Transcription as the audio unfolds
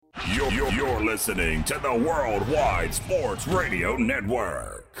You're listening to the Worldwide Sports Radio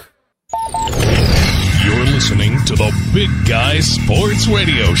Network. You're listening to the Big Guy Sports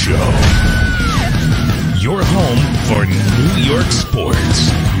Radio Show. Your home for New York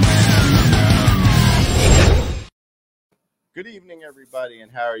sports. Good evening, everybody,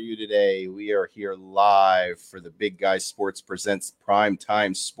 and how are you today? We are here live for the Big Guy Sports Presents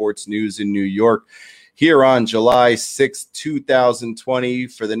Primetime Sports News in New York. Here on July 6, 2020,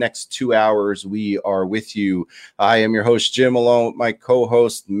 for the next 2 hours, we are with you. I am your host, Jim, along with my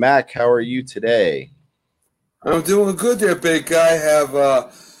co-host, Mac. How are you today? I'm doing good there, big guy. Have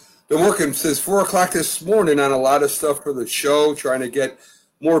been working since 4 o'clock this morning on a lot of stuff for the show, trying to get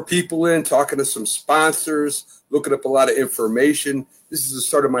more people in, talking to some sponsors, looking up a lot of information. This is the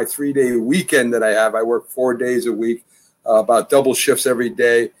start of my 3-day weekend that I have. I work 4 days a week, about double shifts every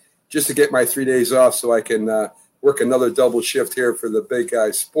day, just to get my 3 days off so I can work another double shift here for the Big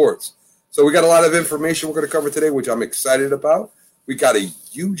Guy Sports. So we got a lot of information we're going to cover today, which I'm excited about. We got a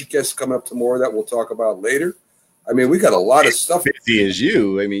huge guest coming up tomorrow that we'll talk about later. I mean, we got a lot of stuff. Busy as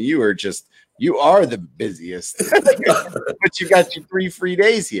you. I mean, you are the busiest. But you got your 3 free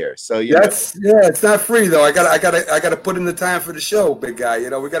days here. So it's not free though. I gotta put in the time for the show, big guy. You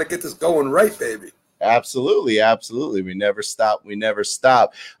know, we gotta get this going right, baby. Absolutely. We never stop.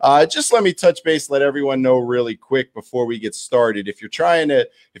 Just let me touch base, let everyone know really quick before we get started. If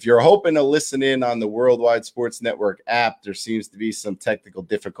you're hoping to listen in on the Worldwide Sports Network app, there seems to be some technical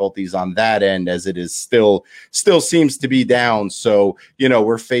difficulties on that end, as it is still seems to be down. So,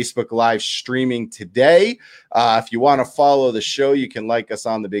 we're Facebook Live streaming today. If you want to follow the show, you can like us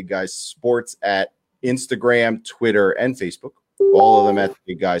on the Big Guy Sports at Instagram, Twitter, and Facebook. All of them at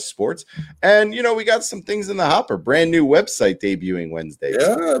Big Guy Sports. And, we got some things in the hopper. Brand new website debuting Wednesday.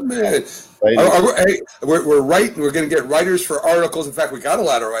 Yeah, man. We're writing. We're going to get writers for articles. In fact, we got a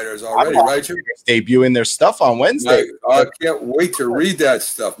lot of writers already, right? Debuting their stuff on Wednesday. I can't wait to read that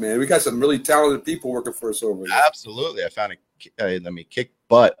stuff, man. We got some really talented people working for us over there. Absolutely. I found kick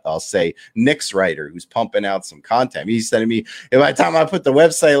butt, I'll say, Nick's writer, who's pumping out some content. He's sending me, by the time I put the new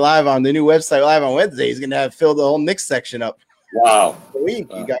website live on Wednesday, he's going to have filled the whole Knicks section up. Wow. You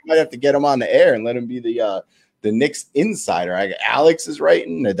might have to get him on the air and let him be the Knicks insider. Alex is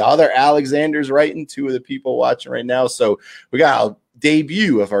writing, the other Alexander's writing, 2 of the people watching right now. So we got a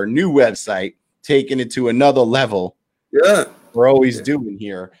debut of our new website, taking it to another level. Yeah. We're always doing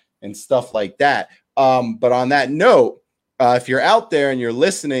here and stuff like that. But on that note, if you're out there and you're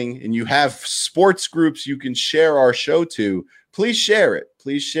listening and you have sports groups you can share our show to, please share it.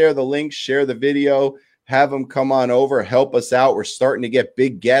 Please share the link, share the video. Have them come on over, help us out. We're starting to get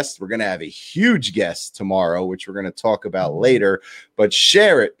big guests. We're going to have a huge guest tomorrow, which we're going to talk about later. But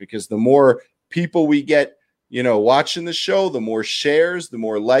share it, because the more people we get, watching the show, the more shares, the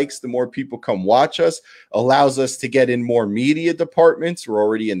more likes, the more people come watch us, allows us to get in more media departments. We're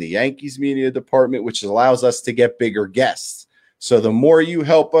already in the Yankees media department, which allows us to get bigger guests. So the more you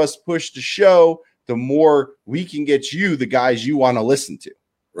help us push the show, the more we can get you the guys you want to listen to.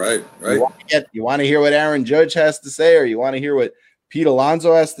 Right. You want to hear what Aaron Judge has to say, or you want to hear what Pete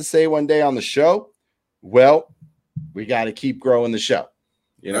Alonso has to say one day on the show? Well, we got to keep growing the show.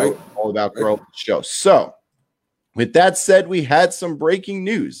 All about growing the show. So, with that said, we had some breaking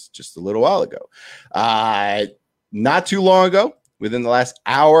news just a little while ago. Not too long ago, within the last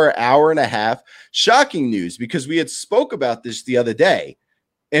hour and a half, shocking news, because we had spoke about this the other day,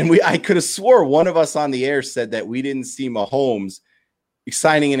 and I could have swore one of us on the air said that we didn't see Mahomes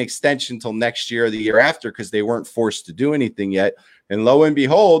signing an extension till next year or the year after, because they weren't forced to do anything yet. And lo and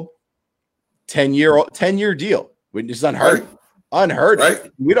behold, 10-year deal, which is unheard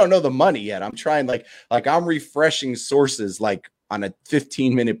of. We don't know the money yet. I'm trying like I'm refreshing sources on a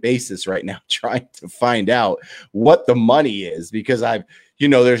 15-minute basis right now, trying to find out what the money is, because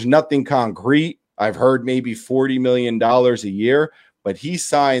there's nothing concrete. I've heard maybe $40 million a year, but he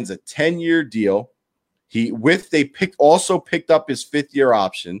signs a 10-year deal. They also picked up his 5th-year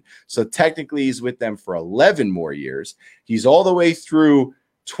option. So technically he's with them for 11 more years. He's all the way through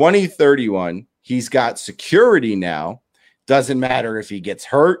 2031. He's got security now. Doesn't matter if he gets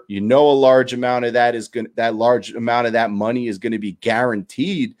hurt. A large amount of that money is going to be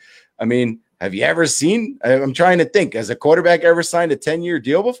guaranteed. I mean, have you ever seen, I'm trying to think, has a quarterback ever signed a 10-year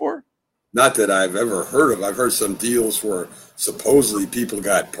deal before? Not that I've ever heard of. I've heard some deals where supposedly people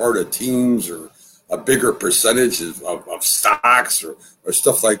got part of teams or a bigger percentage of stocks or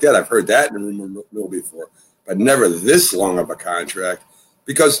stuff like that. I've heard that in the rumor mill before, but never this long of a contract,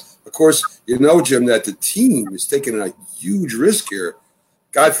 because, of course, Jim, that the team is taking a huge risk here.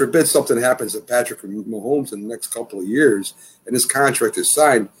 God forbid something happens to Patrick Mahomes in the next couple of years and his contract is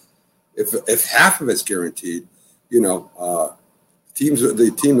signed. if half of it's guaranteed, the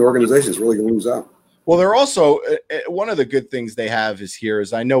organization is really going to lose out. Well, they're also one of the good things they have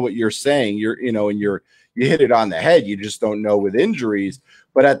is I know what you're saying. You hit it on the head. You just don't know with injuries,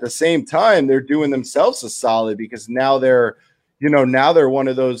 but at the same time, they're doing themselves a solid because now they're one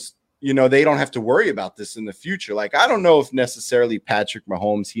of those. They don't have to worry about this in the future. Like, I don't know if necessarily Patrick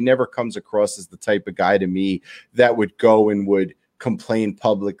Mahomes, he never comes across as the type of guy to me that would go and would complain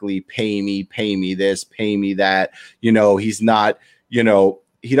publicly, pay me this, pay me that. He's not,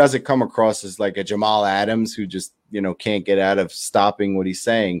 he doesn't come across as like a Jamal Adams who just, can't get out of stopping what he's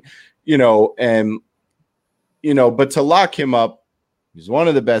saying, but to lock him up, he's one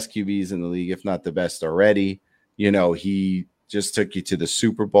of the best QBs in the league, if not the best already. He just took you to the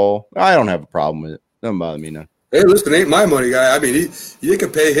Super Bowl. I don't have a problem with it. Doesn't bother me none. Hey, listen, ain't my money, guy. I mean, you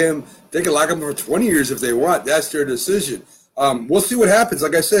can pay him. They can lock him for 20 years if they want. That's their decision. We'll see what happens.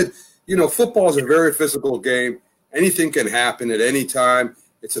 Like I said, football is a very physical game. Anything can happen at any time.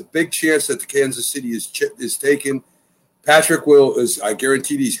 It's a big chance that the Kansas City is taken. Patrick I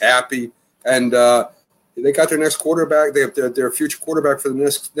guaranteed he's happy. And they got their next quarterback. They have their future quarterback for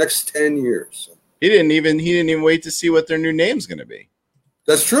the next 10 years. So. He didn't even wait to see what their new name's going to be.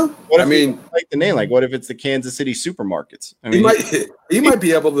 That's true. What if like the name? Like, what if it's the Kansas City Supermarkets? I mean, he might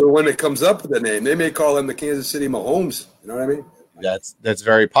be able to, when it comes up with the name. They may call him the Kansas City Mahomes. You know what I mean? That's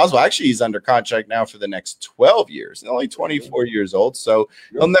very possible. Actually, he's under contract now for the next 12 years. He's only 24 years old, so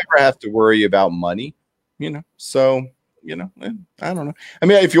he'll never have to worry about money. So I don't know. I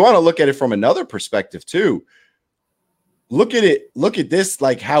mean, if you want to look at it from another perspective too. Look at this,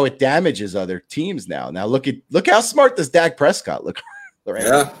 like how it damages other teams now. Now look how smart does Dak Prescott look. Right?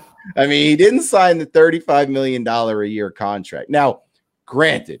 Yeah. I mean, he didn't sign the $35 million a year contract. Now,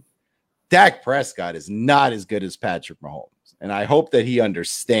 granted, Dak Prescott is not as good as Patrick Mahomes. And I hope that he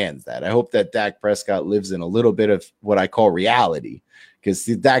understands that. I hope that Dak Prescott lives in a little bit of what I call reality, because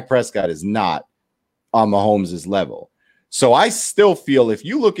Dak Prescott is not on Mahomes' level. So I still feel if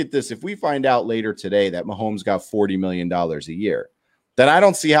you look at this, if we find out later today that Mahomes got $40 million a year, then I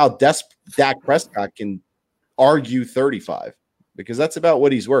don't see how Dak Prescott can argue 35, because that's about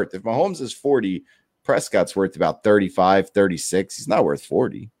what he's worth. If Mahomes is 40, Prescott's worth about 35, 36. He's not worth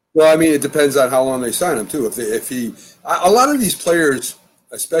 40. Well, I mean, it depends on how long they sign him too. A lot of these players,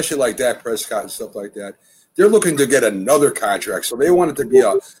 especially like Dak Prescott and stuff like that, they're looking to get another contract. So they want it to be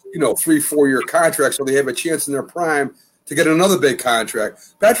a 3-4 year contract, so they have a chance in their prime to get another big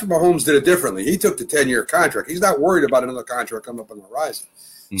contract. Patrick Mahomes did it differently. He took the 10-year contract. He's not worried about another contract coming up on the horizon.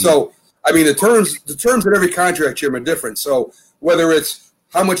 Mm-hmm. So, I mean, the terms in every contract, Jim, are different. So whether it's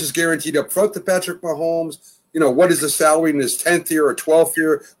how much is guaranteed up front to Patrick Mahomes, what is the salary in his 10th year or 12th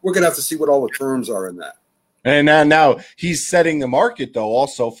year, we're going to have to see what all the terms are in that. And now he's setting the market, though,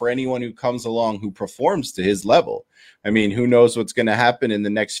 also for anyone who comes along who performs to his level. I mean, who knows what's going to happen in the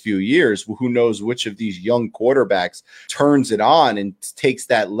next few years? Who knows which of these young quarterbacks turns it on and takes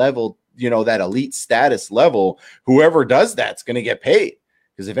that level, that elite status level. Whoever does that's going to get paid.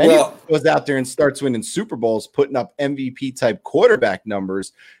 Because if anyone goes out there and starts winning Super Bowls, putting up MVP type quarterback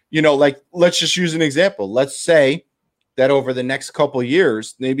numbers, like let's just use an example. Let's say that over the next couple of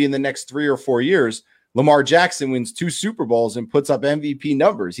years, maybe in the next 3 or 4 years, Lamar Jackson wins 2 Super Bowls and puts up MVP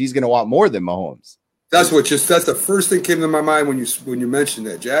numbers. He's going to want more than Mahomes. That's the first thing came to my mind when you mentioned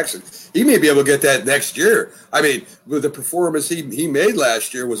that Jackson. He may be able to get that next year. I mean, with the performance he made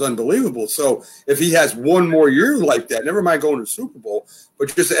last year was unbelievable. So if he has one more year like that, never mind going to the Super Bowl,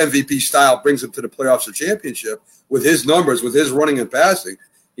 but just the MVP style brings him to the playoffs or championship with his numbers, with his running and passing,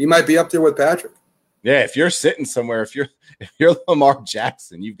 he might be up there with Patrick. Yeah, if you're sitting somewhere, if you're Lamar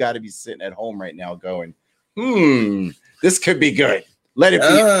Jackson, you've got to be sitting at home right now going, this could be good. Let it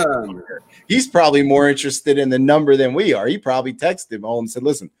be. He's probably more interested in the number than we are. He probably texted him home and said,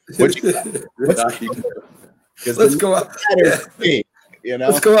 listen, let's go out. Let's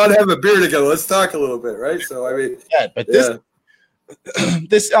go out and have a beer together. Let's talk a little bit, right? So, I mean. Yeah, but this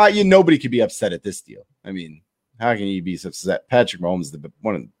nobody could be upset at this deal. I mean, how can you be upset? Patrick Mahomes is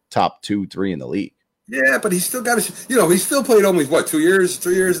one of the top 2-3 in the league. Yeah, but he's still got to, he still played only, 2 years,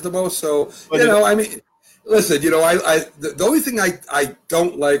 3 years at the most. So, I mean. Listen, the only thing I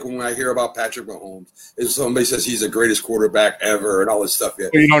don't like when I hear about Patrick Mahomes is somebody says he's the greatest quarterback ever and all this stuff. Well,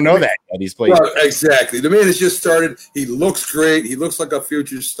 you don't know that yet. He's played. Well, exactly. The man has just started. He looks great. He looks like a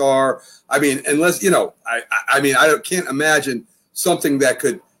future star. I mean, unless, I can't imagine something that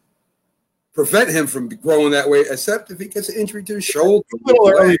could prevent him from growing that way, except if he gets an injury to his shoulder.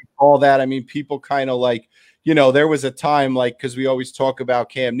 All that. I mean, people kind of like, there was a time, like, because we always talk about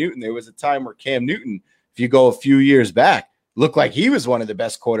Cam Newton. There was a time where Cam Newton, if you go a few years back, looked like he was one of the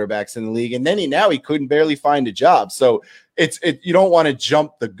best quarterbacks in the league, and then he couldn't barely find a job. So you don't want to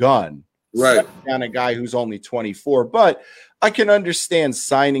jump the gun, right, down a guy who's only 24. But I can understand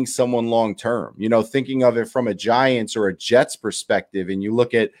signing someone long term. Thinking of it from a Giants or a Jets perspective, and you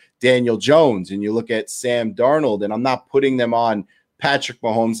look at Daniel Jones and you look at Sam Darnold, and I'm not putting them on Patrick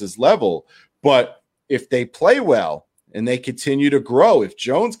Mahomes' level, but if they play well and they continue to grow, if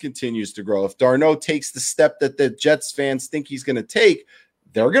Jones continues to grow, if Darnold takes the step that the Jets fans think he's going to take,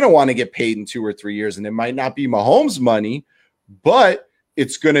 they're going to want to get paid in 2 or 3 years. And it might not be Mahomes money, but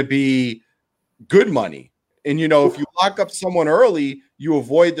it's going to be good money. And, if you lock up someone early, you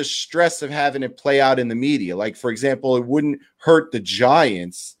avoid the stress of having it play out in the media. Like, for example, it wouldn't hurt the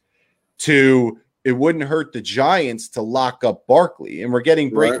Giants to lock up Barkley. And we're getting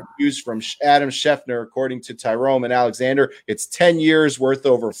breaking news from Adam Schefter, according to Tyrone and Alexander. It's 10 years worth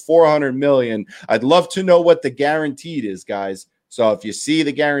over $400 million. I'd love to know what the guaranteed is, guys. So if you see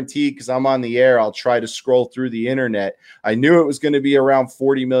the guaranteed, because I'm on the air, I'll try to scroll through the internet. I knew it was going to be around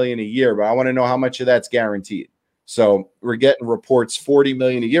 $40 million a year, but I want to know how much of that's guaranteed. So we're getting reports $40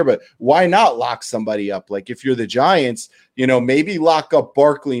 million a year, but why not lock somebody up? Like, if you're the Giants, maybe lock up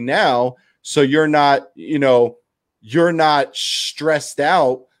Barkley now, so you're not stressed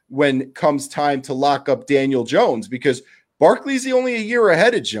out when it comes time to lock up Daniel Jones, because Barkley's only a year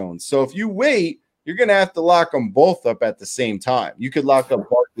ahead of Jones. So if you wait, you're going to have to lock them both up at the same time. You could lock up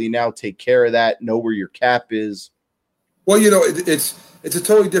Barkley now, take care of that, know where your cap is. Well, it's a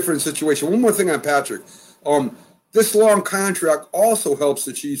totally different situation. One more thing on Patrick. This long contract also helps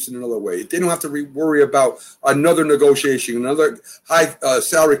the Chiefs in another way. They don't have to worry about another negotiation, another high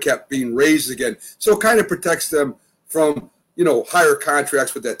salary cap being raised again. So it kind of protects them from, higher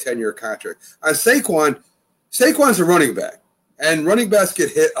contracts with that 10-year contract. On Saquon's a running back, and running backs get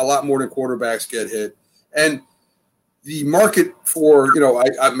hit a lot more than quarterbacks get hit. And the market for,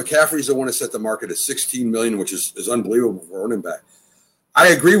 McCaffrey's the one that set the market at $16 million, which is unbelievable for a running back. I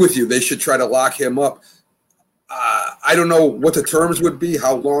agree with you. They should try to lock him up. I don't know what the terms would be,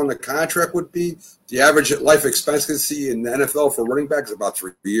 how long the contract would be. The average life expectancy in the NFL for running backs is about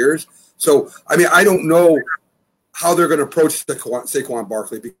 3 years. So, I don't know how they're going to approach Saquon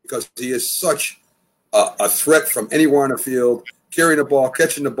Barkley, because he is such a threat from anywhere on the field, carrying the ball,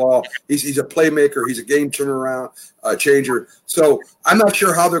 catching the ball. He's a playmaker. He's a game turnaround changer. So I'm not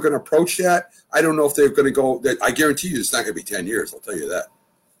sure how they're going to approach that. I don't know if they're going to go – I guarantee you it's not going to be 10 years. I'll tell you that.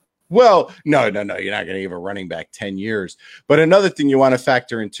 Well, no. You're not going to give a running back 10 years. But another thing you want to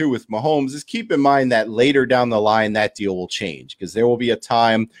factor in, too, with Mahomes is keep in mind that later down the line, that deal will change, because there will be a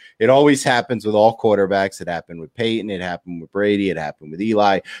time. It always happens with all quarterbacks. It happened with Peyton. It happened with Brady. It happened with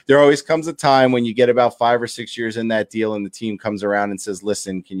Eli. There always comes a time when you get about 5 or 6 years in that deal, and the team comes around and says,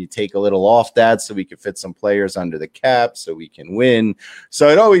 listen, can you take a little off that so we can fit some players under the cap so we can win? So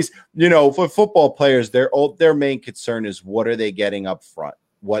it always, for football players, their main concern is, what are they getting up front?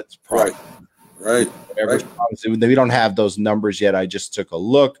 What's profit? Right. We don't have those numbers yet. I just took a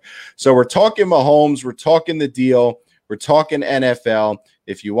look. So we're talking Mahomes. We're talking the deal. We're talking NFL.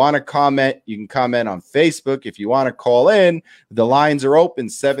 If you want to comment, you can comment on Facebook. If you want to call in, the lines are open,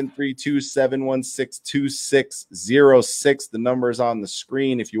 732-716-2606. The number is on the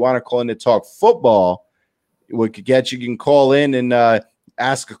screen. If you want to call in to talk football, we could get you. You can call in and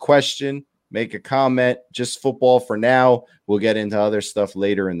ask a question, make a comment, just football for now. We'll get into other stuff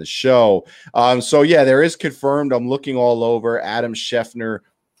later in the show. So, yeah, there is confirmed. I'm looking all over. Adam Schefter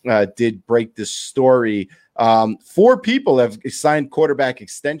did break this story. 4 people have signed quarterback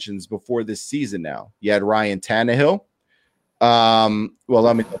extensions before this season now. You had Ryan Tannehill. Let me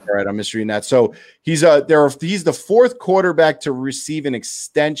look. All right, I'm misreading that. So he's the 4th quarterback to receive an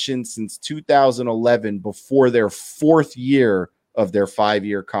extension since 2011 before their 4th year of their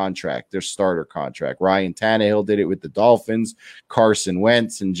 5-year contract, their starter contract. Ryan Tannehill did it with the Dolphins, Carson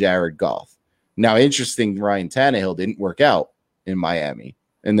Wentz, and Jared Goff. Now, interesting, Ryan Tannehill didn't work out in Miami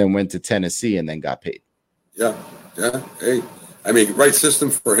and then went to Tennessee and then got paid. Yeah. Hey, right system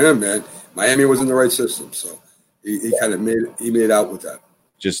for him, man. Miami was in the right system, so he kind of made out with that.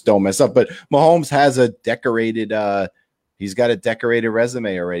 Just don't mess up. But Mahomes has a decorated he's got a decorated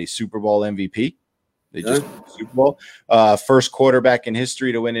resume already. Super Bowl MVP. They just won the Super Bowl. First quarterback in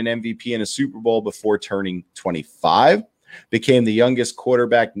history to win an MVP in a Super Bowl before turning 25. Became the youngest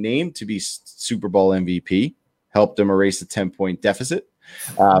quarterback named to be Super Bowl MVP. Helped them erase a 10-point deficit.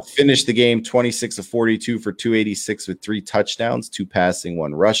 Finished the game 26 of 42 for 286 with 3 touchdowns, 2 passing,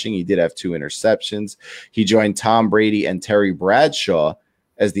 1 rushing. He did have 2 interceptions. He joined Tom Brady and Terry Bradshaw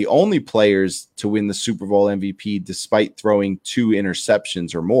as the only players to win the Super Bowl MVP despite throwing 2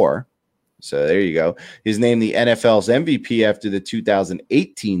 interceptions or more. So there you go. He's named the NFL's MVP after the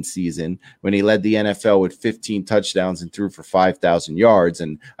 2018 season when he led the NFL with 15 touchdowns and threw for 5,000 yards.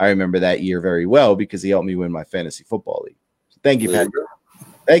 And I remember that year very well because he helped me win my fantasy football league. So thank you, Patrick.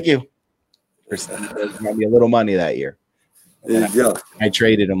 Thank you. Got me a little money that year. There you go. I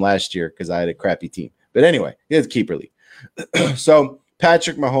traded him last year because I had a crappy team. But anyway, he has a keeper league. So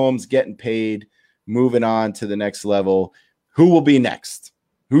Patrick Mahomes getting paid, moving on to the next level. Who will be next?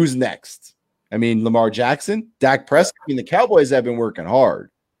 Who's next? I mean, Lamar Jackson, Dak Prescott. I mean, the Cowboys have been working hard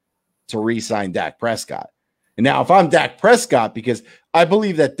to re-sign Dak Prescott. And now if I'm Dak Prescott, because I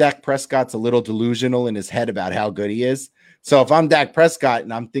believe that Dak Prescott's a little delusional in his head about how good he is. So if I'm Dak Prescott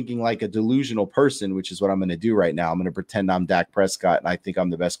and I'm thinking like a delusional person, which is what I'm going to do right now, I'm going to pretend I'm Dak Prescott and I think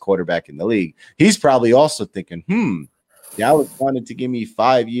I'm the best quarterback in the league. He's probably also thinking, Dallas wanted to give me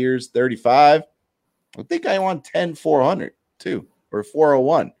 5 years, 35. I think I want 10, 400 too, or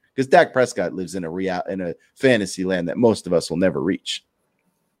 401. Because Dak Prescott lives in a fantasy land that most of us will never reach.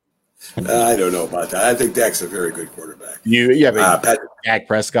 I don't know about that. I think Dak's a very good quarterback. Dak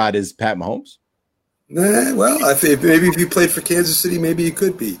Prescott is Pat Mahomes? Well, I think maybe if you played for Kansas City, maybe he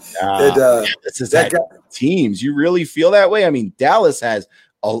could be. This is that teams. You really feel that way? I mean, Dallas has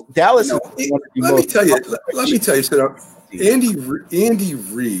Dallas. Let me tell you, so Andy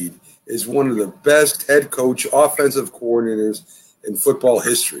Reid is one of the best head coach, offensive coordinators in football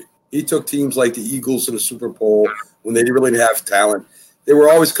history. He took teams like the Eagles to the Super Bowl when they really didn't have talent. They were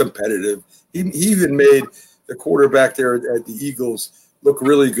always competitive. He even made the quarterback there at the Eagles look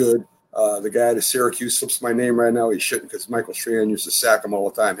really good. The guy at Syracuse slips my name right now. He shouldn't because Michael Strahan used to sack him all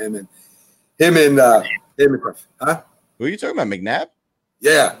the time. Him and Who are you talking about, McNabb?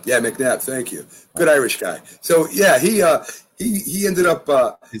 Yeah, McNabb. Thank you. Good Irish guy. So yeah, he ended up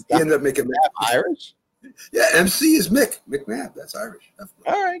making McNabb Irish. Yeah, MC is McNabb. That's Irish.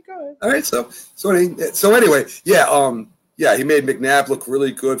 All right, go ahead. All right, so anyway, he made McNabb look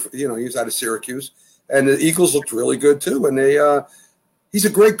really good. He was out of Syracuse, and the Eagles looked really good too. And he's a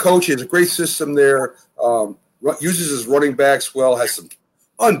great coach. He has a great system there. Uses his running backs well. Has some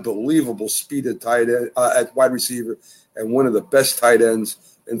unbelievable speed at tight end, at wide receiver, and one of the best tight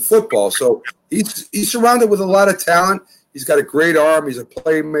ends in football. So he's surrounded with a lot of talent. He's got a great arm. He's a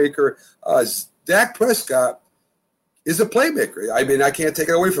playmaker. Dak Prescott is a playmaker. I mean, I can't take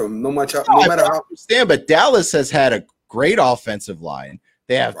it away from him. No matter how. I understand, but Dallas has had a great offensive line.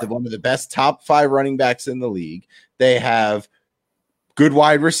 They have one of the best top 5 running backs in the league. They have good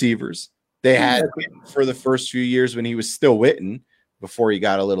wide receivers. They had for the first few years when he was still Witten before he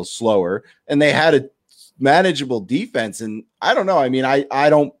got a little slower, and they had a manageable defense. And I don't know. I mean,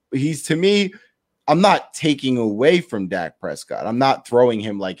 to me, I'm not taking away from Dak Prescott. I'm not throwing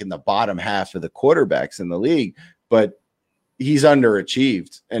him like in the bottom half of the quarterbacks in the league, but he's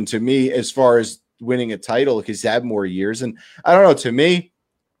underachieved. And to me, as far as winning a title, he's had more years. And I don't know, to me,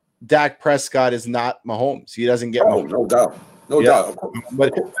 Dak Prescott is not Mahomes. He doesn't get Mahomes. No doubt.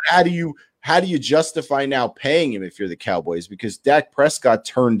 But how do you justify now paying him if you're the Cowboys? Because Dak Prescott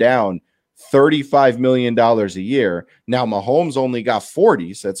turned down $35 million a year. Now Mahomes only got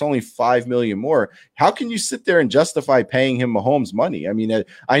 40, so it's only $5 million more. How can you sit there and justify paying him Mahomes money? I mean,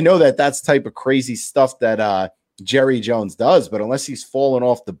 I know that's type of crazy stuff that Jerry Jones does, but unless he's fallen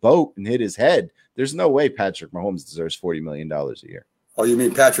off the boat and hit his head, there's no way Patrick Mahomes deserves $40 million a year. Oh, you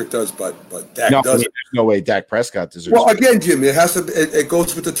mean Patrick does, but Dak doesn't? There's no way Dak Prescott deserves. Well, again, Jimmy, it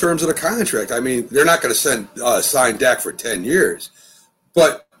goes with the terms of the contract. I mean, they're not going to sign Dak for 10 years,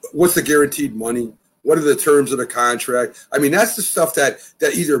 but what's the guaranteed money? What are the terms of the contract? I mean, that's the stuff that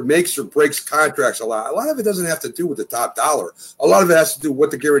either makes or breaks contracts a lot. A lot of it doesn't have to do with the top dollar. A lot of it has to do with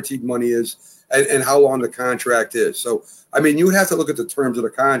what the guaranteed money is and how long the contract is. So, I mean, you would have to look at the terms of the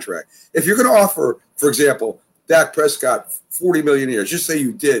contract. If you're going to offer, for example, Dak Prescott $40 million a year, just say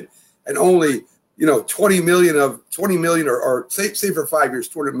you did, and only 20 million or say for 5 years,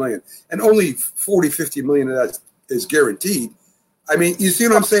 200 million, and only 40-50 million of that is guaranteed. I mean, you see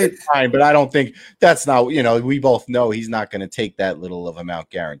what I'm saying? Fine, but I don't think that's not, we both know he's not going to take that little of amount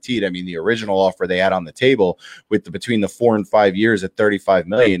guaranteed. I mean, the original offer they had on the table with between the 4 and 5 years at 35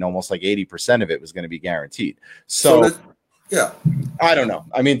 million, almost like 80% of it was going to be guaranteed. So I don't know.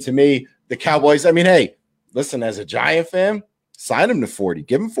 I mean, to me, the Cowboys, I mean, hey, listen, as a Giant fan, sign him to 40,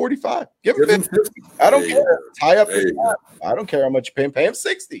 give him 45, give him 50. I don't care. Tie up his cap. I don't care how much you pay him. Pay him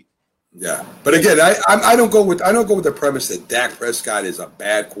 60. Yeah, but again, I don't go with the premise that Dak Prescott is a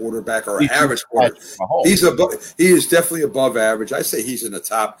bad quarterback or an average quarterback. He is definitely above average. I say he's in the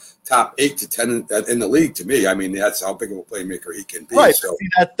top 8 to 10 in the league. To me, I mean, that's how big of a playmaker he can be. Right. So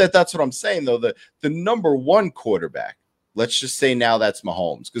that's what I'm saying, though. The number one quarterback let's just say now that's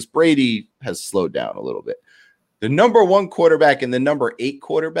Mahomes, because Brady has slowed down a little bit. The number 1 quarterback and the number 8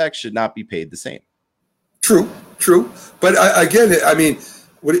 quarterback should not be paid the same. True. But I get it. I mean,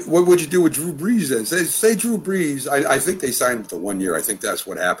 what would you do with Drew Brees then? Say Drew Brees, I think they signed him to 1 year. I think that's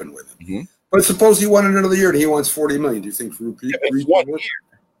what happened with him. Mm-hmm. But suppose he won another year and he wants $40 million. Do you think Drew Brees? 1 year.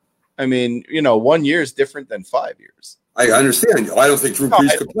 I mean, 1 year is different than 5 years. I understand. I don't think Drew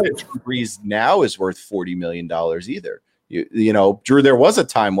Brees could play. Drew Brees now is worth $40 million either. Drew, there was a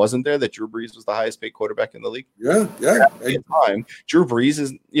time, wasn't there, that Drew Brees was the highest paid quarterback in the league? Yeah. Time. Drew Brees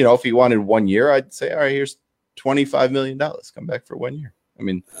is, if he wanted 1 year, I'd say, all right, here's $25 million. Come back for 1 year. I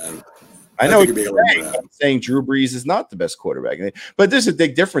mean, I know what you're saying. I'm saying Drew Brees is not the best quarterback. But there's a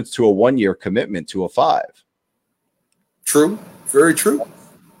big difference to a 1 year commitment to a 5. True. Very true.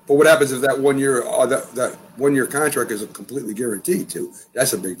 But what happens if that 1 year that 1 year contract is completely guaranteed too?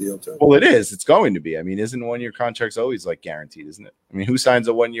 That's a big deal too. Well, it is. It's going to be. I mean, isn't 1 year contracts always like guaranteed, isn't it? I mean, who signs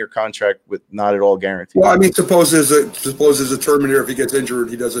a 1 year contract with not at all guaranteed? Well, I mean, suppose there's a terminator. If he gets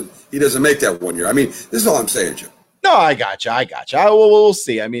injured, he doesn't make that 1 year. I mean, this is all I'm saying, Jim. No, I got you. We'll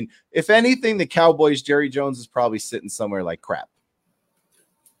see. I mean, if anything, the Cowboys, Jerry Jones is probably sitting somewhere like crap.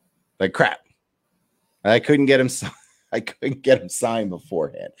 I couldn't get him signed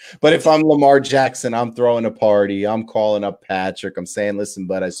beforehand. But if I'm Lamar Jackson, I'm throwing a party. I'm calling up Patrick. I'm saying, listen,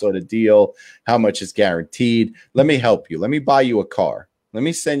 bud, I saw the deal. How much is guaranteed? Let me help you. Let me buy you a car. Let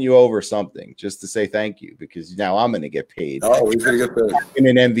me send you over something just to say thank you, because now I'm going to get paid. Oh, he's going to get paid. In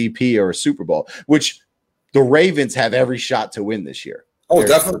an MVP or a Super Bowl, which the Ravens have every shot to win this year. Oh,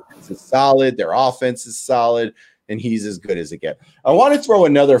 definitely. Their defense is solid. Their offense is solid. And he's as good as it gets. I want to throw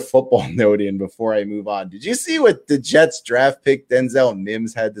another football note in before I move on. Did you see what the Jets draft pick Denzel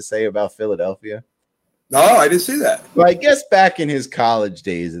Mims had to say about Philadelphia? No, I didn't see that. Well, I guess back in his college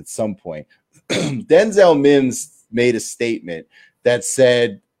days at some point, Denzel Mims made a statement that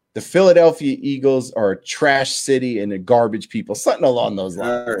said the Philadelphia Eagles are a trash city and a garbage people, something along those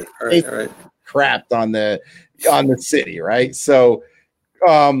lines. All right. Crapped on the city, right?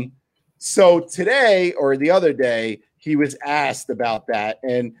 So today or the other day, he was asked about that.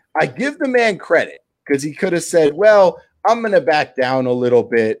 And I give the man credit, because he could have said, well, I'm going to back down a little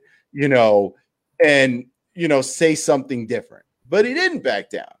bit, and, say something different. But he didn't back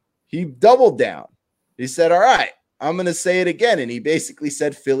down. He doubled down. He said, all right, I'm going to say it again. And he basically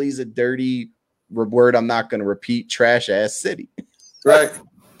said Philly's a dirty word I'm not going to repeat, trash ass city. Right.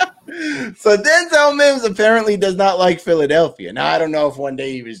 So Denzel Mims apparently does not like Philadelphia. Now, I don't know if one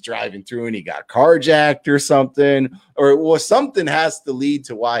day he was driving through and he got carjacked or something, or something has to lead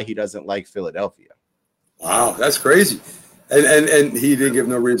to why he doesn't like Philadelphia. Wow, that's crazy. And he didn't give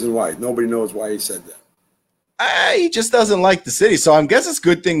no reason why. Nobody knows why he said that. He just doesn't like the city. So I guess it's a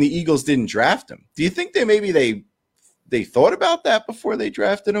good thing the Eagles didn't draft him. Do you think they thought about that before they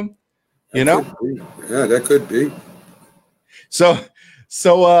drafted him? Yeah, that could be. So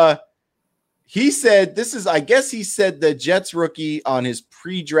he said, he said the Jets rookie on his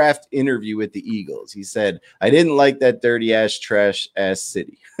pre-draft interview with the Eagles. He said, I didn't like that dirty ass, trash ass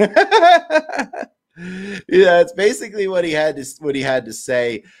city. Yeah, it's basically what he had to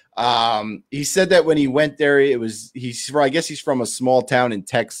say. He said that when he went there, I guess he's from a small town in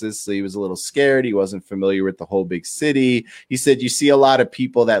Texas, so he was a little scared. He wasn't familiar with the whole big city. He said, you see a lot of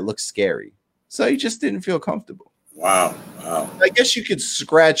people that look scary. So he just didn't feel comfortable. Wow. I guess you could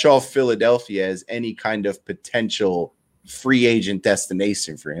scratch off Philadelphia as any kind of potential free agent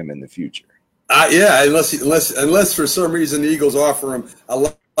destination for him in the future. Yeah, unless for some reason the Eagles offer him a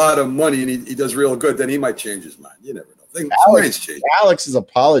lot of money and he does real good, then he might change his mind. You never know. Alex is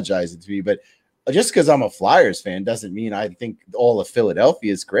apologizing to me, but just because I'm a Flyers fan doesn't mean I think all of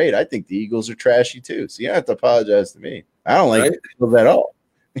Philadelphia is great. I think the Eagles are trashy too. So you don't have to apologize to me. I don't like the Eagles at all.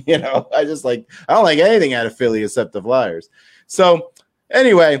 I don't like anything out of Philly except the Flyers. So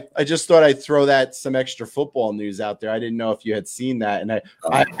anyway, I just thought I'd throw some extra football news out there. I didn't know if you had seen that. And I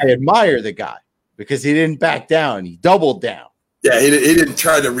admire the guy because he didn't back down. He doubled down. Yeah, he didn't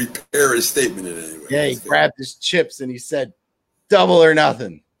try to repair his statement in any way. Yeah, he grabbed his chips and he said, double or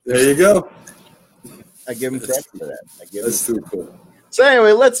nothing. There you go. I give him credit for that. That's too cool. So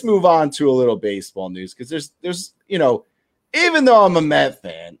anyway, let's move on to a little baseball news, because there's even though I'm a Met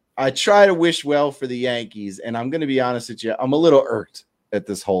fan, I try to wish well for the Yankees, and I'm going to be honest with you, I'm a little irked at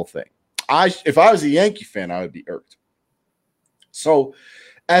this whole thing. If I was a Yankee fan, I would be irked. So,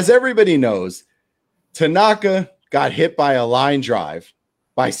 as everybody knows, Tanaka got hit by a line drive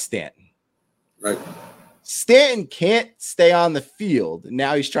by Stanton. Right. Stanton can't stay on the field.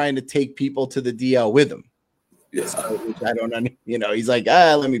 Now he's trying to take people to the DL with him. Yes. Which I don't know. He's like,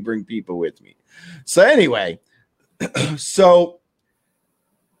 let me bring people with me. So anyway, So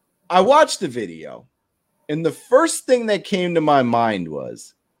I watched the video, and the first thing that came to my mind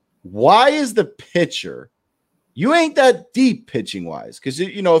was, why is the pitcher, you ain't that deep pitching wise? Because,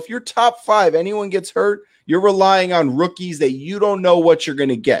 you know, if you're top 5, anyone gets hurt, you're relying on rookies that you don't know what you're going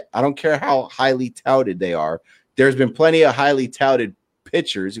to get. I don't care how highly touted they are. There's been plenty of highly touted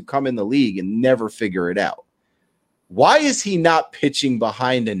pitchers who come in the league and never figure it out. Why is he not pitching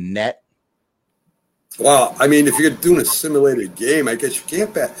behind a net? Well, I mean, if you're doing a simulated game, I guess you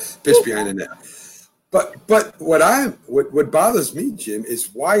can't pitch behind the net. But what bothers me, Jim, is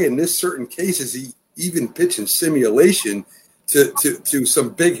why in this certain case is he even pitching simulation to some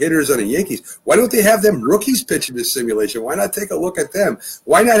big hitters on the Yankees? Why don't they have them rookies pitching the simulation? Why not take a look at them?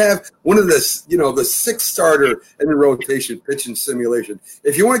 Why not have one of the, you know, the 6th starter in the rotation pitching simulation?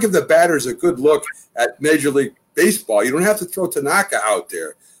 If you want to give the batters a good look at Major League Baseball, you don't have to throw Tanaka out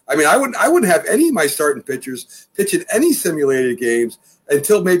there. I mean, I wouldn't have any of my starting pitchers pitching any simulated games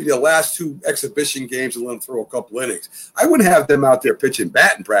until maybe the last 2 exhibition games and let them throw a couple innings. I wouldn't have them out there pitching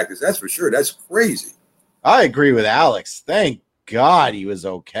batting practice. That's for sure. That's crazy. I agree with Alex. Thank God he was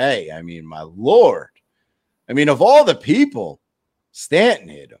okay. I mean, my Lord. I mean, of all the people, Stanton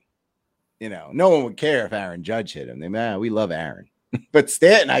hit him. You know, no one would care if Aaron Judge hit him. We love Aaron. But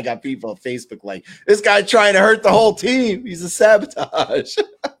Stanton, I got people on Facebook like, this guy trying to hurt the whole team. He's a sabotage.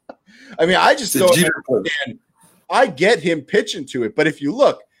 I mean, I just don't understand. I get him pitching to it, but if you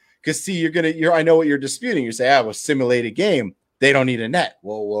look, because see, I know what you're disputing. You say, it was simulated game. They don't need a net.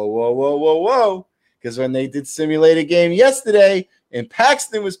 Whoa. Because when they did simulated game yesterday and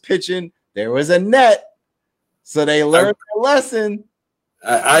Paxton was pitching, there was a net. So they learned their lesson.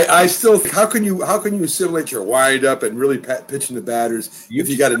 I still think, how can you simulate your wind up and really pitching the batters if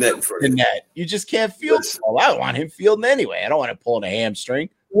you got a net in front of you? Net. You just can't field. Well, I want him fielding anyway. I don't want to pull in a hamstring.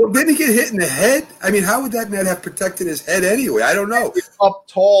 Well, didn't he get hit in the head? I mean, how would that net have protected his head anyway? I don't know. Up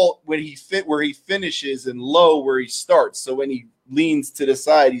tall when he where he finishes and low where he starts. So when he leans to the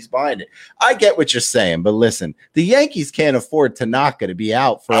side, he's behind it. I get what you're saying, but listen, the Yankees can't afford Tanaka to be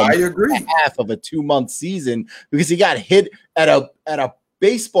out for half of a 2-month season because he got hit at a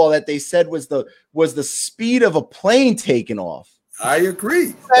baseball that they said was the speed of a plane taking off. I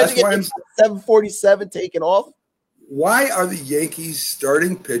agree. That's why I'm 747 taking off. Why are the Yankees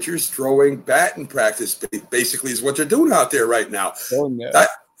starting pitchers throwing batting practice? Basically, is what they're doing out there right now. Oh, no.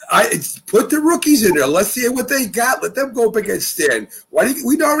 I put the rookies in there. Let's see what they got. Let them go up against Stan.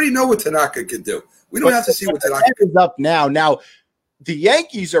 We already know what Tanaka can do. We don't have to see what Tanaka is up now. Now, the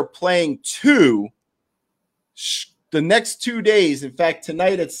Yankees are playing the next 2 days. In fact,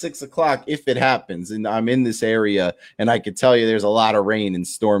 tonight at 6:00, if it happens, and I'm in this area, and I can tell you there's a lot of rain and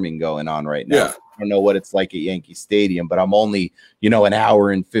storming going on right now. Yeah. I don't know what it's like at Yankee Stadium, but I'm only, an hour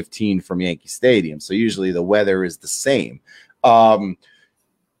and 15 from Yankee Stadium. So usually the weather is the same.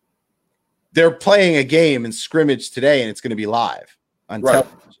 They're playing a game in scrimmage today, and it's going to be live on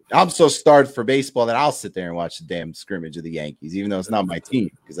television. I'm so starved for baseball that I'll sit there and watch the damn scrimmage of the Yankees, even though it's not my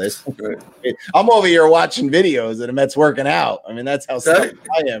team. Because I'm over here watching videos of the Mets working out. I mean, that's how starved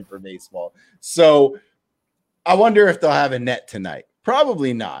I am for baseball. So I wonder if they'll have a net tonight.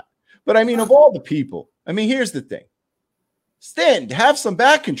 Probably not. But I mean, of all the people, I mean, here's the thing. Stanton, have some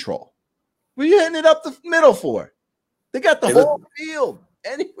back control. What are you hitting it up the middle for? They got the whole field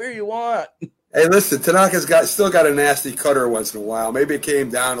anywhere you want. Hey, listen, Tanaka's still got a nasty cutter once in a while. Maybe it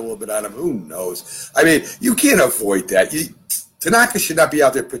came down a little bit on him. Who knows? I mean, you can't avoid that. Tanaka should not be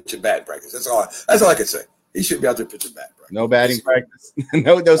out there pitching batting practice. That's all I can say. He should be out there pitching batting practice. No batting practice.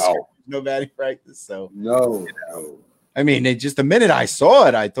 No batting practice. So no. I mean, just the minute I saw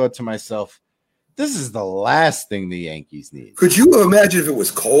it, I thought to myself, this is the last thing the Yankees need. Could you imagine if it was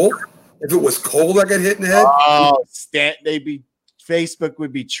cold? If it was cold, I got hit in the head? Oh, Stanton, Facebook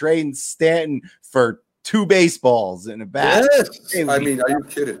would be trading Stanton for 2 baseballs in a bat. Yes. I mean, are you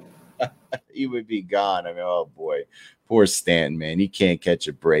kidding? He would be gone. I mean, oh boy, poor Stanton, man. He can't catch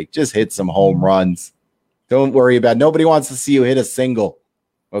a break. Just hit some home runs. Don't worry about it. Nobody wants to see you hit a single.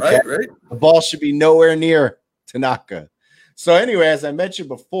 Okay. Right. The ball should be nowhere near Tanaka. So anyway, as I mentioned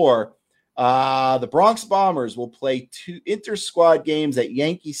before, the Bronx Bombers will play 2 inter-squad games at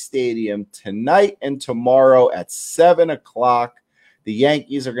Yankee Stadium tonight and tomorrow at 7:00. The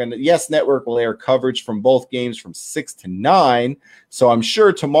Yankees are Yes Network will air coverage from both games from 6 to 9. So I'm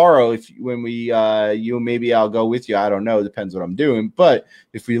sure tomorrow, maybe I'll go with you. I don't know. Depends what I'm doing. But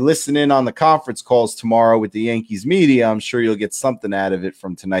if we listen in on the conference calls tomorrow with the Yankees media, I'm sure you'll get something out of it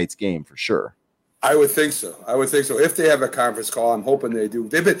from tonight's game for sure. I would think so. If they have a conference call, I'm hoping they do.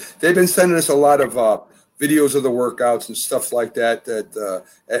 They've been sending us a lot of videos of the workouts and stuff like that.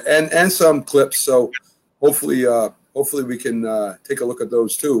 And some clips. So hopefully we can take a look at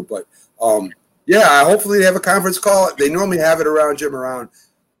those too. But yeah, hopefully they have a conference call. They normally have it around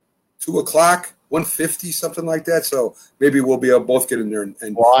 2 o'clock, 1:50, something like that. So maybe we'll be able to both get in there.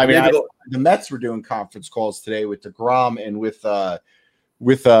 And well, I mean, the Mets were doing conference calls today with DeGrom and with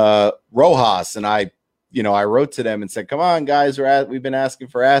Rojas, and I wrote to them and said, "Come on, guys, we've been asking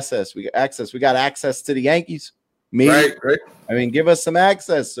for access. We got access to the Yankees. Maybe, right. I mean, give us some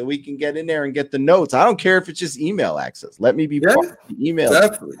access so we can get in there and get the notes. I don't care if it's just email access. Let me be part of the email.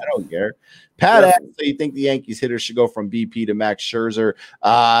 Definitely. I don't care." Pat asked, "So you think the Yankees hitters should go from BP to Max Scherzer?"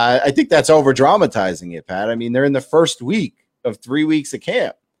 I think that's over dramatizing it, Pat. I mean, they're in the first week of 3 weeks of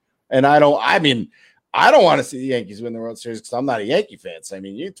camp, and I don't want to see the Yankees win the World Series because I'm not a Yankee fan. So I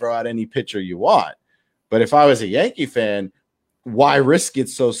mean, you throw out any pitcher you want, but if I was a Yankee fan, why risk it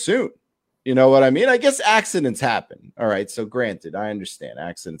so soon? You know what I mean? I guess accidents happen. All right. So granted, I understand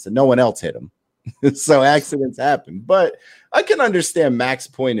accidents and no one else hit them. So accidents happen, but I can understand Mac's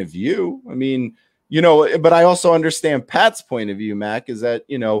point of view. I mean, but I also understand Pat's point of view, Mac, is that,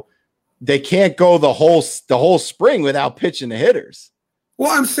 they can't go the whole spring without pitching the hitters. Well,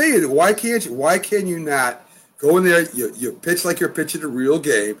 I'm saying, why can you not go in there, you pitch like you're pitching a real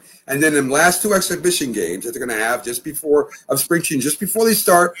game, and then in the last 2 exhibition games that they're going to have just before they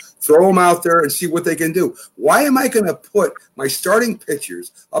start, throw them out there and see what they can do. Why am I going to put my starting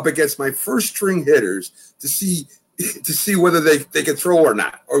pitchers up against my first string hitters to see whether they can throw or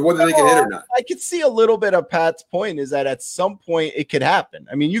not, or whether they can hit or not? I could see a little bit of Pat's point is that at some point it could happen.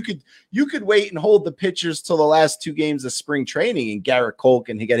 I mean, you could wait and hold the pitchers till the last 2 games of spring training, and Garrett Cole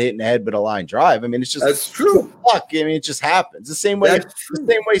can get hit in the head with a line drive. I mean, it's just that's true. Luck. I mean, it just happens the same way.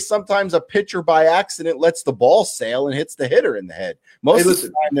 Sometimes a pitcher by accident lets the ball sail and hits the hitter in the head. Most of the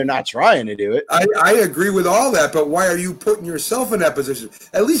time, they're not trying to do it. I agree with all that, but why are you putting yourself in that position?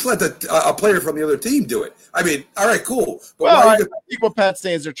 At least let a player from the other team do it. I mean, all right, cool. But I think what Pat's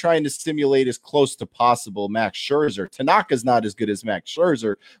saying is they're trying to stimulate as close to possible Max Scherzer. Tanaka's not as good as Max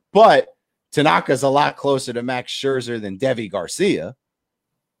Scherzer, but Tanaka's a lot closer to Max Scherzer than Deivi Garcia.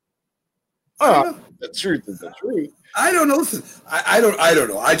 Oh, the truth is the truth. I don't know. Listen, I don't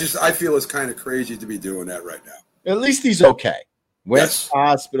know. I feel it's kind of crazy to be doing that right now. At least he's okay. Went to the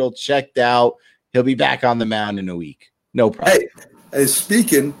hospital, checked out. He'll be back on the mound in a week. No problem. Hey, and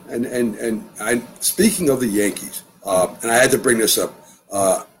speaking of the Yankees, and I had to bring this up.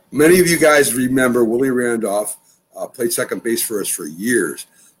 Many of you guys remember Willie Randolph played second base for us for years.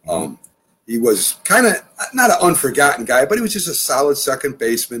 He was kind of not an unforgotten guy, but he was just a solid second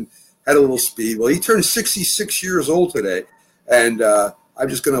baseman, had a little speed. Well, he turned 66 years old today, and I'm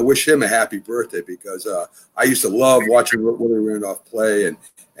just going to wish him a happy birthday because I used to love watching Willie Randolph play and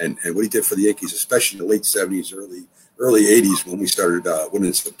what he did for the Yankees, especially in the late 70s, early 80s when we started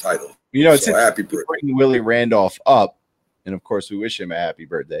winning some titles. So happy birthday. Bring Willie Randolph up, and of course we wish him a happy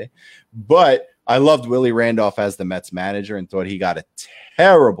birthday. But I loved Willie Randolph as the Mets manager and thought he got a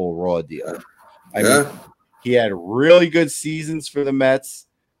terrible raw deal. I mean, he had really good seasons for the Mets,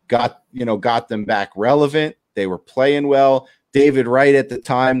 got them back relevant. They were playing well. David Wright at the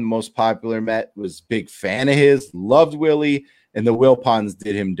time, the most popular Met, was a big fan of his, loved Willie, and the Wilpons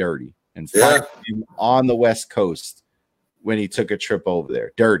did him dirty and fired him on the West Coast when he took a trip over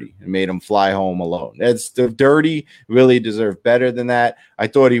there, dirty, and made him fly home alone. That's the dirty. Willie deserved better than that. I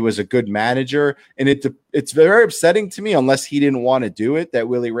thought he was a good manager, and it's very upsetting to me, unless he didn't want to do it, that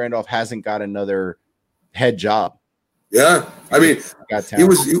Willie Randolph hasn't got another head job. Yeah, I mean, he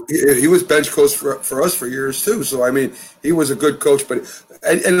was bench coach for us for years too. So I mean, he was a good coach, but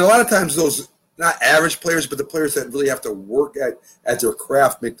and a lot of times those not average players, but the players that really have to work at their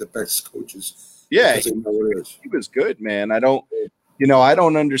craft make the best coaches. Yeah, he was good, man. I don't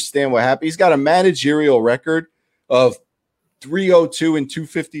understand what happened. He's got a managerial record of 302 and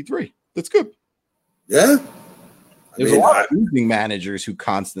 253. That's good. Yeah, there's a lot of losing managers who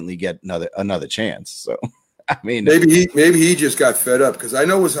constantly get another chance. So. I mean, maybe he just got fed up because I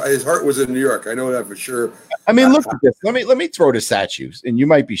know his heart was in New York. I know that for sure. I mean, look at this. Let me throw this at you, and you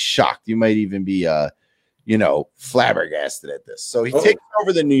might be shocked. You might even be, flabbergasted at this. So he takes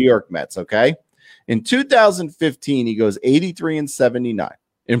over the New York Mets. Okay, in 2015, he goes 83-79,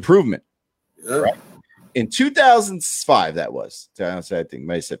 improvement. Yeah. Right? In 2005, that was. I think I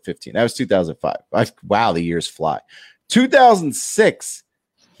might have said 15. That was 2005. Wow, the years fly. 2006.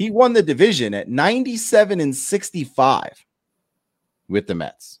 He won the division at 97-65 with the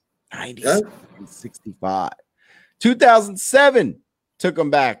Mets. 97-65. 2007 took him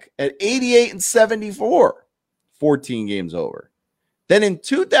back at 88-74, 14 games over. Then in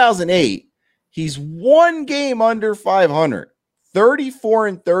 2008, he's one game under 500,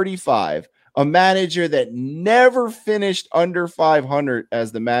 34-35, a manager that never finished under 500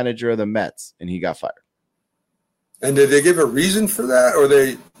 as the manager of the Mets, and he got fired. And did they give a reason for that, or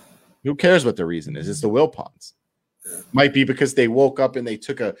they? Who cares what the reason is? It's the Wilpons. Yeah. Might be because they woke up and they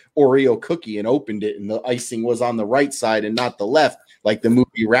took a Oreo cookie and opened it, and the icing was on the right side and not the left, like the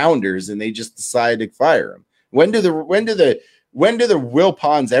movie Rounders, and they just decided to fire him. When do the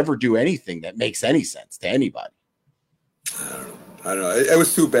Wilpons ever do anything that makes any sense to anybody? I don't know. It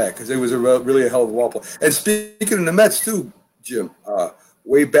was too bad because it was really a hell of a wall. And speaking of the Mets too, Jim,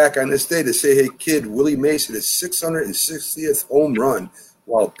 way back on this day to say, hey, kid, Willie Mays hit his 660th home run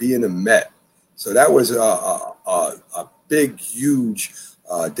while being a Met. So that was a big, huge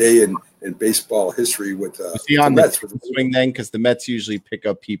day in baseball history with was he on the Mets. Swing then? Because the Mets usually pick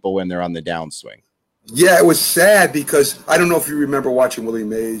up people when they're on the downswing. Yeah, it was sad because I don't know if you remember watching Willie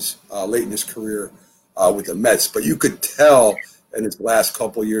Mays late in his career with the Mets, but you could tell in his last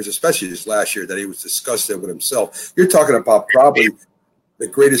couple of years, especially this last year, that he was disgusted with himself. You're talking about probably the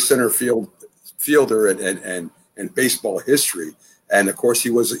greatest center fielder in baseball history, and of course he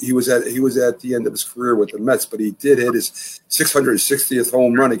was at the end of his career with the Mets, but he did hit his 660th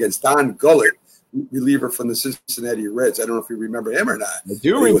home run against Don Gullett, reliever from the Cincinnati Reds. I don't know if you remember him or not. I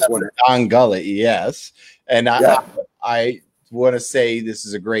do remember Don Gullett, yes, and I want to say this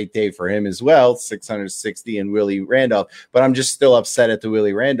is a great day for him as well, 660 and Willie Randolph, but I'm just still upset at the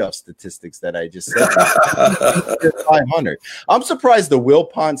Willie Randolph statistics that I just said. 500. I'm surprised the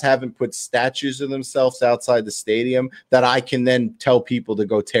Wilpons haven't put statues of themselves outside the stadium that I can then tell people to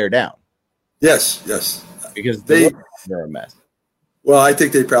go tear down. Yes. Because they're a mess. Well, I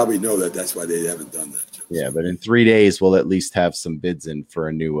think they probably know that. That's why they haven't done that. Yeah, but in 3 days, we'll at least have some bids in for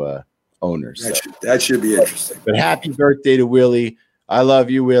a new owners. That should be interesting. But happy birthday to Willie. I love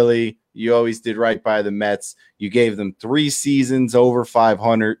you, Willie. You always did right by the Mets. You gave them 3 seasons over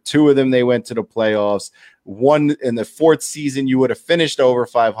 500. 2 of them, they went to the playoffs. 1 in the 4th season, you would have finished over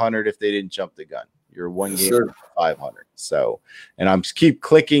 500 if they didn't jump the gun. You're 1 game over 500. So, and I'm just keep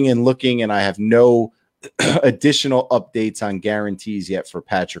clicking and looking, and I have no additional updates on guarantees yet for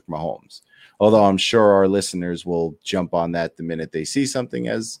Patrick Mahomes. Although I'm sure our listeners will jump on that the minute they see something,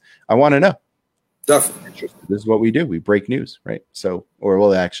 as I want to know. Definitely. This is what we do. We break news, right? So,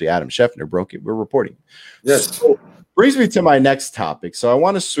 actually, Adam Scheffner broke it. We're reporting. Yes. So, brings me to my next topic. So I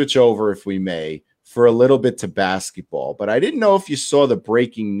want to switch over, if we may, for a little bit to basketball. But I didn't know if you saw the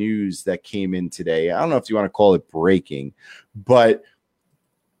breaking news that came in today. I don't know if you want to call it breaking, but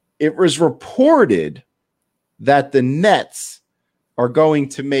it was reported that the Nets are going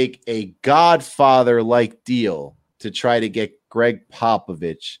to make a Godfather-like deal to try to get Greg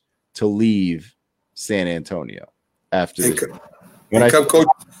Popovich to leave San Antonio after this. When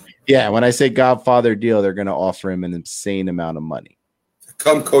I say Godfather deal, they're going to offer him an insane amount of money.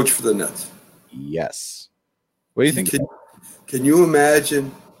 Come coach for the Nets. Yes. What do you think? Can you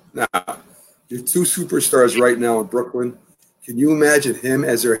imagine? Now, you're 2 superstars right now in Brooklyn. Can you imagine him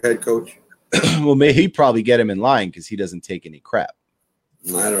as their head coach? Well, he'd probably get him in line because he doesn't take any crap.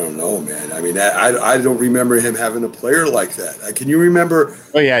 I don't know, man. I mean, I don't remember him having a player like that. Can you remember?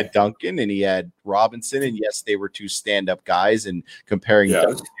 Oh, he had Duncan and he had Robinson, and yes, they were 2 stand-up guys. And comparing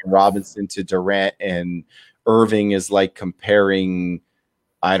Duncan and Robinson to Durant and Irving is like comparing.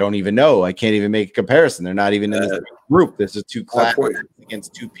 I don't even know. I can't even make a comparison. They're not even in the group. This is 2 classes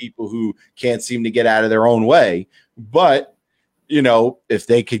against 2 people who can't seem to get out of their own way. But if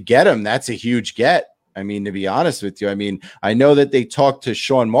they could get him, that's a huge get. I mean, to be honest with you, I know that they talked to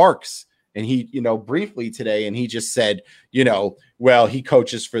Sean Marks and he, briefly today, and he just said, well, he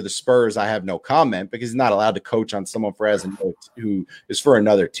coaches for the Spurs. I have no comment because he's not allowed to coach on someone who is for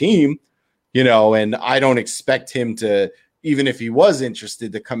another team, and I don't expect him to, even if he was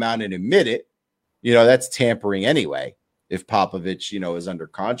interested, to come out and admit it. That's tampering anyway, if Popovich, is under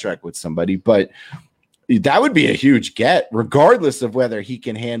contract with somebody, but that would be a huge get, regardless of whether he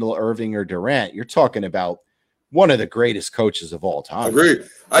can handle Irving or Durant. You're talking about one of the greatest coaches of all time. Agreed.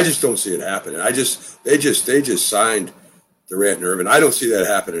 I just don't see it happening. They just signed Durant and Irving. I don't see that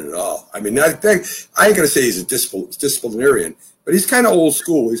happening at all. I mean, I ain't gonna say he's a disciplinarian, but he's kind of old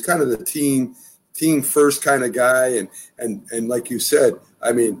school. He's kind of the team first kind of guy, and like you said,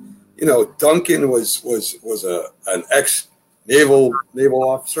 I mean, Duncan was an ex naval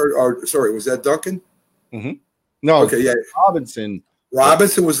officer. Or sorry, was that Duncan? Mm-hmm. No, okay, yeah.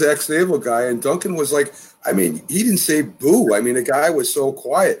 Robinson was the ex-naval guy, and Duncan was like, he didn't say boo. I mean, the guy was so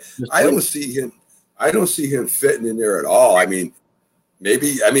quiet. I don't see him fitting in there at all. I mean,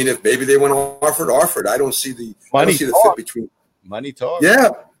 maybe they want to offer. I don't see the fit between money talk.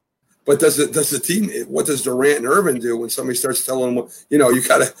 Yeah, But does the team? What does Durant and Irvin do when somebody starts telling them, you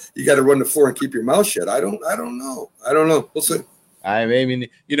gotta run the floor and keep your mouth shut? I don't know. We'll see. I mean,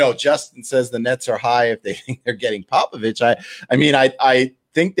 Justin says the Nets are high if they think they're getting Popovich. I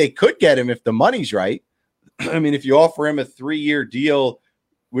think they could get him if the money's right. I mean, if you offer him a 3-year deal,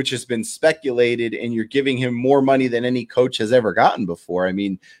 which has been speculated, and you're giving him more money than any coach has ever gotten before, I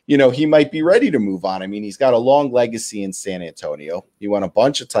mean, he might be ready to move on. I mean, he's got a long legacy in San Antonio. He won a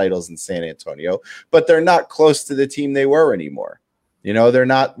bunch of titles in San Antonio, but they're not close to the team they were anymore. They're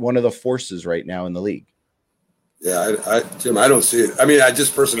not one of the forces right now in the league. Yeah, Jim, I don't see it. I mean,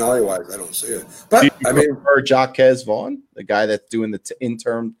 just personality-wise, I don't see it. But I mean, for Jaquez Vaughn, the guy that's doing the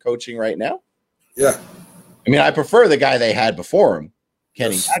interim coaching right now. Yeah, I mean, I prefer the guy they had before him,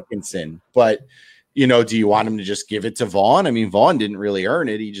 Kenny Atkinson. But do you want him to just give it to Vaughn? I mean, Vaughn didn't really earn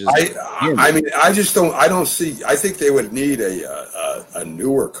it. He just. I just don't. I don't see. I think they would need a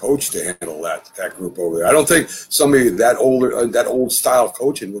newer coach to handle that group over there. I don't think somebody that old style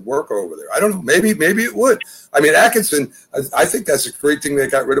coaching would work over there. I don't know. Maybe it would. I mean, Atkinson. I think that's a great thing they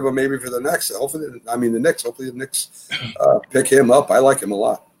got rid of him. Maybe for the Knicks. Hopefully the Knicks pick him up. I like him a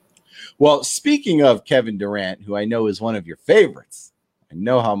lot. Well, speaking of Kevin Durant, who I know is one of your favorites, I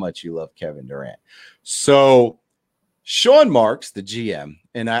know how much you love Kevin Durant. So Sean Marks, the GM,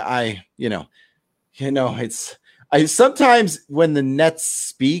 and I sometimes when the Nets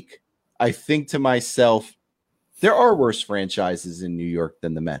speak, I think to myself, there are worse franchises in New York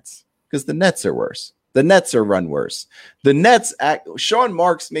than the Mets because the Nets are worse. The Nets are run worse. The Nets Sean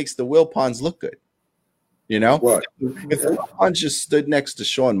Marks makes the Wilpons look good. What? If the Wilpons just stood next to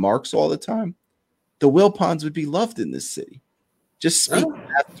Sean Marks all the time, the Wilpons would be loved in this city. Just speak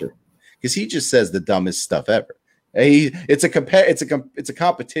after, because he just says the dumbest stuff ever. It's a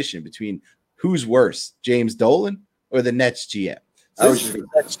competition between who's worse, James Dolan or the Nets GM. So this is what the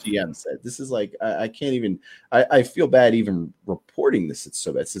Nets GM said. This is like I can't even. I feel bad even reporting this. It's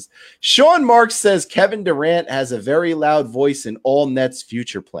so bad. It says Sean Marks says Kevin Durant has a very loud voice in all Nets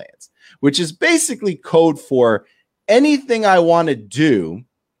future plans, which is basically code for anything I want to do,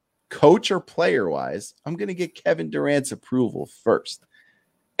 coach or player wise, I'm going to get Kevin Durant's approval first.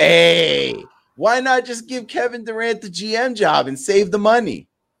 Hey, why not just give Kevin Durant the GM job and save the money?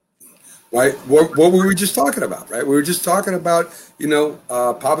 Right. What were we just talking about? Right. We were just talking about,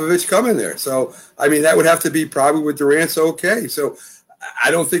 Popovich coming there. So, I mean, that would have to be probably with Durant's okay. So I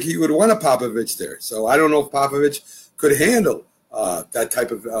don't think he would want a Popovich there. So I don't know if Popovich could handle that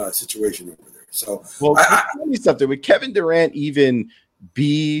type of situation over there. So, well, tell me something. Would Kevin Durant even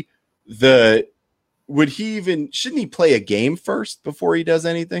be shouldn't he play a game first before he does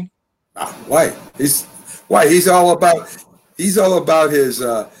anything? Why? He's all about his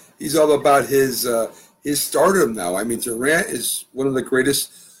stardom now. I mean, Durant is one of the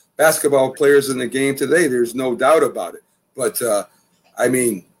greatest basketball players in the game today. There's no doubt about it. But I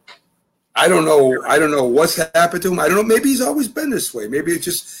mean, I don't know what's happened to him. I don't know. Maybe he's always been this way. Maybe it's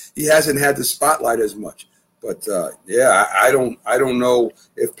just he hasn't had the spotlight as much. But I don't know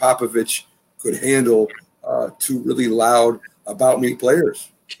if Popovich could handle two really loud about me players.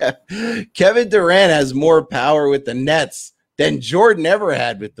 Kevin Durant has more power with the Nets than Jordan ever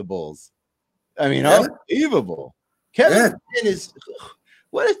had with the Bulls. I mean, unbelievable. Kevin Durant is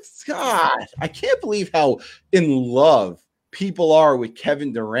God. I can't believe how in love people are with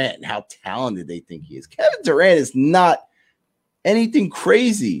Kevin Durant and how talented they think he is. Kevin Durant is not anything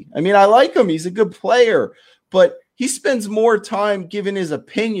crazy. I mean, I like him. He's a good player, but he spends more time giving his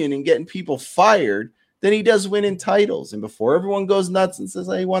opinion and getting people fired than he does winning titles. And before everyone goes nuts and says,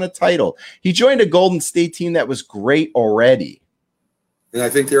 he won a title, he joined a Golden State team that was great already. And I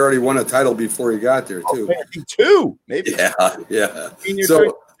think they already won a title before he got there, too. Two, maybe. Yeah. I mean, you're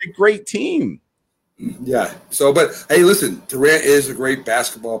a great team. Yeah. So, but hey, listen, Durant is a great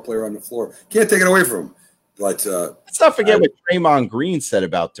basketball player on the floor. Can't take it away from him. But let's not forget what Draymond Green said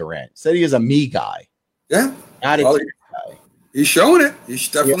about Durant. He said he is a me guy. Yeah. Not a guy. He's showing it. He's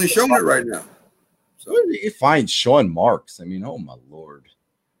definitely showing it right now. So you find Sean Marks. I mean, oh my Lord.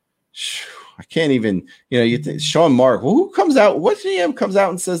 I can't even, you think Sean Marks, well, who comes out? What GM comes out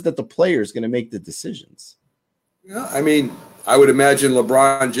and says that the player is going to make the decisions? Yeah, I mean, I would imagine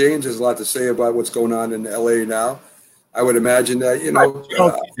LeBron James has a lot to say about what's going on in LA now. I would imagine that,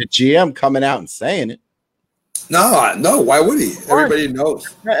 the GM coming out and saying it. No, why would he? Everybody knows.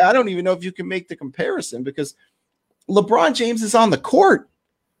 I don't even know if you can make the comparison because LeBron James is on the court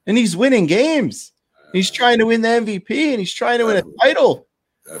and he's winning games. He's trying to win the MVP and he's trying to win a title.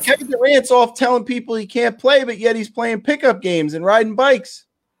 Kevin Durant's off telling people he can't play, but yet he's playing pickup games and riding bikes.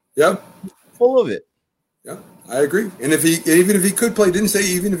 Yep. Full of it. Yeah. I agree. And even if he could play, didn't say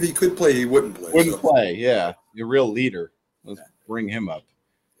even if he could play, he wouldn't play. Wouldn't play, yeah. You're a real leader. Let's bring him up.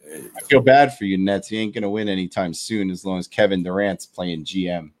 I feel bad for you, Nets. He ain't going to win anytime soon as long as Kevin Durant's playing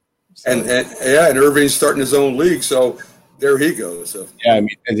GM. So. And Irving's starting his own league, so there he goes. So. Yeah, I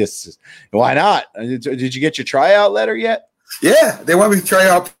mean, why not? Did you get your tryout letter yet? Yeah, they want me to try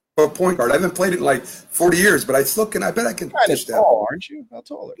out for a point guard. I haven't played it in like 40 years, but I bet I can pitch that. Tall, aren't you? How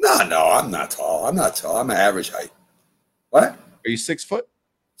tall are you? No, I'm not tall. I'm an average height. What? Are you 6 foot?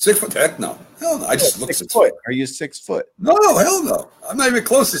 6 foot? Heck no. Hell no. I just look 6 foot. Are you 6 foot? No, hell no. I'm not even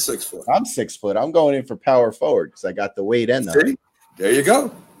close to 6 foot. I'm 6 foot. I'm going in for power forward because I got the weight and the height. There you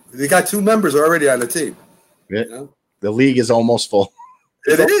go. They got 2 members already on the team. Yeah. You know? The league is almost full.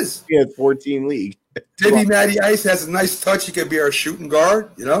 It is. We had 14 league. Maybe Matty Ice has a nice touch. He could be our shooting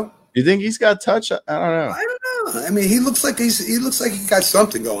guard, you know? You think he's got touch? I don't know. I don't know. I mean, he looks like he got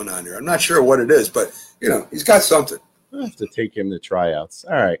something going on here. I'm not sure what it is, but, you know, he's got something. I have to take him to tryouts.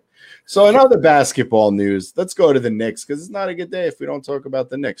 All right. So in other basketball news, let's go to the Knicks because it's not a good day if we don't talk about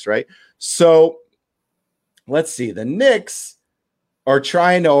the Knicks, right? So let's see. The Knicks are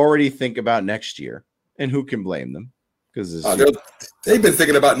trying to already think about next year, and who can blame them? Because they've been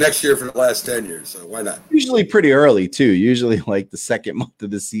thinking about next year for the last 10 years, so why not? Usually pretty early, too. Usually like the second month of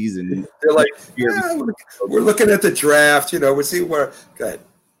the season. They're like, we're looking at the draft. You know, we'll see where – go ahead.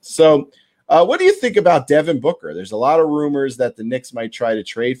 So what do you think about Devin Booker? There's a lot of rumors that the Knicks might try to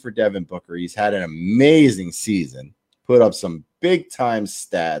trade for Devin Booker. He's had an amazing season, put up some big-time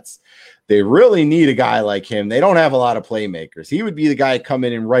stats. They really need a guy like him. They don't have a lot of playmakers. He would be the guy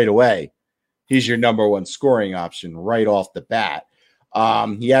coming in right away. He's your number one scoring option right off the bat.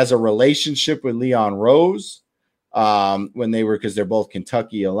 He has a relationship with Leon Rose because they're both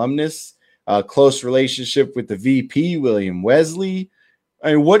Kentucky alumnus. Close relationship with the VP, William Wesley.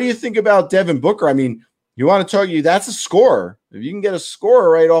 I mean, what do you think about Devin Booker? I mean, you want to talk that's a scorer. If you can get a scorer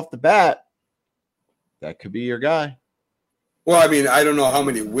right off the bat, that could be your guy. Well, I mean, I don't know how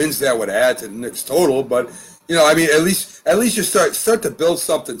many wins that would add to the Knicks total, but you know, I mean, at least you start to build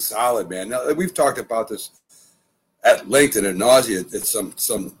something solid, man. Now, we've talked about this at length and ad nauseum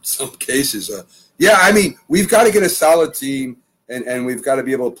in some cases. Yeah, I mean, we've got to get a solid team, and we've got to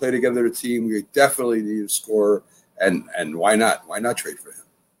be able to play together as a team. We definitely need a scorer, and why not? Why not trade for him?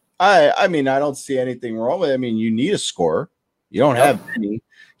 I mean, I don't see anything wrong with it. I mean, you need a scorer. You don't have any.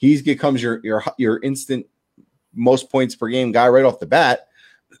 He becomes your instant most points per game guy right off the bat.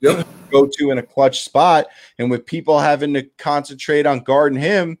 Yep. Go to in a clutch spot, and with people having to concentrate on guarding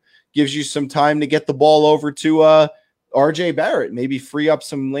him, gives you some time to get the ball over to RJ Barrett, maybe free up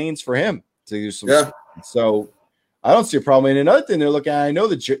some lanes for him to do some. Yeah. So I don't see a problem. And another thing they're looking at, I know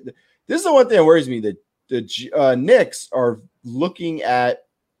this is the one thing that worries me. The Knicks are looking at,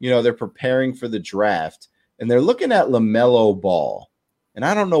 they're preparing for the draft, and they're looking at LaMelo Ball, and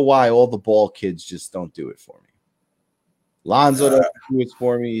I don't know why all the Ball kids just don't do it for me. Lonzo doesn't do it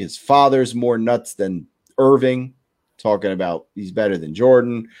for me. His father's more nuts than Irving, talking about he's better than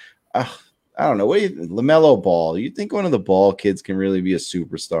Jordan. I don't know. LaMelo Ball, you think one of the Ball kids can really be a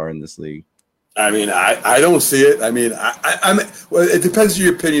superstar in this league? I mean, I don't see it. I mean, well, it depends on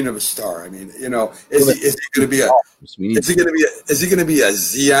your opinion of a star. I mean, is he going to be is he going to be a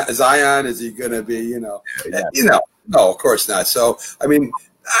Zion? Is he going to be, no, of course not. So, I mean,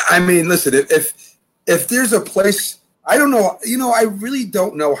 listen, if there's a place, I don't know. I really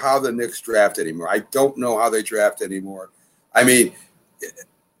don't know how the Knicks draft anymore. I don't know how they draft anymore. I mean,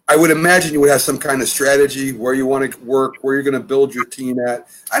 I would imagine you would have some kind of strategy where you want to work, where you're going to build your team at.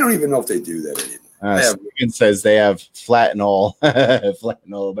 I don't even know if they do that anymore. Steven says they have flat and all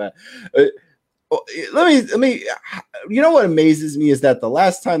about. Let me. You know what amazes me is that the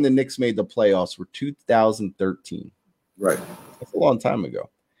last time the Knicks made the playoffs were 2013. Right, that's a long time ago.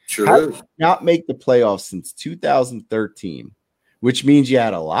 Sure is. Not make the playoffs since 2013, which means you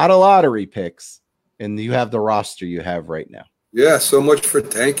had a lot of lottery picks, and you have the roster you have right now. Yeah, so much for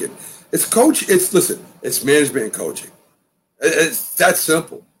tanking. It's management and coaching. It's that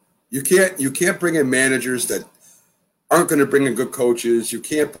simple. You can't bring in managers that aren't going to bring in good coaches. You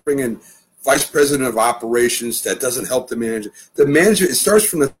can't bring in vice president of operations that doesn't help the manager. The manager, it starts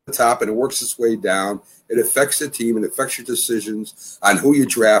from the top and it works its way down. It affects the team and affects your decisions on who you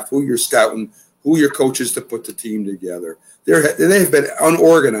draft, who you're scouting, who your coaches to put the team together. They have been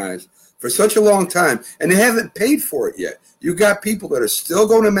unorganized for such a long time, and they haven't paid for it yet. You got people that are still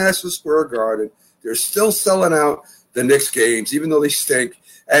going to Madison Square Garden. They're still selling out the Knicks games, even though they stink.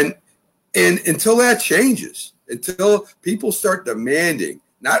 And until that changes, until people start demanding,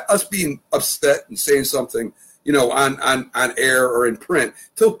 not us being upset and saying something, on air or in print,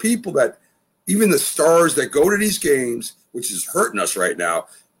 till people that, even the stars that go to these games, which is hurting us right now,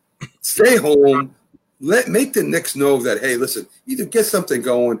 stay home. Make the Knicks know that, hey, listen, either get something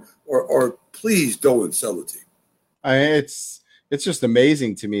going or please don't sell the team. It's just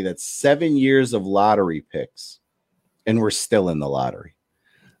amazing to me that 7 years of lottery picks and we're still in the lottery.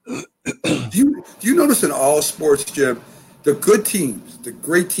 Do you notice in all sports, Jim, the good teams, the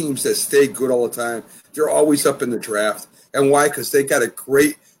great teams that stay good all the time, they're always up in the draft. And why? Because they got a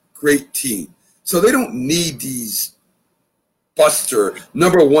great team. So they don't need these buster,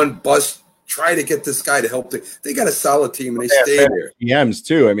 number one bust, try to get this guy to help. They got a solid team, and they stay there. GMs,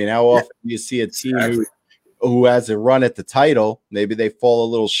 too. I mean, how often do you see a team who has a run at the title, maybe they fall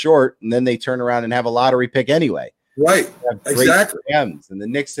a little short, and then they turn around and have a lottery pick anyway? Right, exactly. GMs, and the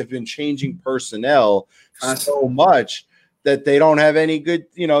Knicks have been changing personnel so much that they don't have any good,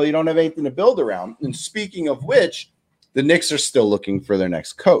 you don't have anything to build around. And speaking of which, the Knicks are still looking for their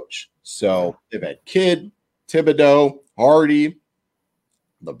next coach. So they've had Kidd, Thibodeau, Hardy,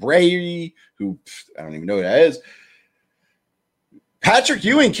 LeBray, who I don't even know who that is. Patrick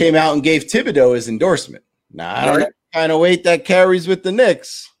Ewing came out and gave Thibodeau his endorsement. Now, I don't know what kind of weight that carries with the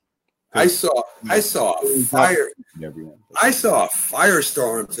Knicks. I saw a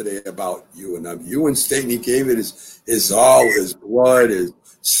firestorm today about Ewing. Ewing stating he gave it his all, his blood, his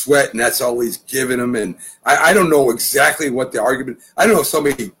sweat, and that's all he's given him. And I don't know exactly what the argument. I don't know if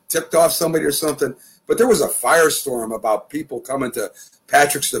somebody tipped off somebody or something, but there was a firestorm about people coming to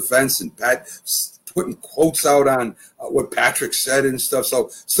Patrick's defense and putting quotes out on what Patrick said and stuff. So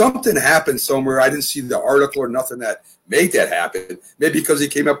something happened somewhere. I didn't see the article or nothing that made that happen. Maybe because he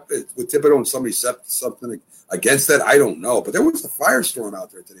came up with Thibodeau and somebody said something against that. I don't know. But there was a firestorm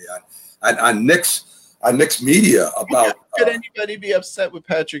out there today on Knicks media about. Could anybody be upset with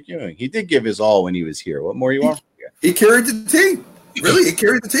Patrick Ewing? He did give his all when he was here. What more you want? He carried the team. Really, he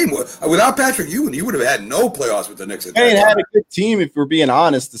carried the team. Without Patrick Ewing, he would have had no playoffs with the Knicks. You ain't had a good team, if we're being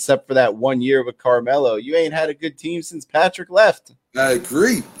honest, except for that 1 year with Carmelo. You ain't had a good team since Patrick left. I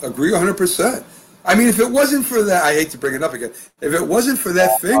agree 100%. I mean, if it wasn't for that, I hate to bring it up again. If it wasn't for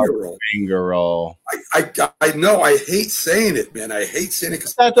that finger roll. I know. I hate saying it, man. I hate saying it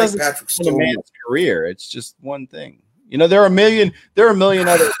because that doesn't Patrick's a man's career. It's just one thing. There are a million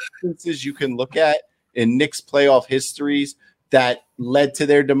other instances you can look at in Knicks playoff histories that led to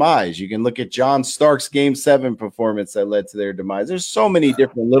their demise. You can look at John Stark's Game 7 performance that led to their demise. There's so many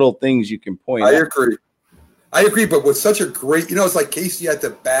different little things you can point out. I agree, but with such a great, it's like Casey at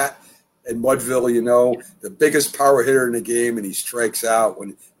the bat in Mudville, the biggest power hitter in the game, and he strikes out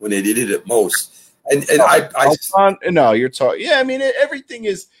when they needed it most. No, you're talking. Yeah, I mean,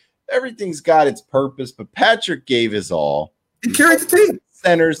 everything's got its purpose, but Patrick gave his all. He carried the team.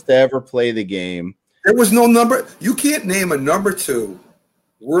 Centers to ever play the game. There was no number. You can't name a number two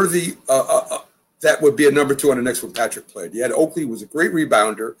worthy that would be a number two on the Knicks when Patrick played. You had Oakley, who was a great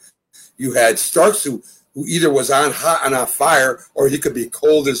rebounder. You had Starks, who either was on hot and on fire, or he could be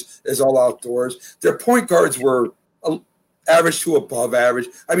cold as all outdoors. Their point guards were average to above average.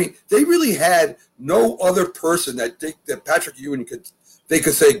 I mean, they really had no other person that Patrick Ewing could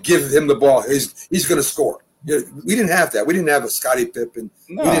say, give him the ball. He's going to score. We didn't have that. We didn't have a Scottie Pippen.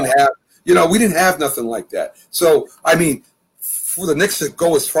 No. We didn't have nothing like that. So, I mean, for the Knicks to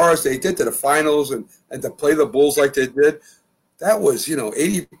go as far as they did to the finals and to play the Bulls like they did, that was,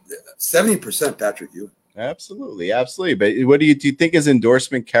 70% Patrick Ewing. Absolutely. But what do you think his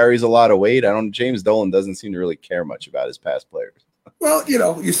endorsement carries a lot of weight? James Dolan doesn't seem to really care much about his past players. Well,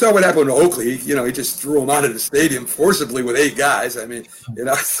 you saw what happened to Oakley. He just threw him out of the stadium forcibly with 8 guys. I mean,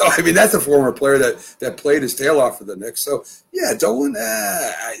 that's a former player that played his tail off for the Knicks. So, yeah, Dolan,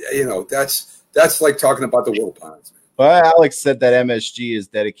 that's like talking about the Wilpons. Well, Alex said that MSG is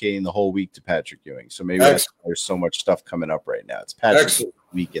dedicating the whole week to Patrick Ewing. So maybe that's why there's so much stuff coming up right now. It's Patrick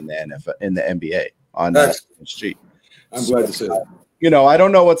week in the NFL, in the NBA on MSG. I'm glad to say that. I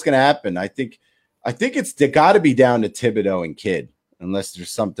don't know what's going to happen. I think it's got to be down to Thibodeau and Kidd, unless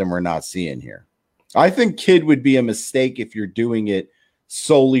there's something we're not seeing here. I think Kidd would be a mistake if you're doing it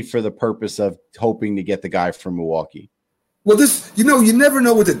solely for the purpose of hoping to get the guy from Milwaukee. Well, you never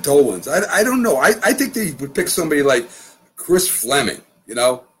know with the Dolans. I don't know. I think they would pick somebody like Chris Fleming.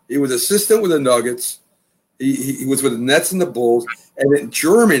 He was assistant with the Nuggets. He was with the Nets and the Bulls. And in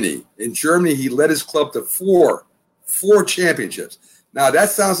Germany, he led his club to four championships. Now,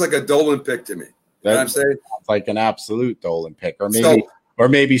 that sounds like a Dolan pick to me. You know what I'm saying? Sounds like an absolute Dolan pick. Or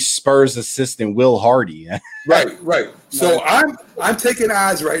maybe Spurs assistant Will Hardy. Right. So I'm taking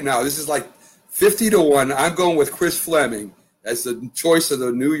odds right now. This is like 50-1. I'm going with Chris Fleming as the choice of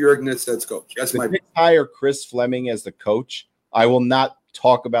the New York Knicks head coach. That's my pick. Hire Chris Fleming as the coach. I will not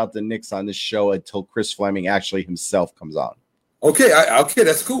talk about the Knicks on this show until Chris Fleming actually himself comes on. Okay, okay,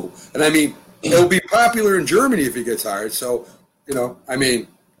 that's cool. And I mean, it'll be popular in Germany if he gets hired. So, I mean,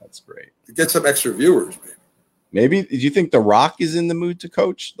 that's great. Get some extra viewers, maybe. Maybe, do you think The Rock is in the mood to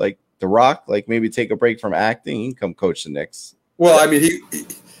coach? Like The Rock, like maybe take a break from acting, he can come coach the Knicks. Well, I mean,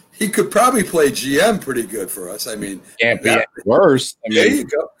 he could probably play GM pretty good for us. I mean, can't be worse. I mean, there you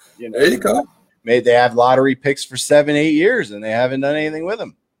go. There you go. They have lottery picks for 7-8 years, and they haven't done anything with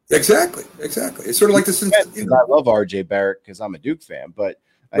them. Exactly. It's sort of like this. I love RJ Barrett because I'm a Duke fan, but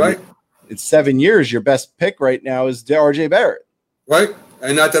I mean, it's 7 years. Your best pick right now is RJ Barrett. Right.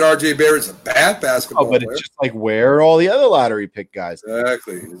 And not that RJ Barrett's a bad basketball player. It's just like where are all the other lottery pick guys?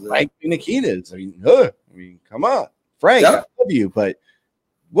 Exactly. Frank Ntilikina. I mean, come on. Frank, I love you, but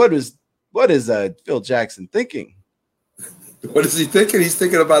what is Phil Jackson thinking? What is he thinking? He's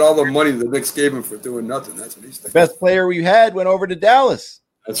thinking about all the money the Knicks gave him for doing nothing. That's what he's thinking. Best player we had went over to Dallas.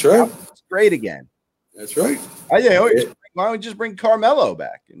 That's right. It's great again. That's right. Why don't we just bring Carmelo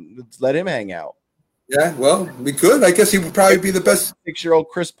back and let's let him hang out? Yeah, well, we could. I guess he would probably be the best. 6-year-old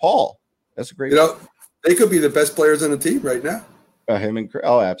Chris Paul. That's a great. They could be the best players on the team right now. Him and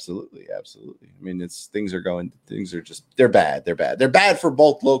absolutely. I mean, things are just they're bad. They're bad for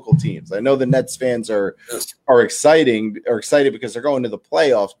both local teams. I know the Nets fans are excited because they're going to the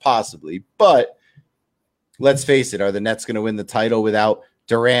playoffs possibly, but let's face it, are the Nets going to win the title without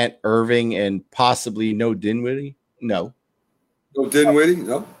Durant, Irving, and possibly no Dinwiddie? No. No Dinwiddie?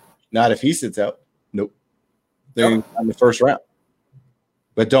 No. Not if he sits out. Nope. They're in the first round.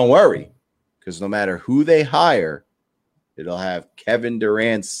 But don't worry, because no matter who they hire, it'll have Kevin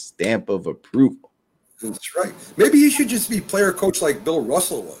Durant's stamp of approval. That's right. Maybe he should just be player coach like Bill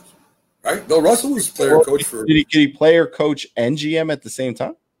Russell was. Right? Bill Russell was player coach for. Did he player coach and GM at the same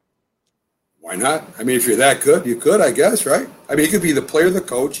time? Why not? I mean, if you're that good, you could, I guess, right? I mean, he could be the player, the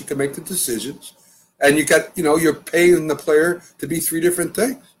coach. He could make the decisions, and you got, you're paying the player to be three different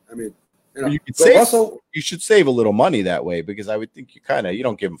things. I mean, you should save a little money that way, because I would think you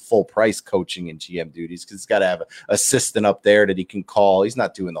don't give him full price coaching and GM duties, because he's got to have an assistant up there that he can call. He's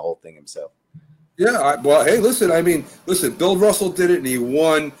not doing the whole thing himself. Yeah, hey, listen. Bill Russell did it, and he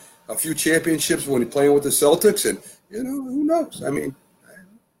won a few championships when he playing with the Celtics, and who knows? I mean,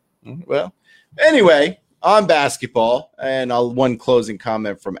 well. Anyway, on basketball, and one closing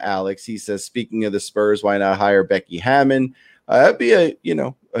comment from Alex. He says, speaking of the Spurs, why not hire Becky Hammon? That'd be a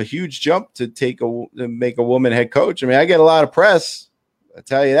huge jump to make a woman head coach. I mean, I get a lot of press. I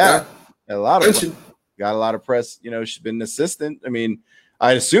tell you that. Yeah. Got a lot of press. She's been an assistant. I mean,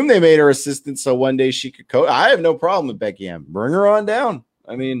 I'd assume they made her assistant so one day she could coach. I have no problem with Becky Hammon. Bring her on down.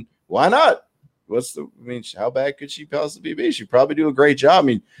 I mean, why not? How bad could she possibly be? She'd probably do a great job. I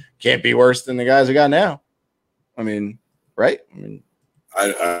mean, can't be worse than the guys we got now. I mean, right? I mean,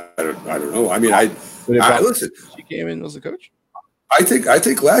 I don't know. I mean, listen. She came in as a coach. I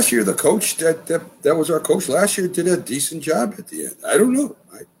think last year the coach that was our coach last year did a decent job at the end. I don't know.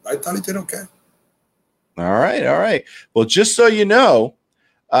 I thought he did okay. All right. Well, just so you know,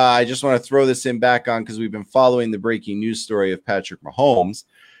 I just want to throw this in back on, because we've been following the breaking news story of Patrick Mahomes.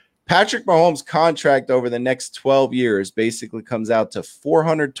 Patrick Mahomes' contract over the next 12 years basically comes out to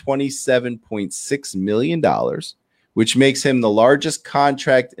 $427.6 million, which makes him the largest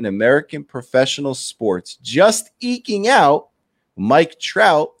contract in American professional sports, just eking out Mike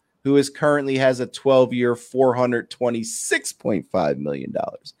Trout, who currently has a 12-year, $426.5 million.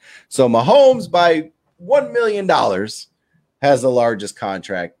 So Mahomes, by $1 million, has the largest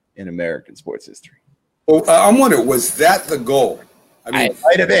contract in American sports history. Well, I'm wondering, was that the goal? I mean, it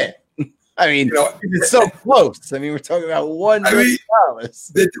might have been. I mean, it's so close. I mean, we're talking about $1 million.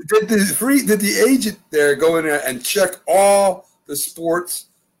 Did the agent there go in there and check all the sports,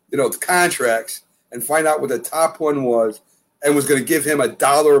 the contracts, and find out what the top one was, and was going to give him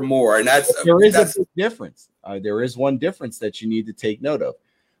 $1 more? And that's a big difference. There is one difference that you need to take note of.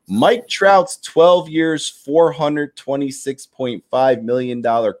 Mike Trout's 12 years, $426.5 million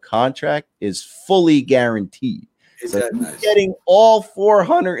contract is fully guaranteed. So he's getting all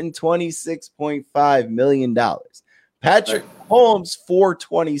 $426.5 million. Patrick Mahomes'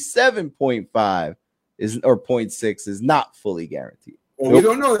 $427.5 or 0.6 is not fully guaranteed. Well, we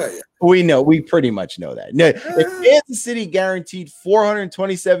don't know that yet. We pretty much know that. No, if Kansas City guaranteed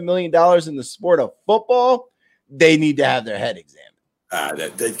 $427 million in the sport of football, they need to have their head examined.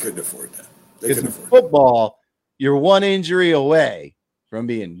 They couldn't afford that. Because in football, you're one injury away from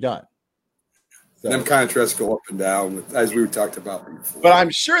being done. So, them contracts go up and down, as we talked about before. But I'm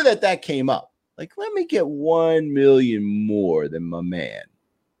sure that came up. Like, let me get $1 million more than my man.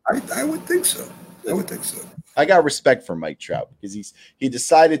 I would think so. I got respect for Mike Trout because he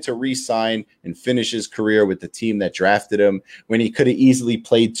decided to re-sign and finish his career with the team that drafted him when he could have easily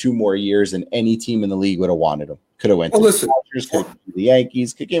played 2 more years and any team in the league would have wanted him. Could have went to the Dodgers, could have the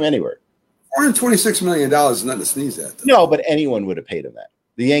Yankees, could came anywhere. $426 million is nothing to sneeze at. Though. No, but anyone would have paid him that.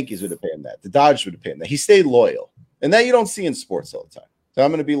 The Yankees would have paid him that. The Dodgers would have paid him that. He stayed loyal. And that you don't see in sports all the time. So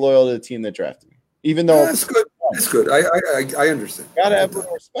I'm going to be loyal to the team that drafted me. Even though that's good. That's good. I understand. You gotta have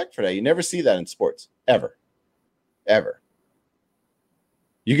respect for that. You never see that in sports. Ever.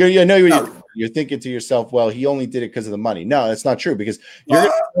 You know you're thinking to yourself, well, he only did it because of the money. No, that's not true because you're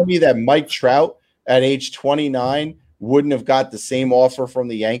going to tell me that Mike Trout at age 29 wouldn't have got the same offer from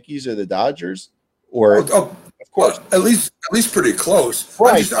the Yankees or the Dodgers? Or of course. At least pretty close.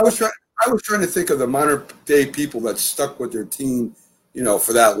 Right. I was trying to think of the modern day people that stuck with their team,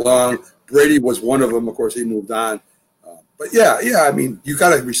 for that long. Brady was one of them. Of course, he moved on. But yeah. I mean, you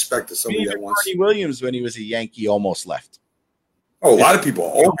got to respect to somebody that wants. Bernie Williams, when he was a Yankee, almost left. Oh, a lot of people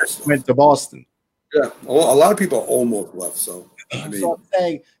almost went to Boston. Yeah, a lot of people almost left. So I mean, so I'm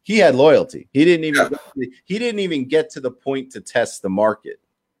saying he had loyalty. He didn't even get to the point to test the market.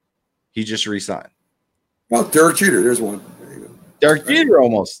 He just re-signed. Well, Derek Jeter, there's one. There you go. Derek Jeter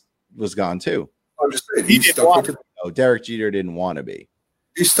almost was gone too. I'm just saying he didn't want to. No, Derek Jeter didn't want to be.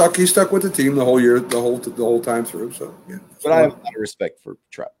 He stuck with the team the whole year, the whole time through. So yeah. But I have a lot of respect for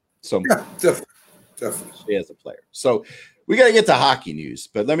Trout. So yeah, definitely as a player. So we got to get to hockey news,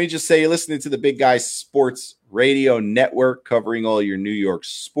 but let me just say, you're listening to the Big Guy Sports Radio Network, covering all your New York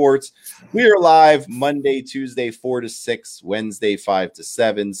sports. We are live Monday, Tuesday, 4 to 6, Wednesday, 5 to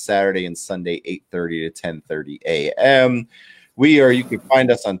 7, Saturday and Sunday, 8:30 to 10:30 a.m. You can find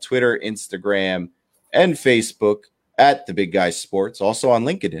us on Twitter, Instagram, and Facebook at the Big Guy Sports. Also on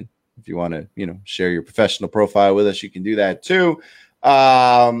LinkedIn, if you want to, share your professional profile with us, you can do that too.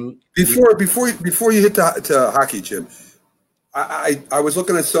 Before you hit to hockey, Jim. I was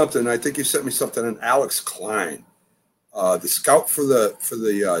looking at something. I think you sent me something on Alex Klein, the scout for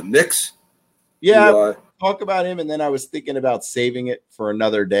the Knicks. Yeah, talk about him, and then I was thinking about saving it for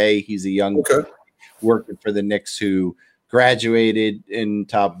another day. He's a young guy working for the Knicks who graduated in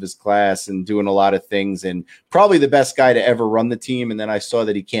top of his class and doing a lot of things, and probably the best guy to ever run the team. And then I saw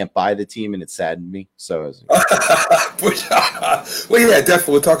that he can't buy the team, and it saddened me. So, well, yeah,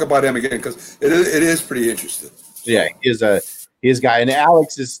 definitely. We'll talk about him again because it is pretty interesting. Yeah, he is a guy, and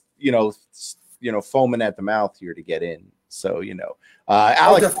Alex is foaming at the mouth here to get in. So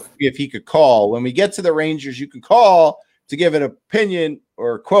Alex, if he could call when we get to the Rangers, you can call to give an opinion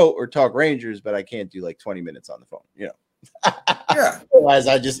or quote or talk Rangers, but I can't do like 20 minutes on the phone. Yeah. Otherwise,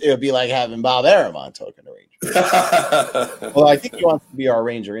 it would be like having Bob Arum on talking to Rangers. Well, I think he wants to be our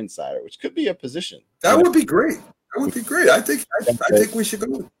Ranger insider, which could be a position. That would be great. I think we should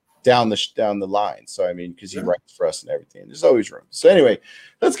go down the line. So I mean, because he writes for us and everything. There's always room. So anyway,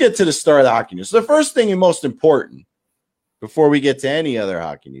 let's get to the start of the hockey news. So the first thing and most important before we get to any other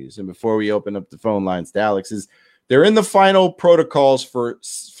hockey news and before we open up the phone lines to Alex is they're in the final protocols for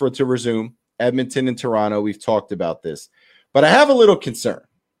to resume. Edmonton and Toronto. We've talked about this, but I have a little concern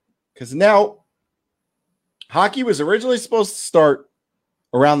because now hockey was originally supposed to start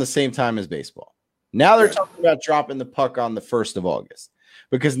around the same time as baseball. Now they're talking about dropping the puck on the 1st of August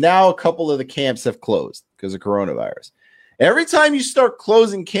because now a couple of the camps have closed because of coronavirus. Every time you start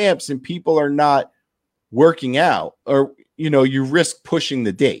closing camps and people are not working out, or you risk pushing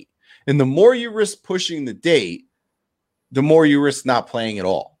the date. And the more you risk pushing the date, the more you risk not playing at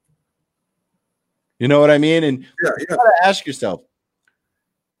all. You know what I mean? And you got to ask yourself,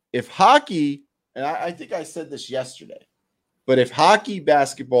 if hockey, and I think I said this yesterday, but if hockey,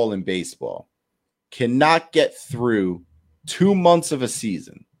 basketball, and baseball cannot get through 2 months of a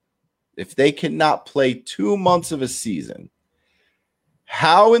season, if they cannot play 2 months of a season,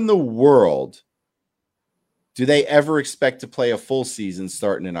 how in the world do they ever expect to play a full season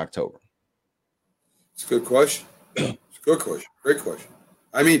starting in October? It's a good question. Great question.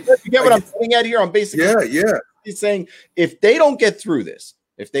 I mean, you get what I'm getting at here? I'm basically saying if they don't get through this,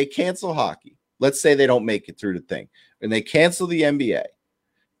 if they cancel hockey, let's say they don't make it through the thing, and they cancel the NBA,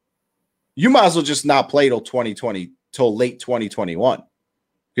 you might as well just not play till late 2021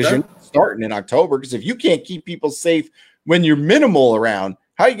 because you're not starting in October. Because if you can't keep people safe when you're minimal around,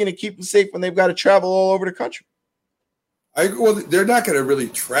 how are you going to keep them safe when they've got to travel all over the country? Well, they're not going to really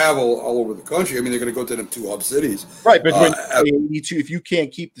travel all over the country. I mean, they're going to go to them 2 hub cities. Right, but if you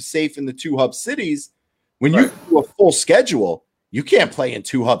can't keep the safe in the 2 hub cities, when you do a full schedule, you can't play in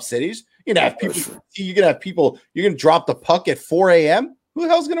 2 hub cities. You're going to have people, you're going to drop the puck at 4 a.m.? Who the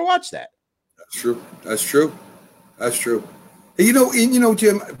hell's going to watch that? That's true. And,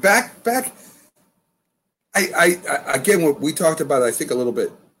 Jim, back Again, what we talked about, I think a little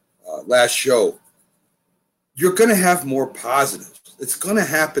bit last show, you're going to have more positives. It's going to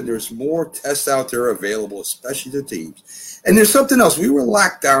happen. There's more tests out there available, especially to teams. And there's something else. We were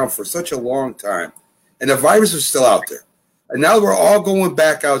locked down for such a long time, and the virus is still out there. And now we're all going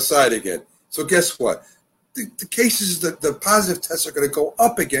back outside again. So guess what? The cases, the positive tests are going to go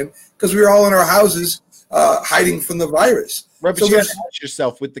up again because we're all in our houses hiding from the virus. Right, but so you got to ask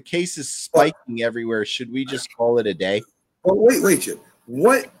yourself, with the cases spiking everywhere, should we just call it a day? Well, wait, Jim.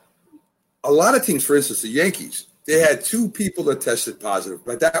 What? A lot of teams, for instance, the Yankees, they had 2 people that tested positive,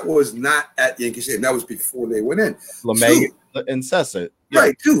 but that was not at Yankee Stadium. That was before they went in. LeMay and Cessa. Yeah.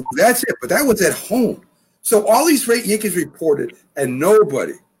 Right, 2. That's it. But that was at home. So all these Yankees reported, and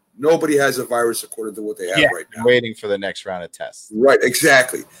nobody has a virus according to what they have right now. Waiting for the next round of tests. Right,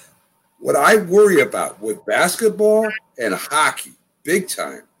 exactly. What I worry about with basketball and hockey, big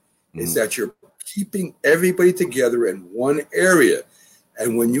time, is that you're keeping everybody together in one area.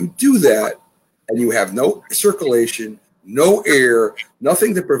 And when you do that, and you have no circulation, no air,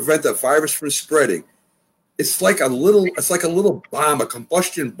 nothing to prevent the virus from spreading, it's like a little bomb, a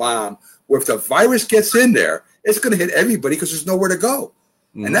combustion bomb, where if the virus gets in there, it's going to hit everybody because there's nowhere to go.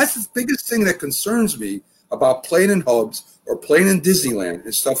 And that's the biggest thing that concerns me about playing in hubs or playing in Disneyland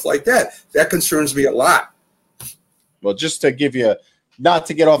and stuff like that. That concerns me a lot. Well, just to give you, not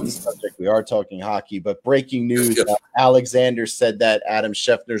to get off the subject, we are talking hockey, but breaking news, Alexander said that Adam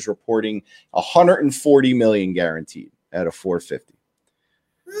Schefter's reporting $140 million guaranteed at a 450.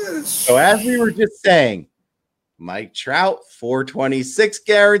 So as we were just saying, Mike Trout, 426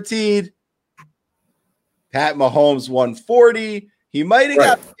 guaranteed. Pat Mahomes, 140. He might have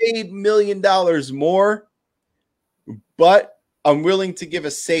got paid $1 million more, but I'm willing to give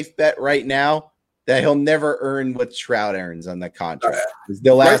a safe bet right now that he'll never earn what Trout earns on the contract, because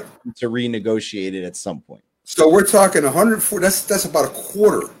they'll ask him to renegotiate it at some point. So we're talking 140. That's about a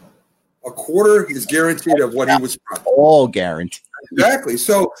quarter. A quarter is guaranteed of what he was promised. All guaranteed. Exactly.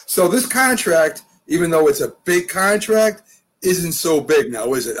 So this contract, even though it's a big contract, isn't so big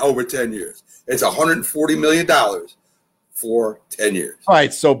now, is it? Over 10 years. It's $140 million for 10 years. All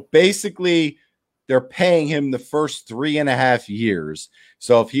right. So basically, they're paying him the first 3.5 years.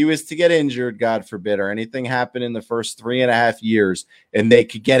 So if he was to get injured, God forbid, or anything happen in the first 3.5 years, and they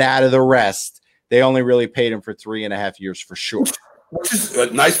could get out of the rest, they only really paid him for 3.5 years for sure. Which is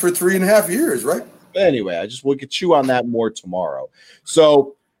nice for 3.5 years, right? But anyway, we'll get you on that more tomorrow.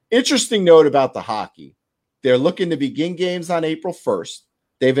 So, interesting note about the hockey. They're looking to begin games on April 1st.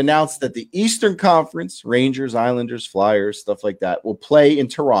 They've announced that the Eastern Conference, Rangers, Islanders, Flyers, stuff like that, will play in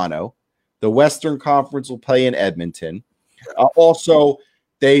Toronto. The Western Conference will play in Edmonton. Also,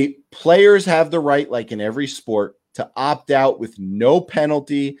 players have the right, like in every sport, to opt out with no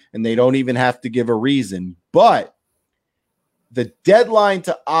penalty, and they don't even have to give a reason. But the deadline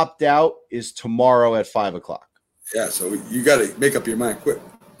to opt out is tomorrow at 5:00. Yeah, so you got to make up your mind quick.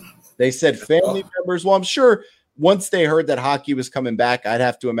 They said family members. Well, I'm sure once they heard that hockey was coming back, I'd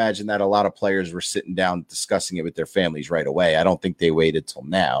have to imagine that a lot of players were sitting down discussing it with their families right away. I don't think they waited till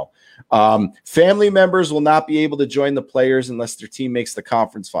now. Family members will not be able to join the players unless their team makes the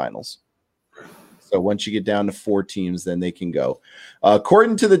conference finals. So once you get down to 4 teams, then they can go.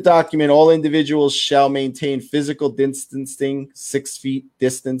 According to the document, all individuals shall maintain physical distancing, 6 feet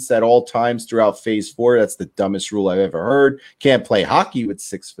distance at all times throughout phase 4. That's the dumbest rule I've ever heard. Can't play hockey with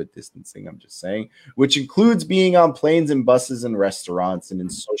 6 foot distancing, I'm just saying, which includes being on planes and buses and restaurants and in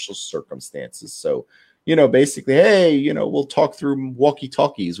social circumstances. So, basically, hey, we'll talk through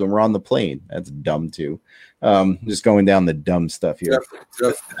walkie-talkies when we're on the plane. That's dumb too. Just going down the dumb stuff here.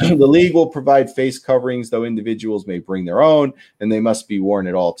 Definitely. The league will provide face coverings, though individuals may bring their own, and they must be worn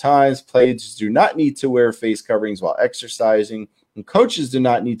at all times. Players do not need to wear face coverings while exercising, and coaches do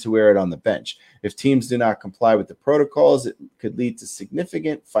not need to wear it on the bench. If teams do not comply with the protocols, it could lead to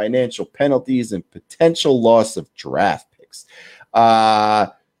significant financial penalties and potential loss of draft picks.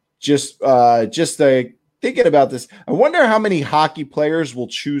 Just thinking about this, I wonder how many hockey players will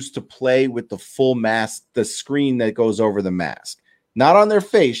choose to play with the full mask, the screen that goes over the mask, not on their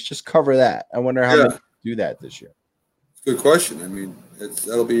face, just cover that. I wonder how many do that this year. Good question. I mean,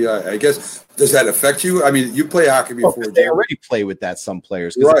 that'll be, I guess, does that affect you? I mean, you play hockey before. They already play with that, some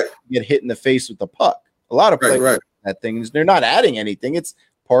players, because they get hit in the face with the puck. A lot of players that thing, they're not adding anything. It's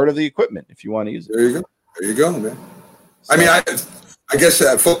part of the equipment if you want to use it. There you go, man. So, I mean, I guess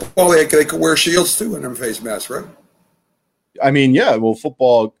football, they could wear shields too and their face masks, right? I mean, yeah. Well,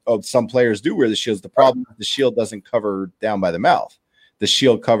 football, some players do wear the shields. The problem is the shield doesn't cover down by the mouth. The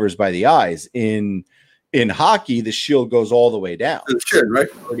shield covers by the eyes. In hockey, the shield goes all the way down. The chin, right?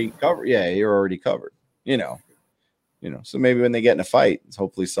 Already covered. Yeah, you're already covered. you know. So maybe when they get in a fight,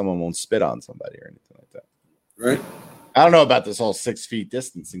 hopefully someone won't spit on somebody or anything like that. Right. I don't know about this whole 6 feet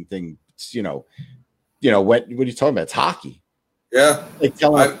distancing thing. What are you talking about? It's hockey. Yeah. Like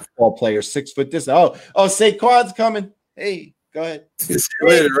telling football players 6 foot distance. Oh, Saquon's coming. Hey, go ahead. See you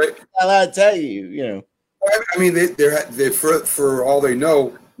later, right? I'll tell you, I mean, they for all they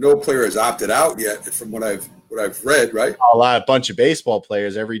know, no player has opted out yet from what I've read, right? A bunch of baseball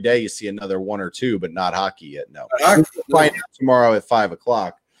players every day. You see another one or two, but not hockey yet. No, hockey, we'll find out tomorrow at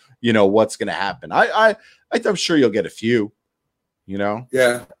 5:00. What's going to happen. I'm sure you'll get a few.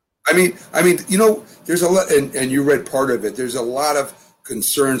 Yeah. I mean, there's a lot, and you read part of it. There's a lot of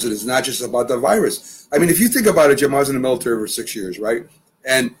concerns, and it's not just about the virus. I mean, if you think about it, Jim, I was in the military for 6 years, right?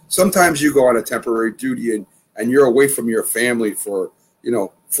 And sometimes you go on a temporary duty, and you're away from your family for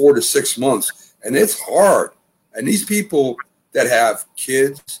 4 to 6 months, and it's hard. And these people that have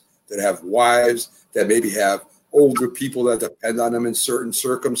kids, that have wives, that maybe have older people that depend on them in certain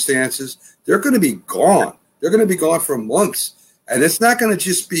circumstances, they're going to be gone. They're going to be gone for months. And it's not going to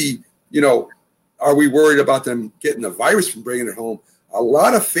just be, are we worried about them getting the virus from bringing it home? A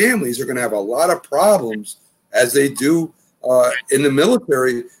lot of families are going to have a lot of problems, as they do in the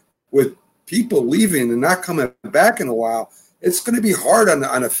military, with people leaving and not coming back in a while. It's going to be hard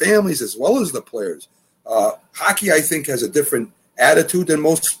on the families as well as the players. Hockey, I think, has a different attitude than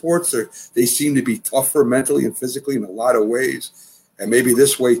most sports. They seem to be tougher mentally and physically in a lot of ways, and maybe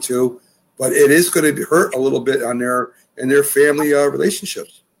this way too. But it is going to hurt a little bit on their family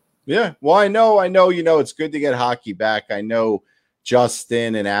relationships. Yeah, well, I know. It's good to get hockey back. I know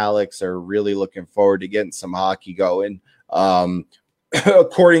Justin and Alex are really looking forward to getting some hockey going.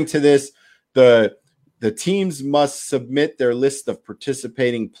 According to this, the teams must submit their list of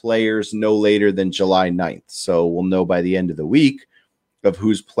participating players no later than July 9th. So we'll know by the end of the week of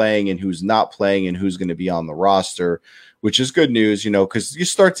who's playing and who's not playing and who's going to be on the roster, which is good news, because you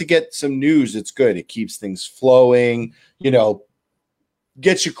start to get some news. It's good. It keeps things flowing,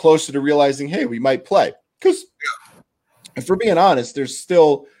 gets you closer to realizing, hey, we might play. Because if we're being honest, there's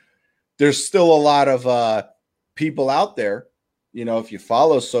still a lot of people out there, if you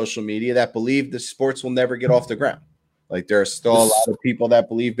follow social media, that believe the sports will never get off the ground. Like there are still a lot of people that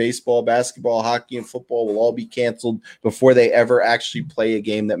believe baseball, basketball, hockey, and football will all be canceled before they ever actually play a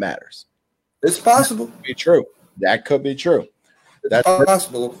game that matters. It's possible. That could be true. That could be true. That's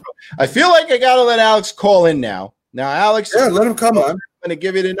possible. I feel like I got to let Alex call in now. Now, Alex, let him come on. I'm going to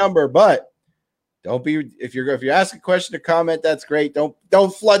give you the number, but don't be if you ask a question or comment, that's great. Don't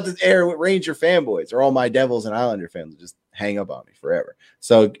flood the air with Ranger fanboys or all my Devils and Islander fans. Just hang up on me forever.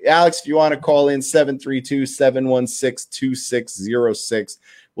 So, Alex, if you want to call in 732-716-2606,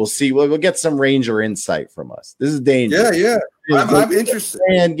 we'll see. We'll get some Ranger insight from us. This is dangerous. Yeah. I'm interested.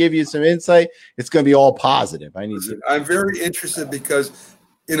 And give you some insight. It's going to be all positive. I'm very interested because,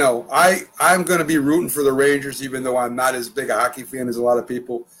 I'm going to be rooting for the Rangers, even though I'm not as big a hockey fan as a lot of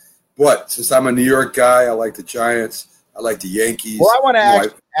people. But since I'm a New York guy, I like the Giants. I like the Yankees. Well, I want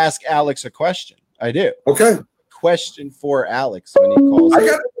to ask Alex a question. I do. Okay. Question for Alex when he calls.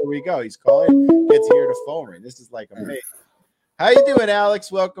 Here we go. He's calling. Gets here to phone ring. This is like amazing. How you doing,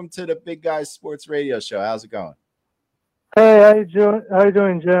 Alex? Welcome to the Big Guy Sports Radio Show. How's it going? Hey, how you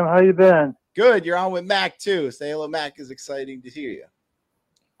doing, Jim? How you been? Good. You're on with Mac too. Say hello, Mac. Is exciting to hear you.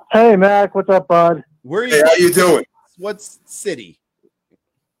 Hey, Mac. What's up, bud? Where are you? Hey, how you doing? What city?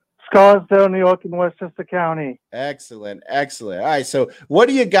 Scarsdale, New York, in Westchester County. Excellent. All right, so what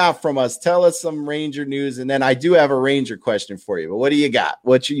do you got from us? Tell us some Ranger news, and then I do have a Ranger question for you. But what do you got?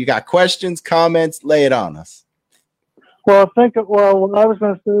 You got questions, comments? Lay it on us. Well, what I was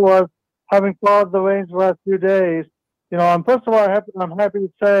going to say was, having followed the Rangers the last few days, first of all, I'm happy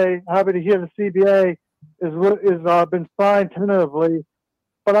to hear the CBA is been signed tentatively.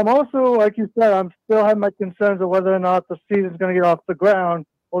 But I'm also, like you said, I'm still having my concerns of whether or not the season's going to get off the ground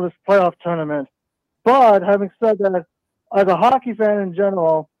or this playoff tournament. But having said that, as a hockey fan in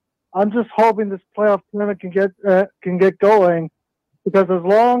general, I'm just hoping this playoff tournament can get going, because as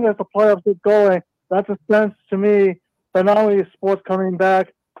long as the playoffs get going, that's a sense to me that not only is sports coming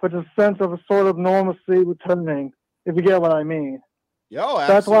back, but a sense of a sort of normalcy returning, if you get what I mean. Yo,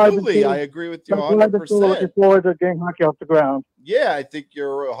 absolutely. I agree with you 100%. I'm looking forward to getting hockey off the ground. Yeah, I think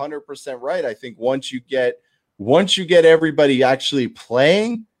you're 100% right. I think once you get everybody actually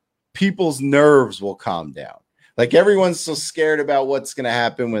playing, people's nerves will calm down. Like everyone's so scared about what's going to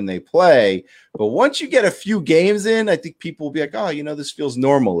happen when they play. But once you get a few games in, I think people will be like, oh, this feels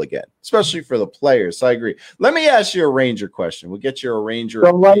normal again, especially for the players. So I agree. Let me ask you a Ranger question. We'll get you a Ranger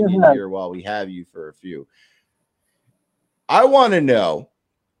opinion here while we have you for a few. I want to know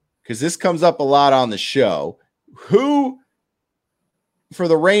because this comes up a lot on the show. Who, for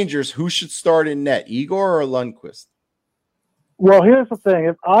the Rangers, who should start in net, Igor or Lundqvist? Well, here's the thing.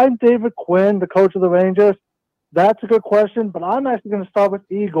 If I'm David Quinn, the coach of the Rangers, that's a good question, but I'm actually going to start with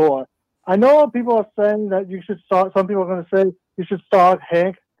Igor. I know people are saying that you should start. Some people are going to say you should start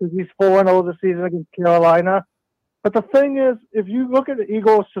Hank because he's 4-0 this season against Carolina. But the thing is, if you look at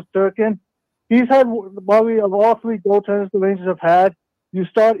Igor Shesterkin, he's had probably of all three goaltenders the Rangers have had. You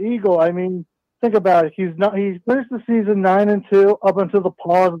start Igor. I mean, think about it. He finished the season 9-2 up until the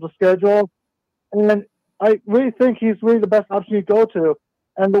pause of the schedule, and I really think he's really the best option you go to.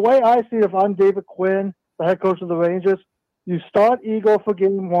 And the way I see it, if I'm David Quinn, the head coach of the Rangers, you start Igor for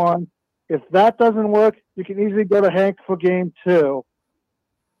game 1. If that doesn't work, you can easily go to Hank for game 2.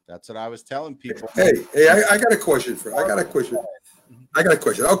 That's what I was telling people. Hey, I got a question I got a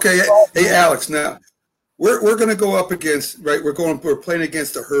question. Okay, hey, Alex. Now we're going to go up against We're playing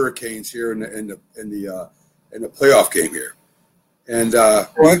against the Hurricanes here in the playoff game here, and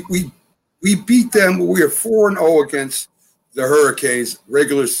we beat them. We are 4-0 against the Hurricanes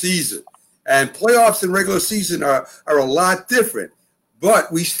regular season, and playoffs and regular season are a lot different.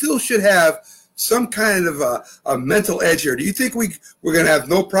 But we still should have some kind of a mental edge here. Do you think we're going to have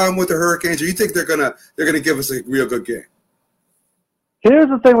no problem with the Hurricanes, or do you think they're going to give us a real good game? Here's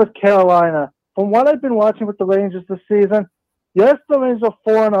the thing with Carolina. From what I've been watching with the Rangers this season, yes, the Rangers are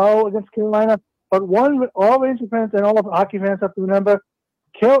 4-0 against Carolina, but all Ranger fans and all hockey fans have to remember,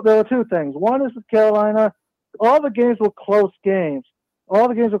 there are two things. One is with Carolina, all the games were close games. All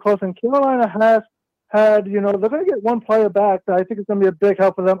the games were close, and Carolina has had, they're going to get one player back that I think is going to be a big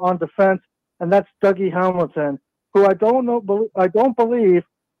help for them on defense, and that's Dougie Hamilton, who I don't believe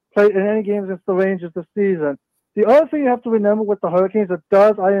played in any games against the Rangers this season. The other thing you have to remember with the Hurricanes that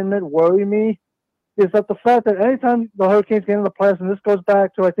does, I admit, worry me, is that the fact that anytime the Hurricanes get in the playoffs, and this goes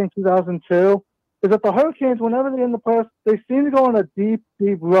back to, I think, 2002, is that the Hurricanes, whenever they're in the playoffs, they seem to go on a deep,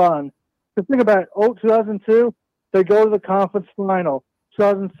 deep run. Because think about it, 2002, they go to the conference final.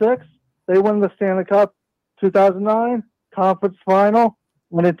 2006, they win the Stanley Cup. 2009, conference final.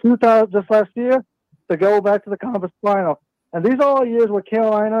 And in 2000, just last year, they go back to the conference final. And these are all years where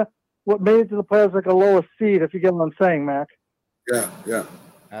Carolina made it to the playoffs like a lower seed, if you get what I'm saying, Mac. Yeah.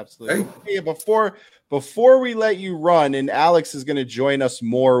 Absolutely. Hey, before we let you run, and Alex is going to join us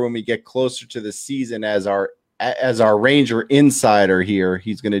more when we get closer to the season as our Ranger insider here.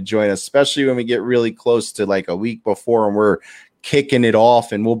 He's going to join us, especially when we get really close to like a week before and we're kicking it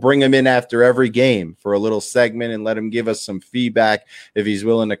off, and we'll bring him in after every game for a little segment and let him give us some feedback if he's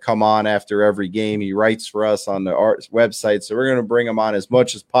willing to come on after every game. He writes for us on the website, so we're going to bring him on as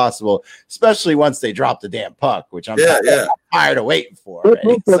much as possible, especially once they drop the damn puck, which I'm tired of waiting for. Let's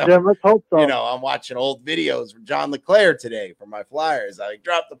hope so. I'm watching old videos from John LeClair today for my Flyers. I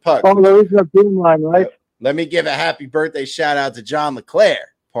drop the puck. Oh, there is a boom line, right? Let me give a happy birthday shout out to John LeClair,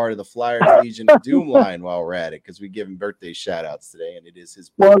 part of the Flyers Legion of Doom line, while we're at it, because we give him birthday shout outs today, and it is his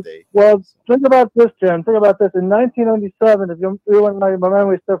birthday. Well, think about this, Jim. Think about this. In 1997, if you remember my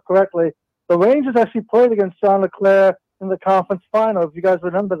memory stuff correctly, the Rangers actually played against John LeClair in the conference final, if you guys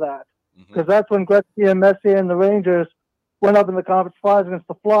remember that. Because that's when Gretzky and Messier and the Rangers went up in the conference finals against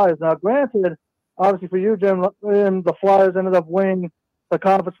the Flyers. Now, granted, obviously for you, Jim, the Flyers ended up winning the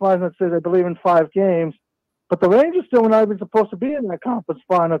conference finals, I believe, in 5 games. But the Rangers still were not even supposed to be in that conference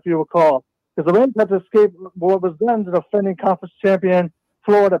final, if you recall. Because the Rangers had to escape what was then the defending conference champion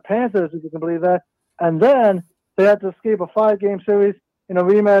Florida Panthers, if you can believe that. And then they had to escape a 5-game series in a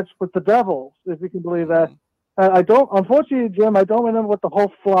rematch with the Devils, if you can believe that. Unfortunately, Jim, I don't remember what the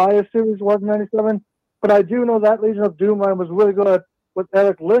whole Flyers series was in 97, but I do know that Legion of Doom line was really good with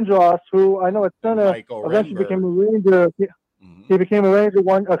Eric Lindros, who I know at center eventually became a Ranger. He became a Ranger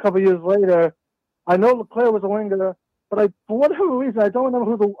a couple years later. I know LeClair was a winger, but for whatever reason, I don't remember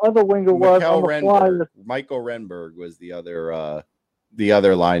who the other winger was on the Flyers. Michael Renberg was the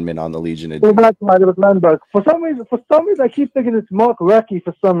other lineman on the Legion of Doom. That's right, it was Renberg. For some reason, I keep thinking it's Mark Recchi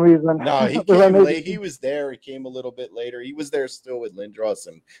for some reason. No, he came late. He was there. He came a little bit later. He was there still with Lindros,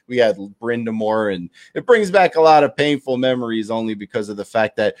 and we had Brindamore, and it brings back a lot of painful memories only because of the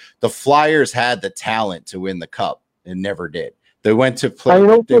fact that the Flyers had the talent to win the Cup and never did. They went to play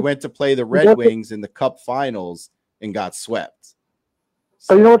the Red Wings in the Cup Finals and got swept.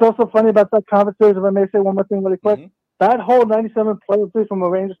 So you know what's also funny about that conference series, if I may say one more thing really quick? That whole 97 playoff series from a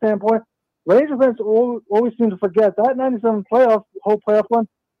Rangers standpoint, Rangers fans always seem to forget that 97 whole playoff one,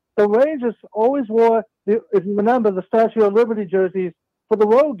 the Rangers always wore, if you remember, the Statue of Liberty jerseys for the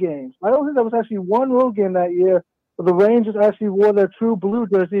road games. I don't think there was actually one road game that year where the Rangers actually wore their true blue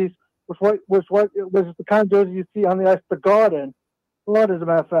jerseys, which was the kind of jersey you see on the ice at the Garden. blood, as a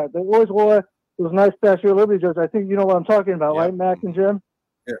matter of fact. They always wore those nice Statue of Liberty jerseys. I think you know what I'm talking about, right, Mac and Jim?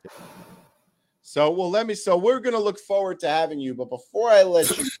 Yeah. So, so we're going to look forward to having you. But before I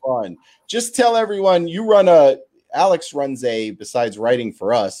let you run, just tell everyone Alex runs besides writing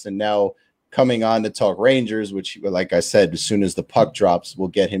for us and now coming on to talk Rangers, which, like I said, as soon as the puck drops, we'll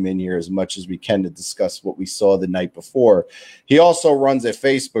get him in here as much as we can to discuss what we saw the night before. He also runs a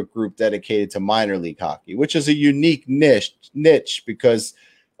Facebook group dedicated to minor league hockey, which is a unique niche because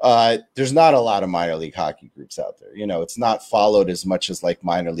there's not a lot of minor league hockey groups out there. You know, it's not followed as much as like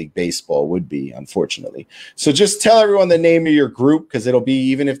minor league baseball would be, unfortunately. So just tell everyone the name of your group, because it'll be,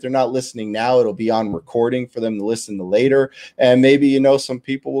 even if they're not listening now, it'll be on recording for them to listen to later. And maybe, some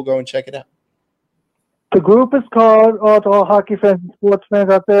people will go and check it out. The group is called, to all hockey fans and sports fans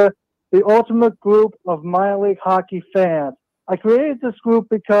out there, the ultimate group of minor league hockey fans. I created this group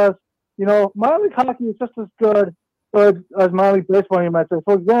because, minor league hockey is just as good as minor league baseball, you might say.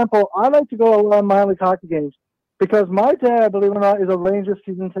 For example, I like to go to a lot of minor league hockey games because my dad, believe it or not, is a Rangers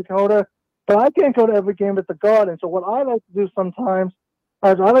season ticket holder, but I can't go to every game at the Garden. So what I like to do sometimes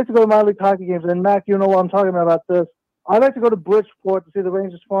is I like to go to minor league hockey games, and Mac, you know what I'm talking about this. I like to go to Bridgeport to see the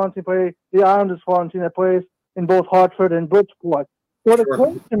Rangers farm team play the Islanders farm team that plays in both Hartford and Bridgeport. So it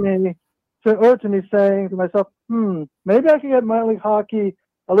occurred to me saying to myself, maybe I could get minor league hockey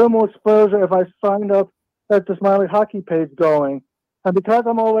a little more exposure if I signed up at this minor league hockey page going. And because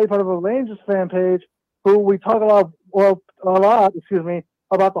I'm already part of a Rangers fan page, who we talk a lot about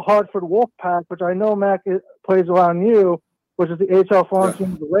the Hartford Wolfpack, which I know Mac plays around you, which is the AHL farm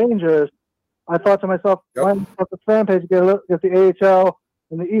team of the Rangers. I thought to myself, why not the fan page get the AHL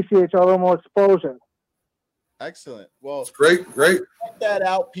and the ECHL a little more exposure? Excellent. Well, it's great. Check that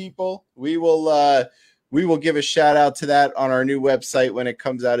out, people. We will give a shout out to that on our new website when it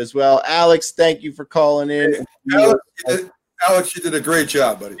comes out as well. Alex, thank you for calling in. Alex, you did a great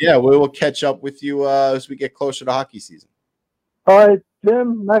job, buddy. Yeah, we will catch up with you as we get closer to hockey season. All right,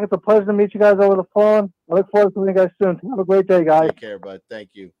 Jim, Mac, it's a pleasure to meet you guys over the phone. I look forward to seeing you guys soon. Have a great day, guys. Take care, bud.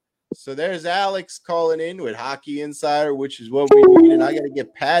 Thank you. So there's Alex calling in with Hockey Insider, which is what we need. And I got to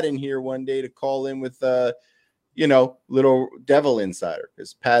get Pat in here one day to call in with, little Devil Insider,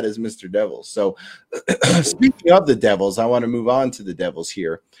 because Pat is Mr. Devil. So speaking of the Devils, I want to move on to the Devils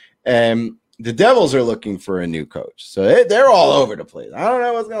here. And the Devils are looking for a new coach. So they're all over the place. I don't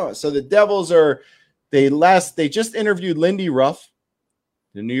know what's going on. So the Devils they just interviewed Lindy Ruff,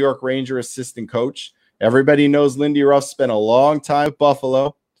 the New York Ranger assistant coach. Everybody knows Lindy Ruff spent a long time at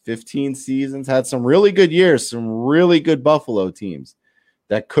Buffalo. 15 seasons, had some really good years, some really good Buffalo teams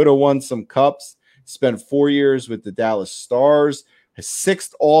that could have won some cups. Spent 4 years with the Dallas Stars, his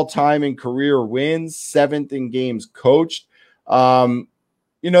 6th all-time in career wins, 7th in games coached.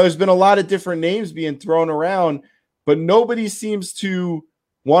 There's been a lot of different names being thrown around, but nobody seems to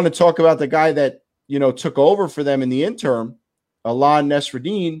want to talk about the guy that, took over for them in the interim, Alon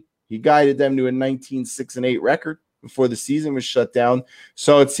Nesradin. He guided them to a 19-6-8 record before the season was shut down.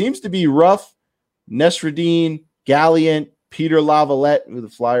 So it seems to be Ruff, Nesradin, Gallant, Peter Lavalette, who the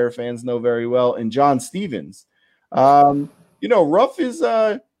Flyer fans know very well, and John Stevens. Ruff's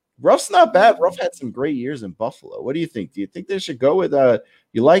not bad. Ruff had some great years in Buffalo. What do you think? Do you think they should go with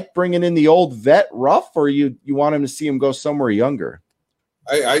you like bringing in the old vet Ruff, or you want him to see him go somewhere younger?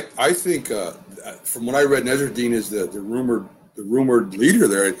 I think from what I read, Nesradin is the rumored leader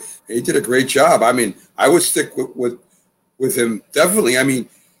there. He did a great job. I mean, I would stick with him definitely. I mean,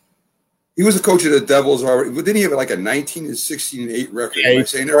 he was a coach of the Devils already. Didn't he have like a 19-16-8 record? Yeah, Am I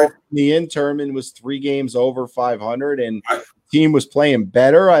saying that right? The interim and was 3 games over 500, and the team was playing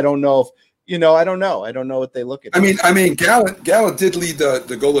better. I don't know if I don't know. I don't know what they look at. I mean, Gallant did lead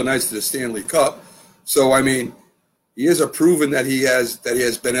the Golden Knights to the Stanley Cup. So I mean, he is a proven that he has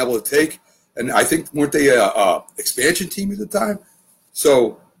been able to take. And I think, weren't they a expansion team at the time?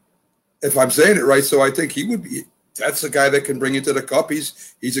 So, if I'm saying it right, so I think he would be. That's the guy that can bring you to the cup.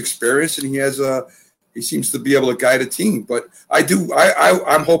 He's experienced, and he seems to be able to guide a team. But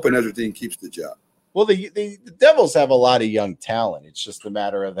I'm hoping Nesradin keeps the job. Well, the Devils have a lot of young talent. It's just a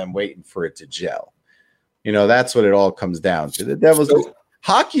matter of them waiting for it to gel. That's what it all comes down to. The Devils.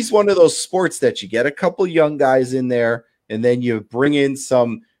 Hockey's one of those sports that you get a couple young guys in there, and then you bring in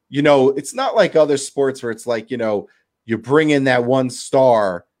some. It's not like other sports where it's like, you bring in that one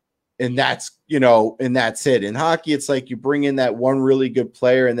star and that's it. In hockey, it's like you bring in that one really good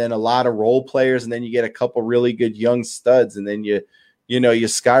player and then a lot of role players, and then you get a couple really good young studs, and then you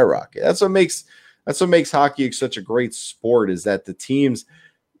skyrocket. That's what makes hockey such a great sport, is that the teams,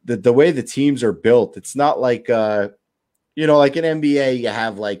 the way the teams are built, it's not like, like in NBA, you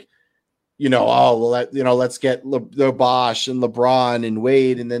have like, let's get the Bosch and LeBron and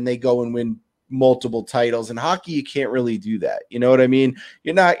Wade, and then they go and win multiple titles. In hockey, you can't really do that. You know what I mean?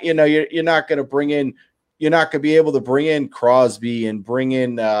 You're not going to be able to bring in Crosby and bring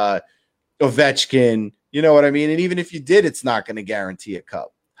in Ovechkin. You know what I mean? And even if you did, it's not going to guarantee a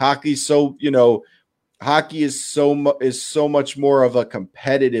cup. Hockey is so much more of a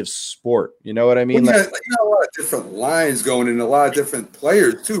competitive sport. You know what I mean? Well, you got a lot of different lines going in, a lot of different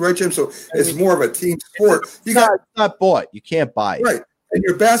players too, right, Jim? So it's more of a team sport. It's not bought. You can't buy it. Right. And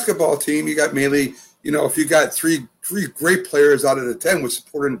your basketball team, you got mainly, if you got three great players out of the 10 with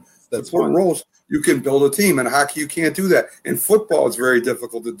supporting roles, you can build a team. In hockey, you can't do that. In football, it's very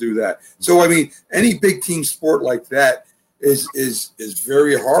difficult to do that. So, I mean, any big team sport like that is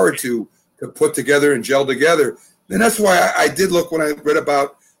very hard to put together and gel together. And that's why I did look when I read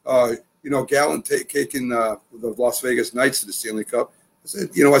about, Gallen taking the Las Vegas Knights to the Stanley Cup. I said,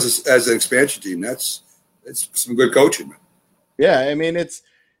 as an expansion team, it's some good coaching, man. Yeah, I mean, it's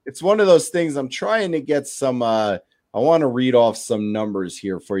one of those things. I'm trying to get some I want to read off some numbers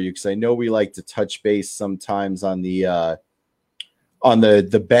here for you because I know we like to touch base sometimes on the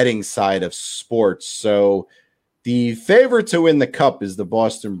betting side of sports. So the favorite to win the cup is the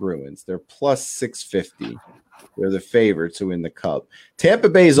Boston Bruins. They're plus 650. They're the favorite to win the cup. Tampa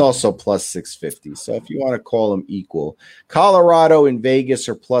Bay is also plus 650. So if you want to call them equal, Colorado and Vegas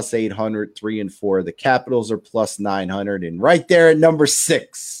are plus 800, 3 and 4. The Capitals are plus 900. And right there at number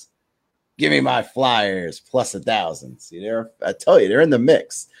 6, give me my Flyers plus 1,000. See there? I tell you, they're in the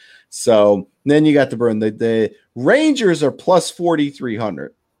mix. So then you got the Bruins. The Rangers are plus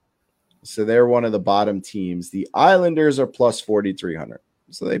 4,300. So they're one of the bottom teams. The Islanders are plus 4,300.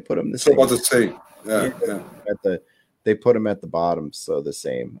 So they put them the same. About the same. Yeah. They put them at the bottom, so the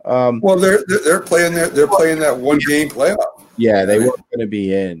same. Well, they're playing that one game playoff. Yeah, they weren't going to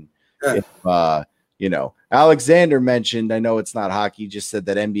be in. Yeah. If Alexander mentioned, I know it's not hockey, just said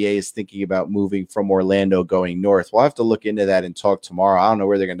that NBA is thinking about moving from Orlando going north. We'll have to look into that and talk tomorrow. I don't know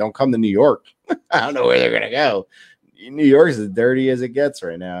where they're going to. Don't come to New York. I don't know where they're going to go. New York's as dirty as it gets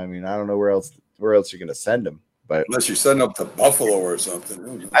right now. I mean, I don't know where else you're going to send them. But unless you send them to Buffalo or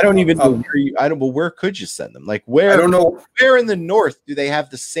something. I don't even know where could you send them? Like where? I don't know. Where in the north do they have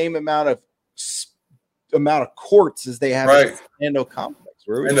the same amount of courts as they have in the Orlando complex?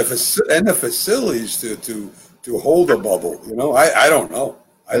 And the facilities to hold a bubble. I don't know.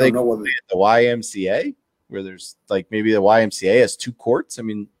 I don't know whether the YMCA where there's like maybe the YMCA has 2 courts. I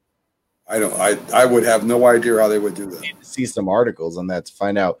mean, I would have no idea how they would do that. I need to see some articles on that to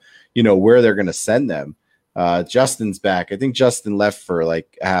find out, where they're going to send them. Justin's back. I think Justin left for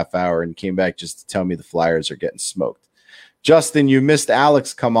like a half hour and came back just to tell me the Flyers are getting smoked. Justin, you missed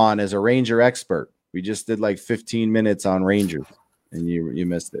Alex come on as a Ranger expert. We just did like 15 minutes on Rangers and you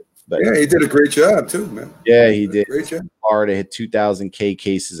missed it. But yeah, he did a great job too, man. Yeah, he did. Great job. Florida hit 2,000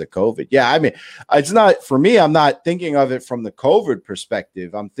 cases of COVID. Yeah, I mean, it's not for me. I'm not thinking of it from the COVID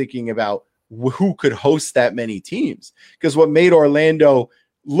perspective. I'm thinking about who could host that many teams, because what made Orlando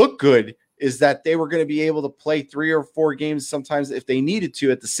look good is that they were going to be able to play 3 or 4 games sometimes if they needed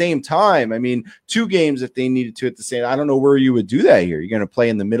to at the same time. I mean, 2 games if they needed to at the same. I don't know where you would do that here. You're going to play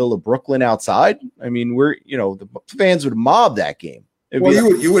in the middle of Brooklyn outside. I mean, the fans would mob that game.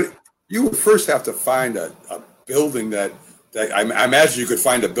 You would first have to find a building that I imagine you could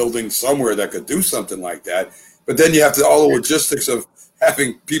find a building somewhere that could do something like that. But then you have to all the logistics of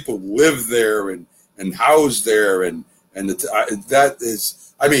having people live there and house there and that is.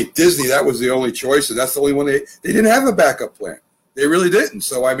 I mean, Disney, that was the only choice, and that's the only one they didn't have a backup plan. They really didn't.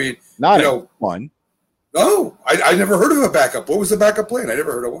 So, I mean, one. No, I never heard of a backup. What was the backup plan? I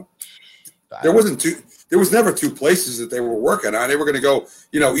never heard of one. There was never 2 places that they were working on. They were going to go,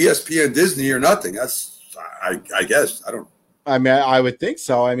 ESPN, Disney, or nothing. That's, I guess. I don't know. I mean, I would think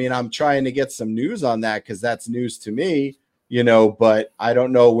so. I mean, I'm trying to get some news on that because that's news to me, but I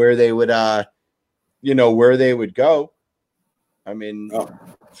don't know where they would, where they would go. I mean,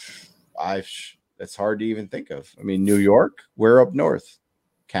 it's hard to even think of. I mean, New York, we're up north.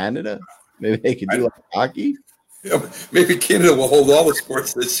 Canada, maybe they could do like hockey. Yeah, maybe Canada will hold all the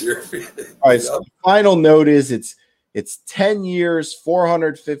sports this year. All right. So the final note is it's 10 years,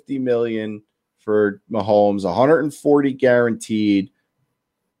 $450 million for Mahomes, 140 guaranteed.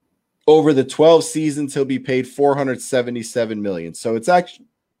 Over the 12 seasons, he'll be paid $477 million. So it's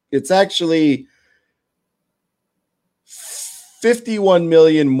actually $51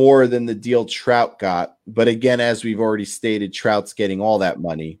 million more than the deal Trout got. But again, as we've already stated, Trout's getting all that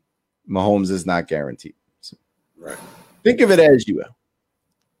money. Mahomes is not guaranteed. So right. Think of it as you will.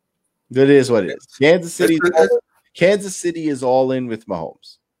 It is what it is. Kansas City is all in with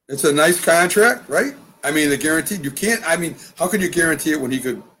Mahomes. It's a nice contract, right? I mean, the guaranteed. You can't. I mean, how could you guarantee it when he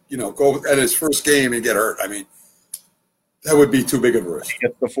could, go at his first game and get hurt? I mean, that would be too big of a risk.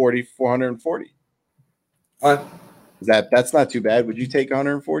 Get the 440. Huh? That's not too bad. Would you take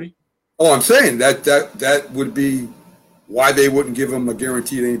 140? Oh, I'm saying that would be why they wouldn't give him a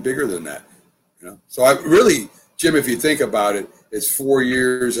guaranteed any bigger than that. So I really, Jim, if you think about it, it's 4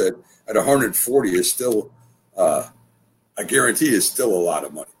 years at 140 is still a guarantee is still a lot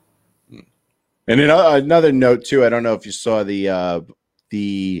of money. And another note too, I don't know if you saw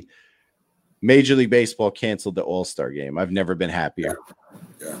the Major League Baseball canceled the All-Star game. I've never been happier.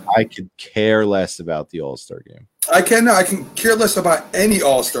 Yeah. I could care less about the All-Star game. I can care less about any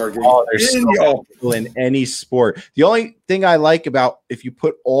All-Star game. In any sport. The only thing I like about if you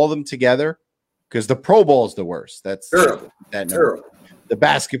put all of them together, because the Pro Bowl is the worst. That's terrible. Terrible. The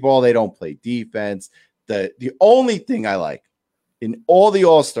basketball, they don't play defense. The only thing I like in all the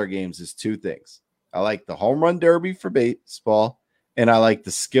All-Star games is two things. I like the home run derby for baseball, and I like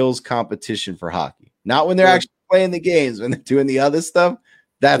the skills competition for hockey. Not when they're actually playing the games, when they're doing the other stuff.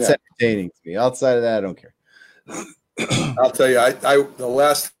 That's entertaining to me. Outside of that, I don't care. I'll tell you, I the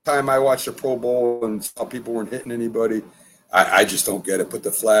last time I watched the Pro Bowl and saw people weren't hitting anybody, I just don't get it. Put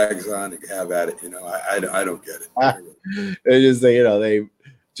the flags on and have at it. I don't get it. They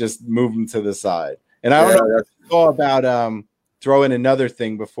just move them to the side. And I don't know if you saw about throw in another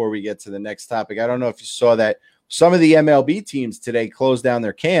thing before we get to the next topic. I don't know if you saw that some of the MLB teams today closed down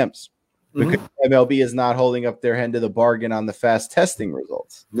their camps because MLB is not holding up their end of the bargain on the fast testing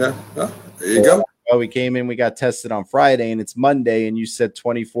results. Yeah, there you go. Well, we came in, we got tested on Friday, and it's Monday, and you said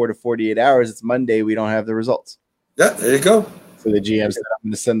 24 to 48 hours. It's Monday. We don't have the results. Yeah, there you go. So the GM said, I'm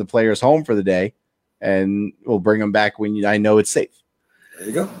going to send the players home for the day, and we'll bring them back when I know it's safe. There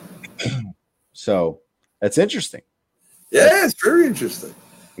you go. So that's interesting. Yeah, it's very interesting.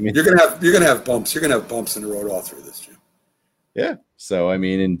 I mean, you're gonna have bumps. You're gonna have bumps in the road all through this, Jim. Yeah. So I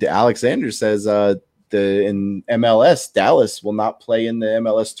mean, and Alexander says in MLS, Dallas will not play in the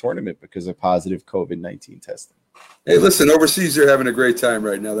MLS tournament because of positive COVID-19 testing. Hey, listen, overseas they're having a great time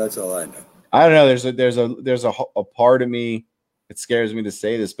right now. That's all I know. I don't know. There's a part of me. It scares me to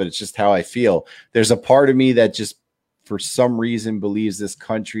say this, but it's just how I feel. There's a part of me that just, for some reason, believes this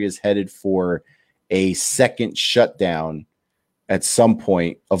country is headed for a second shutdown at some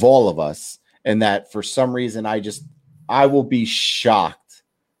point of all of us, and that for some reason I will be shocked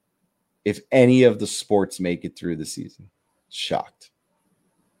if any of the sports make it through the season. Shocked.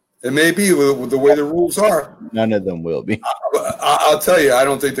 It may be with the way the rules are. None of them will be. I'll tell you, I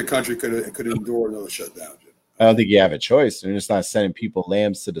don't think the country could endure another shutdown. I don't think you have a choice. They're just not sending people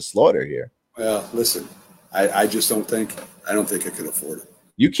lambs to the slaughter here. Well, listen, I just don't think I it could afford it.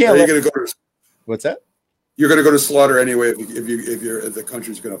 You can't. You're going to go to. What's that? You're going to go to slaughter anyway if the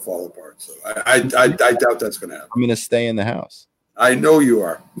country's going to fall apart. So I doubt that's going to happen. I'm going to stay in the house. I know you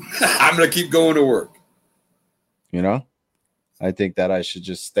are. I'm going to keep going to work. I think that I should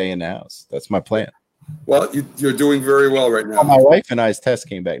just stay in the house. That's my plan. Well, you're doing very well right now. My wife and I's test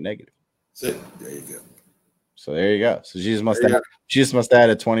came back negative. That's it. There you go. So there you go. So she just must have had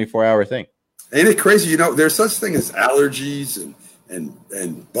a 24-hour thing. Ain't it crazy? There's such thing as allergies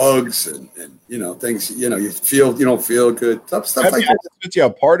and bugs and things. You don't feel good. Stuff like that. A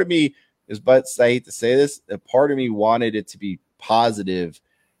part of me is, but I hate to say this, a part of me wanted it to be positive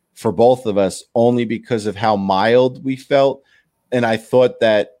for both of us only because of how mild we felt. And I thought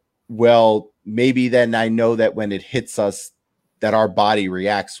that, well, maybe then I know that when it hits us, that our body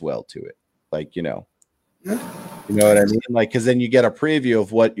reacts well to it. Like, you know what I mean? Like, because then you get a preview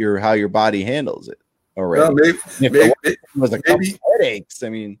of how your body handles it already. Well, maybe it was a couple headaches. I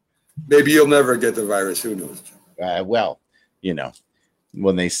mean, maybe you'll never get the virus. Who knows? Well,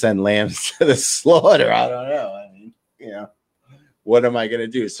 when they send lambs to the slaughter, I don't know. I mean, what am I going to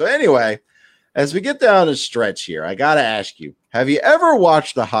do? So anyway, as we get down the stretch here, I got to ask you, have you ever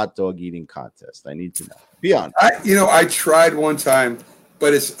watched the hot dog eating contest? I need to know. Be honest. I tried one time,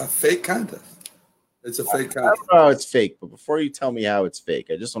 but it's a fake contest. It's a fake contest. I don't know how it's fake, but before you tell me how it's fake,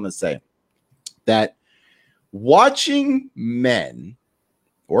 I just want to say that watching men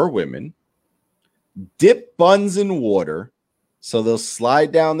or women dip buns in water so they'll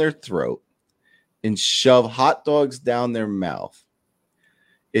slide down their throat and shove hot dogs down their mouth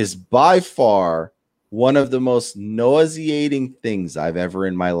is by far one of the most nauseating things I've ever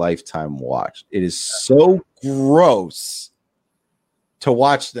in my lifetime watched. It is so gross to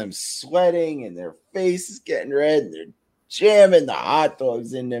watch them sweating and their faces getting red and they're jamming the hot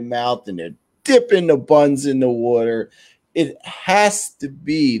dogs in their mouth and they're dipping the buns in the water. It has to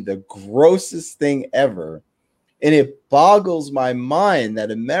be the grossest thing ever. And it boggles my mind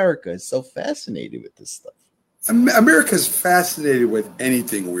that America is so fascinated with this stuff. America's fascinated with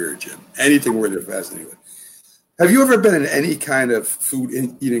anything weird, Jim. Anything weird they're fascinated with. Have you ever been in any kind of food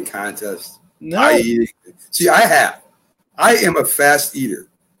eating contest? No. See, I have. I am a fast eater.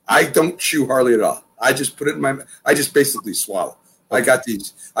 I don't chew hardly at all. I just put it in I just basically swallow. I got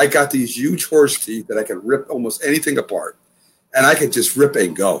these huge horse teeth that I can rip almost anything apart. And I could just rip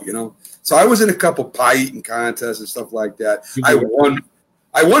and go, you know? So I was in a couple pie eating contests and stuff like that. I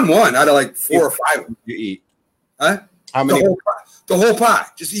won one out of like 4 or 5. You eat? Huh? How many? The whole pie.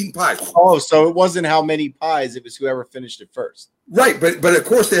 Just eating pie. Oh, so it wasn't how many pies, it was whoever finished it first. Right, but of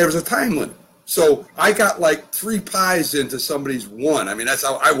course there was a time limit. So I got like 3 pies into somebody's one. I mean, that's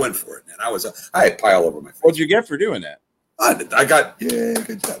how I went for it, man. I had pie all over my face. What'd you get for doing that? I got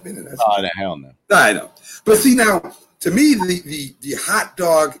good job. Man, Oh, the hell no. I know. But see now, to me, the hot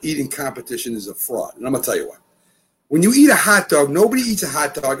dog eating competition is a fraud. And I'm gonna tell you why. When you eat a hot dog, nobody eats a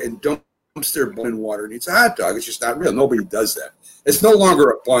hot dog and dumps their bun in water and eats a hot dog. It's just not real. Nobody does that. It's no longer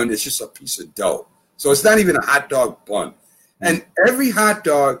a bun, it's just a piece of dough. So it's not even a hot dog bun. And every hot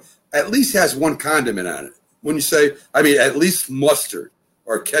dog at least has one condiment on it. When you say, I mean, at least mustard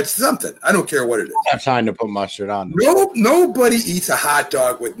or ketchup, something. I don't care what it is. I have time to put mustard on. Nobody eats a hot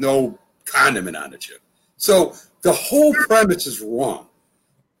dog with no condiment on it, Jim. So the whole premise is wrong.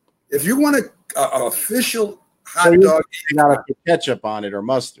 If you want an official hot dog, you gotta put ketchup on it or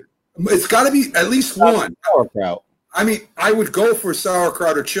mustard. It's got to be at least one. Sauerkraut. I mean, I would go for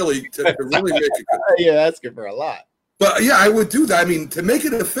sauerkraut or chili to really make it good. Yeah, that's good for a lot. But yeah, I would do that. I mean, to make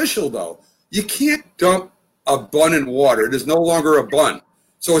it official, though, you can't dump a bun in water. It is no longer a bun.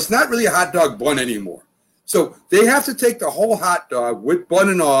 So it's not really a hot dog bun anymore. So they have to take the whole hot dog with bun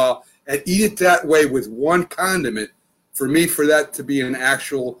and all and eat it that way with one condiment for that to be an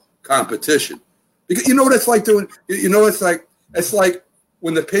actual competition. Because you know what it's like doing? You know, it's like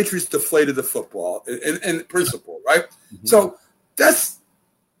when the Patriots deflated the football in principle, right? Mm-hmm. So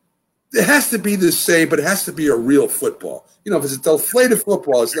it has to be the same, but it has to be a real football. You know, if it's a deflated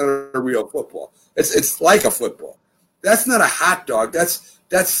football, it's not a real football. It's like a football. That's not a hot dog. That's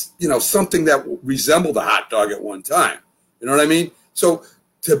something that resembled a hot dog at one time. You know what I mean? So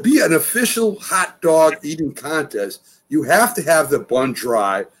to be an official hot dog eating contest, you have to have the bun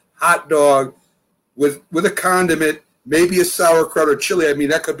dry, hot dog with a condiment, maybe a sauerkraut or chili. I mean,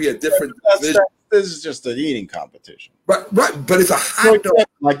 that could be a different division. This is just an eating competition. But it's a hot dog.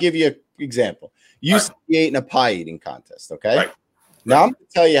 I'll give you an example. You used to be eating a pie eating contest, okay? Right. Now I'm going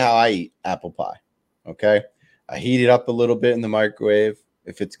to tell you how I eat apple pie, okay? I heat it up a little bit in the microwave.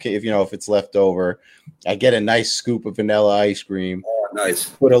 If it's left over, I get a nice scoop of vanilla ice cream. Oh, nice.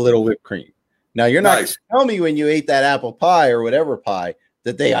 Put a little whipped cream. Now you're not going to tell me when you ate that apple pie or whatever pie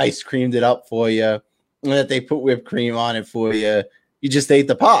that they ice creamed it up for you and that they put whipped cream on it for you. You just ate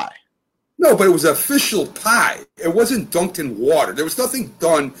the pie. No, but it was official pie. It wasn't dunked in water. There was nothing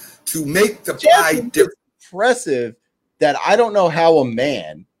done to make the pie different. Impressive that I don't know how a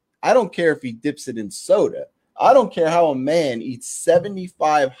man, I don't care if he dips it in soda, I don't care how a man eats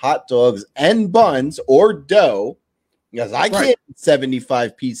 75 hot dogs and buns or dough, because I can't eat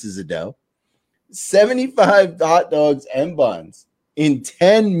 75 pieces of dough, 75 hot dogs and buns in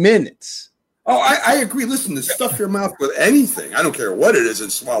 10 minutes. Oh, I agree. Listen, to stuff your mouth with anything, I don't care what it is,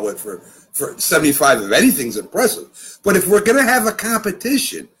 and swallow it for 75 of anything's impressive. But if we're going to have a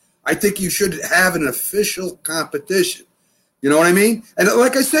competition, I think you should have an official competition. You know what I mean? And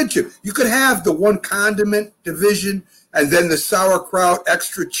like I said to you, you could have the one condiment division and then the sauerkraut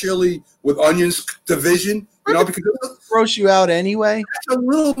extra chili with onions division. You know, because gross you out anyway. That's a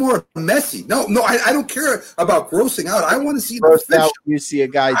little more messy. No, I don't care about grossing out. I want to see grossed out. You see a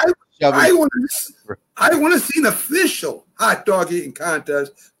guy. I want to see an official hot dog eating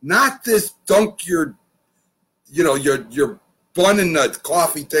contest, not this dunk your bun in the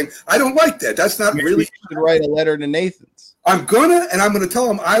coffee thing. I don't like that. That's not really. You should write a letter to Nathan's. I'm gonna tell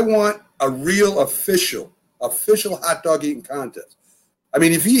him I want a real official hot dog eating contest. I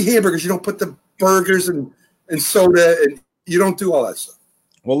mean, if you eat hamburgers, you don't put the burgers and soda, and you don't do all that stuff.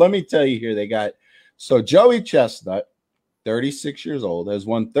 Well, let me tell you here. So Joey Chestnut, 36 years old, has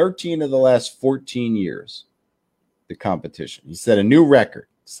won 13 of the last 14 years. The competition. He set a new record: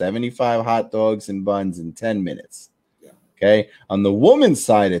 75 hot dogs and buns in 10 minutes. Yeah. Okay. On the woman's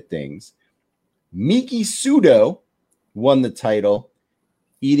side of things, Miki Sudo won the title,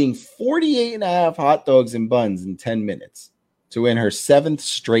 eating 48 and a half hot dogs and buns in 10 minutes to win her 7th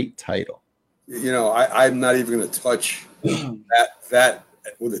straight title. You know, I'm not even going to touch that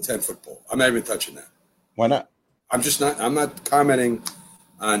with a 10-foot pole. I'm not even touching that. Why not? I'm not commenting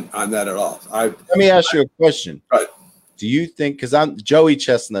on that at all. Let me ask you a question. Right. Do you think, because I'm Joey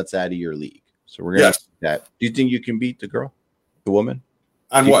Chestnut's out of your league, so we're gonna do that. Do you think you can beat the woman?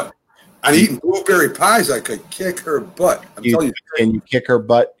 On what? On eating blueberry pies, I could kick her butt. I'm telling you. Can you kick her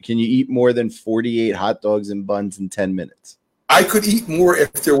butt? Can you eat more than 48 hot dogs and buns in 10 minutes? I could eat more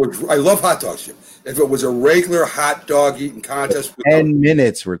if there was. I love hot dogs, Jim. If it was a regular hot dog eating contest. 10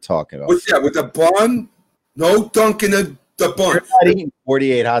 minutes we're talking about. With the bun, no dunking the bun. You're not eating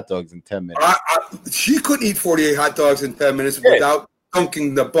 48 hot dogs in 10 minutes. She couldn't eat 48 hot dogs in 10 minutes without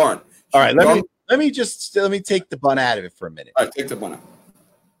dunking the bun. All right, let me take the bun out of it for a minute. All right, take the bun out.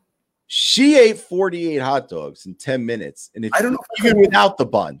 She ate 48 hot dogs in 10 minutes, and I don't know even without the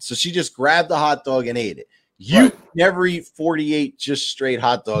bun. So she just grabbed the hot dog and ate it. You never eat 48 just straight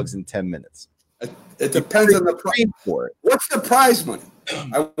hot dogs in 10 minutes. It depends on the price for it. What's the prize money?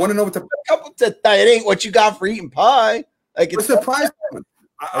 I want to know what it ain't what you got for eating pie. Like, what's the prize money?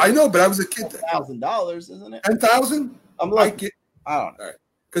 I know, but I was a kid. $1,000, isn't it? 10,000? I'm like, I don't know.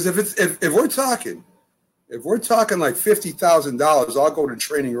 Because if we're talking like $50,000, I'll go to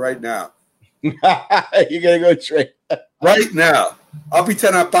training right now. You're gonna go train right now. I'll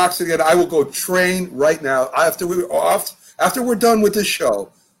pretend I'm boxing again. I will go train right now. After we're done with this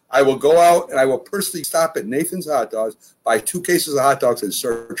show, I will go out and I will personally stop at Nathan's Hot Dogs, buy 2 cases of hot dogs, and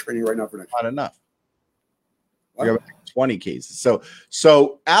start training right now for next. Not enough. We got 20 cases.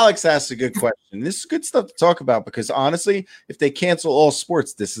 So Alex asked a good question. This is good stuff to talk about because honestly, if they cancel all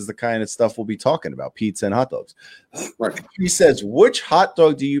sports, this is the kind of stuff we'll be talking about: pizza and hot dogs. Right. He says, "Which hot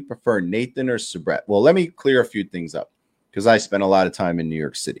dog do you prefer, Nathan or Sabrett?" Well, let me clear a few things up because I spent a lot of time in New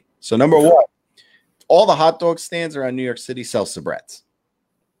York City. So number one, all the hot dog stands around New York City sell Sabretts.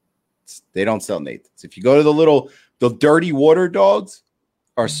 They don't sell Nathan's. If you go to the dirty water dogs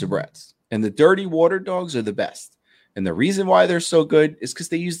are Sabretts, and the dirty water dogs are the best. And the reason why they're so good is because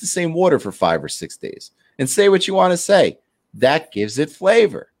they use the same water for 5 or 6 days. And say what you want to say, that gives it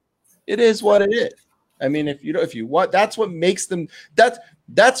flavor. It is what it is. I mean, if you want, that's what makes them.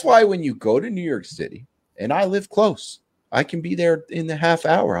 That's why when you go to New York City, and I live close, I can be there in the half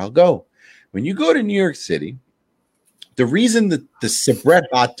hour. I'll go. When you go to New York City, the reason that the Sabrett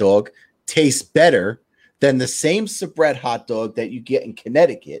hot dog tastes better than the same Sabrett hot dog that you get in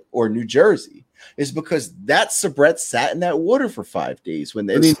Connecticut or New Jersey is because that Sabrett sat in that water for 5 days.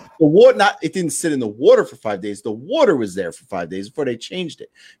 The water, it didn't sit in the water for 5 days. The water was there for 5 days before they changed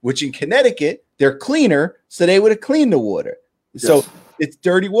it, which in Connecticut, they're cleaner. So they would have cleaned the water. Yes. So it's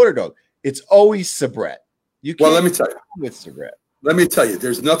dirty water dog. It's always Sabrett. Let me tell you. With Sabrett. Let me tell you,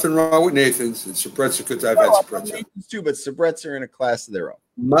 there's nothing wrong with Nathan's, and Sabretts are good. I've had Sabretts. Nathan's too, but Sabretts are in a class of their own.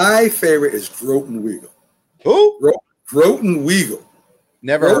 My favorite is Groton Weagle. Who? Groton Weagle.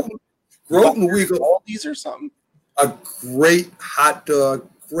 Never. Groton Weagle. All these or something? A great hot dog,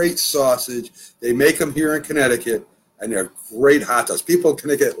 great sausage. They make them here in Connecticut, and they're great hot dogs. People in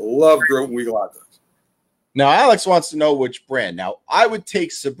Connecticut love Groton Weagle hot dogs. Now, Alex wants to know which brand. Now, I would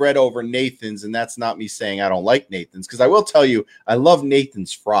take Sabrett over Nathan's, and that's not me saying I don't like Nathan's, because I will tell you, I love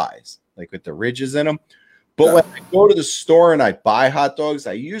Nathan's fries, like with the ridges in them. But when I go to the store and I buy hot dogs,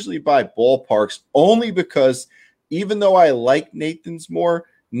 I usually buy Ballparks only because even though I like Nathan's more,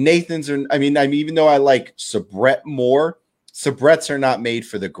 even though I like Sabrett more, Sabretts are not made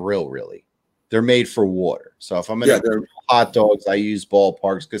for the grill, really. They're made for water. So if I'm going to hot dogs, I use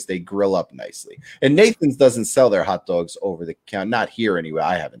Ballparks because they grill up nicely. And Nathan's doesn't sell their hot dogs over the counter. Not here anyway.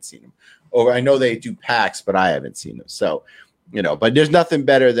 I haven't seen them. I know they do packs, but I haven't seen them. So, but there's nothing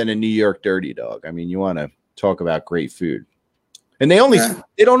better than a New York dirty dog. I mean, you want to talk about great food. And they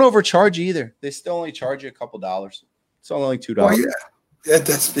don't overcharge you either. They still only charge you a couple dollars. It's only $2. Oh, yeah. Yeah,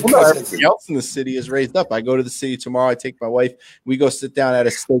 that's because everything else in the city is raised up. I go to the city tomorrow. I take my wife. We go sit down at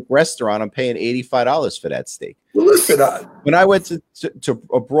a steak restaurant. I'm paying $85 for that steak. Well, listen, when I went to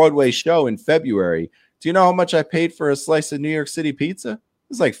a Broadway show in February, do you know how much I paid for a slice of New York City pizza? It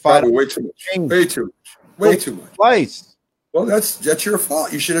was like $5. Way too much. Way too much. Slice. Well, that's your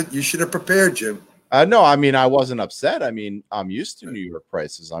fault. You should have prepared, Jim. No, I mean, I wasn't upset. I mean, I'm used to New York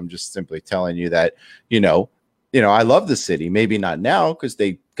prices. I'm just simply telling you that, I love the city. Maybe not now because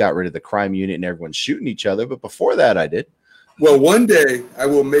they got rid of the crime unit and everyone's shooting each other. But before that, I did. Well, one day I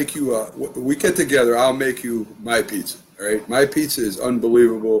will make you. We get together. I'll make you my pizza. All right, my pizza is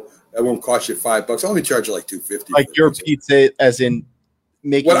unbelievable. That won't cost you $5. I only charge you like $2.50. Like your pizza, as in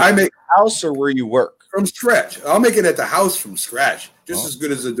making what I make house or where you work from scratch. I'll make it at the house from scratch, just as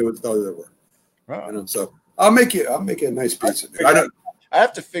good as I do at the other work. Wow. So I'll make it a nice pizza. I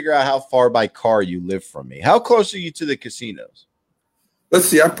have to figure out how far by car you live from me. How close are you to the casinos? Let's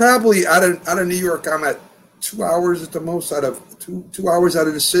see. I'm probably out of New York. I'm at 2 hours at the most out of 2 hours out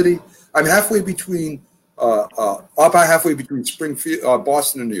of the city. I'm halfway between about halfway between Springfield,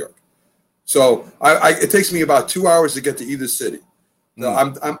 Boston, and New York. So it takes me about 2 hours to get to either city. So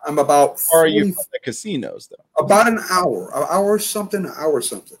I'm about. Or are you from the casinos though? About an hour something. Or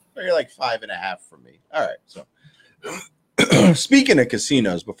you're like 5.5 from me. All right. So speaking of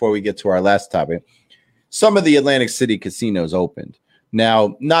casinos, before we get to our last topic, some of the Atlantic City casinos opened.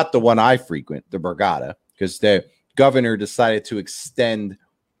 Now, not the one I frequent, the Borgata, because the governor decided to extend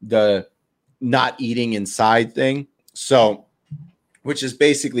the not eating inside thing. So, which is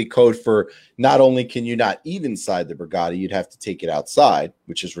basically code for not only can you not eat inside the Borgata, you'd have to take it outside,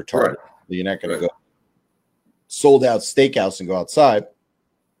 which is retarded. Right. You're not going to go sold out steakhouse and go outside.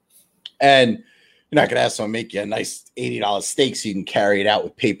 And you're not going to have someone make you a nice $80 steak so you can carry it out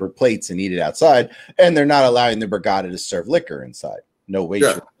with paper plates and eat it outside. And they're not allowing the Borgata to serve liquor inside. No way.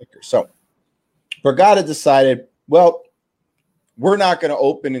 Liquor. So Borgata decided, well, we're not going to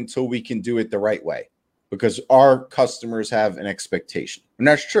open until we can do it the right way because our customers have an expectation. And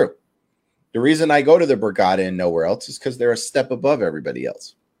that's true. The reason I go to the Borgata and nowhere else is because they're a step above everybody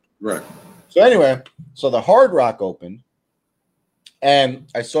else. Right. So anyway, so the Hard Rock opened and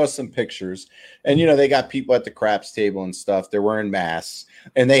I saw some pictures and, you know, they got people at the craps table and stuff. They're wearing masks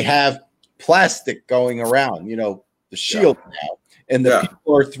and they have plastic going around, you know, the shield now. And the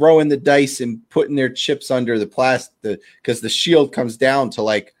people are throwing the dice and putting their chips under the plastic because the shield comes down to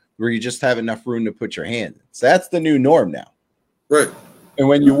like where you just have enough room to put your hand in. So that's the new norm now. Right. And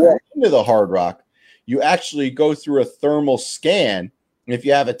when you walk into the Hard Rock, you actually go through a thermal scan. And if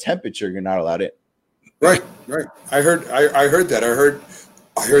you have a temperature, you're not allowed in. Right. I heard that.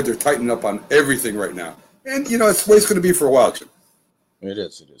 I heard they're tightening up on everything right now. And, you know, it's the way it's going to be for a while, Jim. It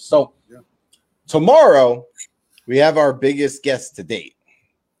is. So tomorrow, we have our biggest guest to date.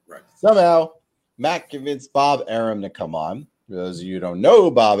 Right. Somehow, Matt convinced Bob Arum to come on. For those of you who don't know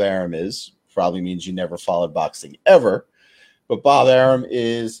who Bob Arum is, probably means you never followed boxing ever. But Bob Arum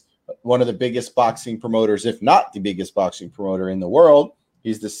is one of the biggest boxing promoters, if not the biggest boxing promoter in the world.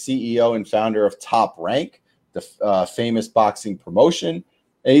 He's the CEO and founder of Top Rank, the famous boxing promotion.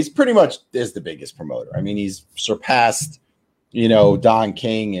 And he's pretty much is the biggest promoter. I mean, he's surpassed, you know, Don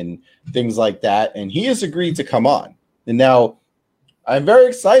King and things like that. And he has agreed to come on. And now I'm very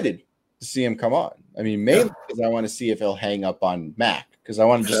excited to see him come on. I mean, mainly because I want to see if he'll hang up on Mac. Because I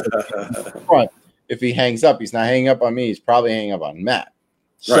want to just front. If he hangs up, he's not hanging up on me. He's probably hanging up on Matt.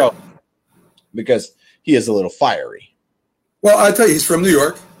 So, because he is a little fiery. Well, I tell you, he's from New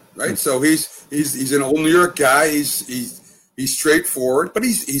York, right? So he's an old New York guy. He's straightforward, but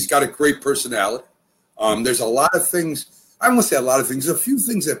he's got a great personality. There's a lot of things. I won't say a lot of things. A few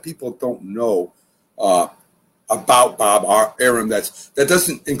things that people don't know about Bob Arum that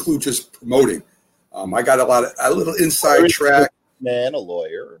doesn't include just promoting. I got a little inside track. Man, a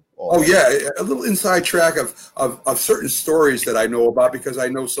lawyer. Oh yeah, a little inside track of certain stories that I know about because I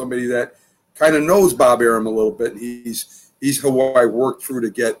know somebody that kind of knows Bob Arum a little bit. He's who I worked through to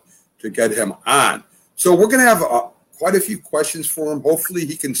get him on. So we're gonna have quite a few questions for him. Hopefully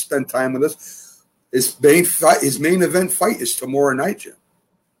he can spend time with us. His main event fight is tomorrow night, Jim.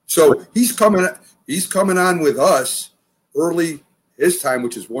 So he's coming on with us early his time,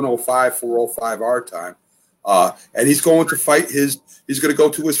 which is 1:05, 4:05 our time. And he's going to fight he's going to go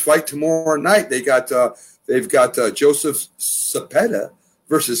to his fight tomorrow night. They've got Joseph Cepeda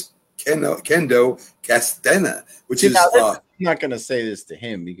versus Kendo Castena, which is I'm not going to say this to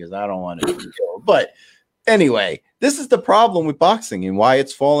him because I don't want to go. But anyway, this is the problem with boxing and why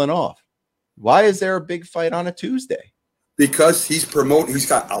it's fallen off. Why is there a big fight on a Tuesday? Because he's promoting. He's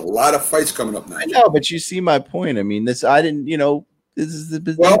got a lot of fights coming up now. I know, but you see my point. I mean, this is the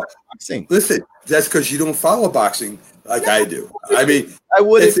business of boxing. Listen, that's because you don't follow boxing like I do. I mean, I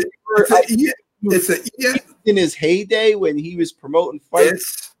would. It's in his heyday when he was promoting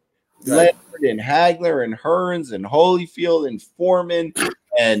fights. Leonard and Hagler and Hearns and Holyfield and Foreman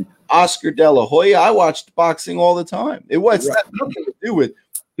and Oscar De La Hoya. I watched boxing all the time. It was nothing to do with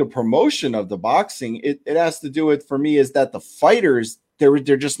the promotion of the boxing. It has to do with, for me, is that the fighters, they're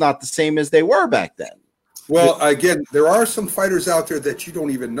just not the same as they were back then. Well, again, there are some fighters out there that you don't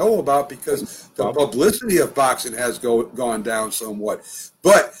even know about because the publicity of boxing has gone down somewhat.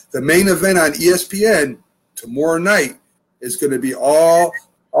 But the main event on ESPN tomorrow night is going to be all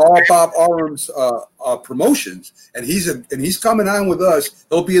Bob Arum's promotions, and he's coming on with us.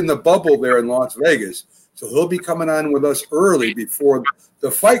 He'll be in the bubble there in Las Vegas, so he'll be coming on with us early before the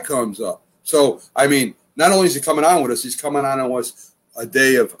fight comes up. So, I mean, not only is he coming on with us, he's coming on with us a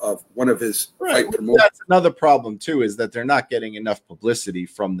day of one of his fight promotions. That's another problem too, is that they're not getting enough publicity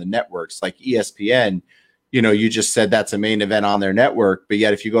from the networks like ESPN. you just said that's a main event on their network, but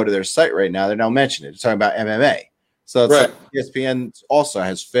yet if you go to their site right now, they're now mentioning it. It's talking about MMA. So it's like ESPN also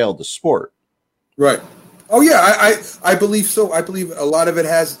has failed the sport. Right. Oh yeah, I believe so. I believe a lot of it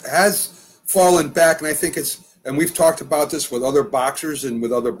has fallen back, and I think and we've talked about this with other boxers and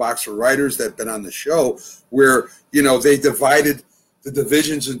with other boxer writers that have been on the show, where they divided the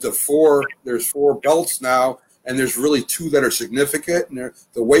divisions into 4. There's 4 belts now, and there's really 2 that are significant. And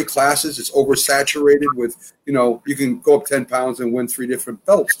the weight classes, it's oversaturated with, you can go up 10 pounds and win 3 different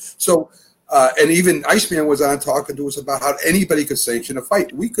belts. So, and even Iceman was on talking to us about how anybody could sanction a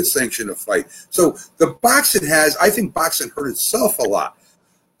fight. We could sanction a fight. So the boxing I think boxing hurt itself a lot.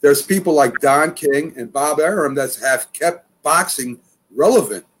 There's people like Don King and Bob Arum that have kept boxing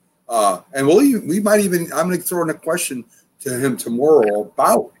relevant. And we might even, I'm going to throw in a question to him tomorrow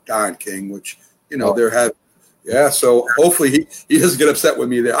about Don King, which, so hopefully he doesn't get upset with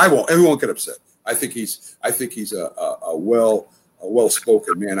me there. I won't. He won't get upset. I think he's a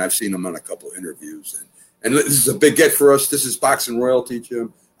well-spoken man. I've seen him on a couple of interviews, and this is a big get for us. This is boxing royalty,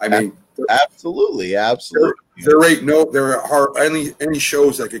 Jim. I mean, absolutely. There are any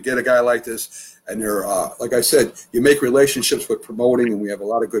shows that could get a guy like this, and they're like I said, you make relationships with promoting, and we have a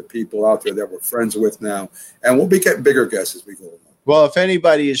lot of good people out there that we're friends with now, and we'll be getting bigger guests as we go along. Well, if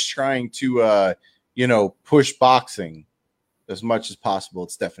anybody is trying to push boxing as much as possible,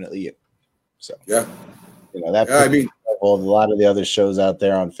 it's definitely you. So I mean, a lot of the other shows out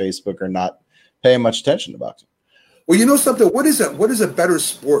there on Facebook are not paying much attention to boxing. Well, you know something? What is a better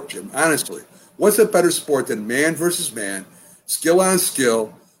sport, Jim? Honestly, what's a better sport than man versus man, skill on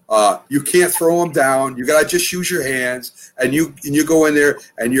skill? You can't throw them down. You gotta just use your hands, and you go in there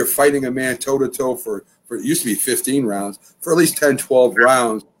and you're fighting a man toe to toe for it used to be 15 rounds, for at least 10, 12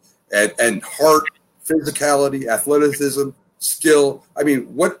 rounds, and heart, physicality, athleticism, skill. I mean,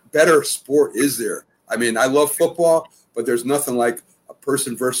 what better sport is there? I mean, I love football, but there's nothing like a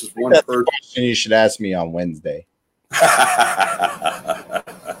person versus one person. You should ask me on Wednesday. Because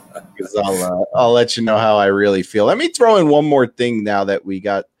I'll let you know how I really feel. Let me throw in one more thing now that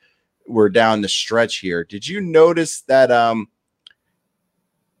we're down the stretch here. Did you notice that how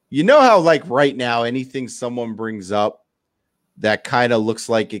like right now anything someone brings up that kind of looks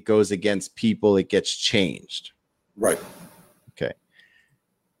like it goes against people, it gets changed? Right. Okay.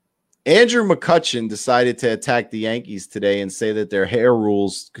 Andrew McCutcheon decided to attack the Yankees today and say that their hair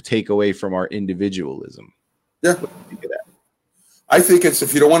rules could take away from our individualism. Yeah. What do you think of that? I think it's,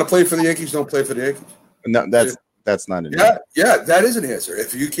 if you don't want to play for the Yankees, don't play for the Yankees. No, that's not an answer. Yeah, that is an answer.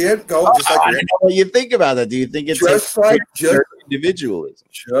 If you can't go, just like I don't know what you think about that. Do you think it's just like individualism?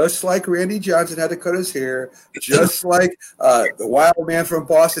 Just like Randy Johnson had to cut his hair, just like the wild man from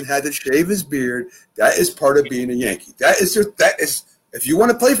Boston had to shave his beard. That is part of being a Yankee. That is if you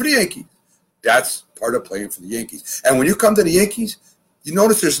want to play for the Yankees, that's part of playing for the Yankees. And when you come to the Yankees, you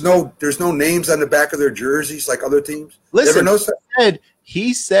notice there's no names on the back of their jerseys like other teams. Listen,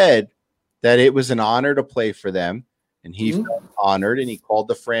 he said that it was an honor to play for them, and he felt honored, and he called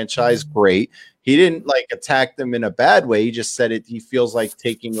the franchise great. He didn't attack them in a bad way. He just said he feels like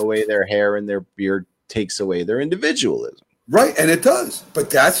taking away their hair and their beard takes away their individualism. Right, and it does.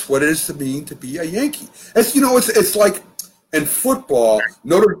 But that's what it is to be a Yankee. It's like in football,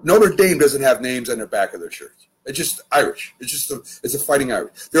 Notre Dame doesn't have names on their back of their shirts. It's just Irish. It's a fighting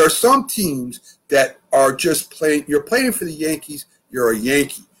Irish. There are some teams that are just playing. You're playing for the Yankees. You're a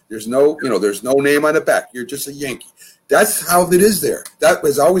Yankee. There's no name on the back. You're just a Yankee. That's how it is there. That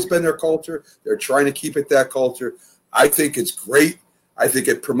has always been their culture. They're trying to keep it that culture. I think it's great. I think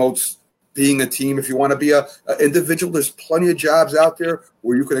it promotes being a team. If you want to be an individual, there's plenty of jobs out there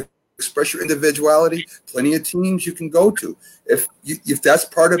where you can express your individuality. Plenty of teams you can go to. If that's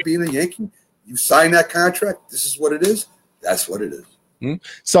part of being a Yankee, you sign that contract. This is what it is. That's what it is.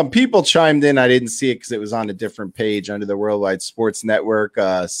 Some people chimed in. I didn't see it because it was on a different page under the Worldwide Sports Network.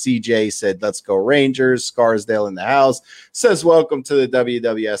 CJ said, "Let's go Rangers." Scarsdale in the house says, "Welcome to the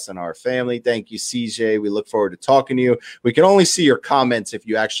WWSNR family." Thank you, CJ. We look forward to talking to you. We can only see your comments if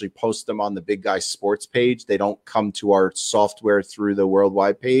you actually post them on the Big Guy Sports page. They don't come to our software through the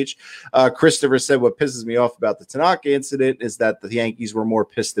Worldwide page. Christopher said, "What pisses me off about the Tanaka incident is that the Yankees were more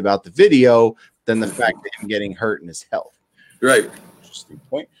pissed about the video than the fact of him getting hurt in his health." Right. Interesting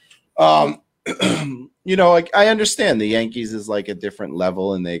point. I understand the Yankees is like a different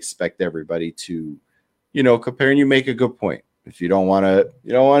level, and they expect everybody to, compare. And you make a good point. If you don't want to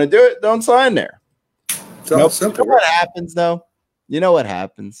do it, don't sign there. So simple. You know what happens though? You know what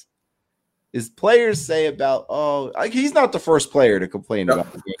happens is players say about, he's not the first player to complain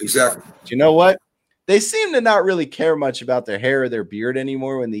about the Yankees. Exactly. But you know what? They seem to not really care much about their hair or their beard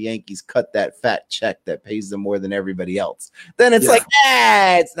anymore when the Yankees cut that fat check that pays them more than everybody else. Then it's like,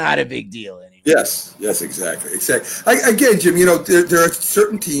 it's not a big deal anymore. Yes, exactly. Again, Jim, there are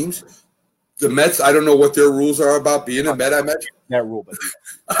certain teams. The Mets, I don't know what their rules are about being a Met. I imagine that rule, but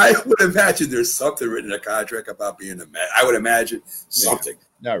I would imagine there's something written in a contract about being a Met. I would imagine something.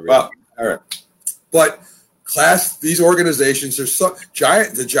 Not really. Well, all right, but these organizations are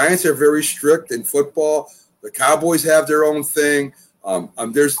the Giants are very strict in football. The Cowboys have their own thing.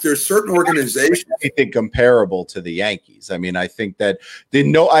 There's certain organizations. I think comparable to the Yankees. I mean, I think that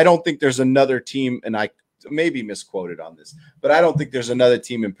I don't think there's another team, and I maybe misquoted on this, but I don't think there's another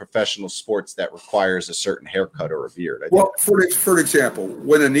team in professional sports that requires a certain haircut or a beard. Well, for example,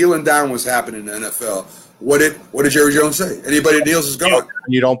 when the kneeling down was happening in the NFL, what did Jerry Jones say? Anybody that kneels is gone.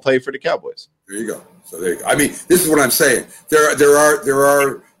 You don't play for the Cowboys. There you go. So there you go. I mean, this is what I'm saying. There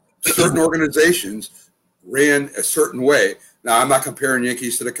are certain organizations ran a certain way. Now, I'm not comparing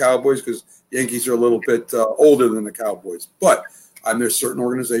Yankees to the Cowboys because Yankees are a little bit older than the Cowboys, but there's certain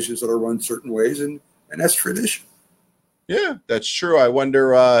organizations that are run certain ways, and that's tradition. Yeah, that's true. I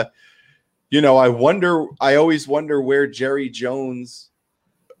wonder, I always wonder where Jerry Jones,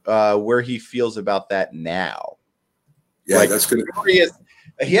 where he feels about that now. Yeah, that's good.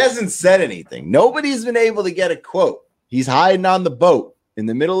 He hasn't said anything. Nobody's been able to get a quote. He's hiding on the boat in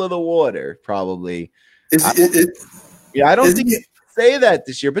the middle of the water, probably. I don't think he can say that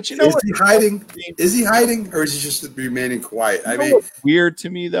this year, but is he hiding? Is he hiding, or is he just remaining quiet? What's weird to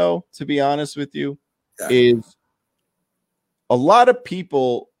me, though, to be honest with you, is a lot of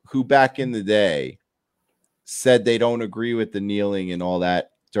people who back in the day said they don't agree with the kneeling and all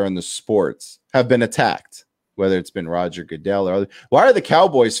that during the sports have been attacked, whether it's been Roger Goodell or other. Why are the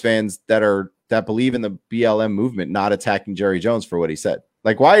Cowboys fans that believe in the BLM movement not attacking Jerry Jones for what he said?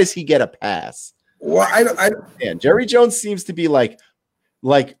 Like, why does he get a pass? Well, I don't. Jerry Jones seems to be like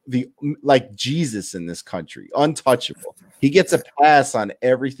Jesus in this country, untouchable. He gets a pass on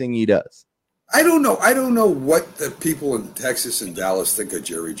everything he does. I don't know. I don't know what the people in Texas and Dallas think of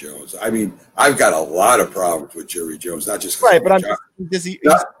Jerry Jones. I mean, I've got a lot of problems with Jerry Jones, not just right. But does he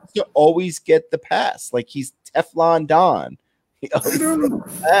always get the pass? Like he's Teflon Don. I don't know.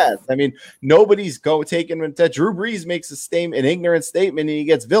 Pass. I mean, nobody's taking him. Drew Brees makes an ignorant statement, and he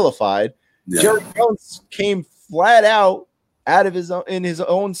gets vilified. Yeah. Jerry Jones came flat out of his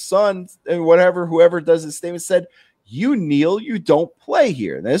own son and whoever does his statement said, "You kneel, you don't play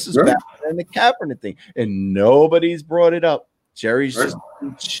here." And this is back in the Kaepernick thing, and nobody's brought it up. Jerry's just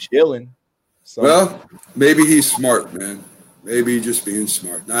chilling. So. Well, maybe he's smart, man. Maybe just being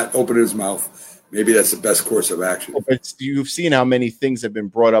smart, not opening his mouth. Maybe that's the best course of action. But you've seen how many things have been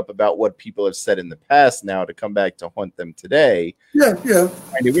brought up about what people have said in the past now to come back to haunt them today. Yeah.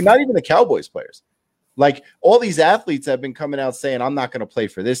 I mean, we're not even the Cowboys players. Like all these athletes have been coming out saying, "I'm not going to play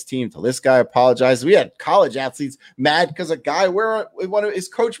for this team till this guy apologizes." We had college athletes mad because a guy his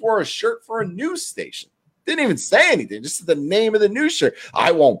coach wore a shirt for a news station. Didn't even say anything, just the name of the news shirt.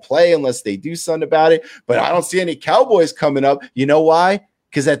 I won't play unless they do something about it. But I don't see any Cowboys coming up. You know why?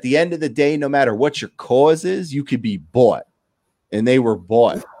 Because at the end of the day, no matter what your cause is, you could be bought. And they were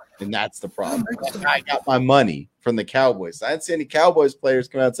bought. And that's the problem. I got my money from the Cowboys. I didn't see any Cowboys players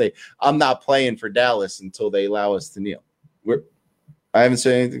come out and say, "I'm not playing for Dallas until they allow us to kneel." I haven't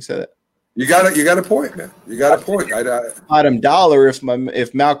said anything to that. You got a point, man. You got a point. Bottom dollar,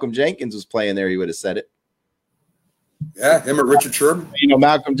 if Malcolm Jenkins was playing there, he would have said it. Yeah, him or Richard Sherman.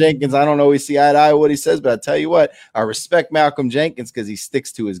 Malcolm Jenkins, I don't always see eye to eye what he says, but I tell you what, I respect Malcolm Jenkins because he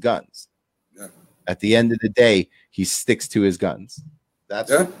sticks to his guns. Yeah. At the end of the day, he sticks to his guns.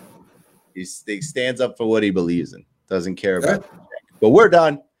 That's he stands up for what he believes in. Doesn't care about it. But we're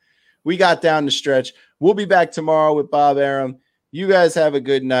done. We got down the stretch. We'll be back tomorrow with Bob Arum. You guys have a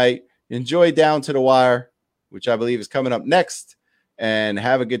good night. Enjoy Down to the Wire, which I believe is coming up next. And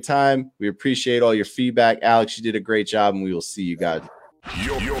have a good time. We appreciate all your feedback. Alex, you did a great job, and we will see you guys.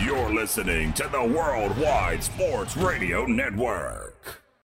 You're listening to the Worldwide Sports Radio Network.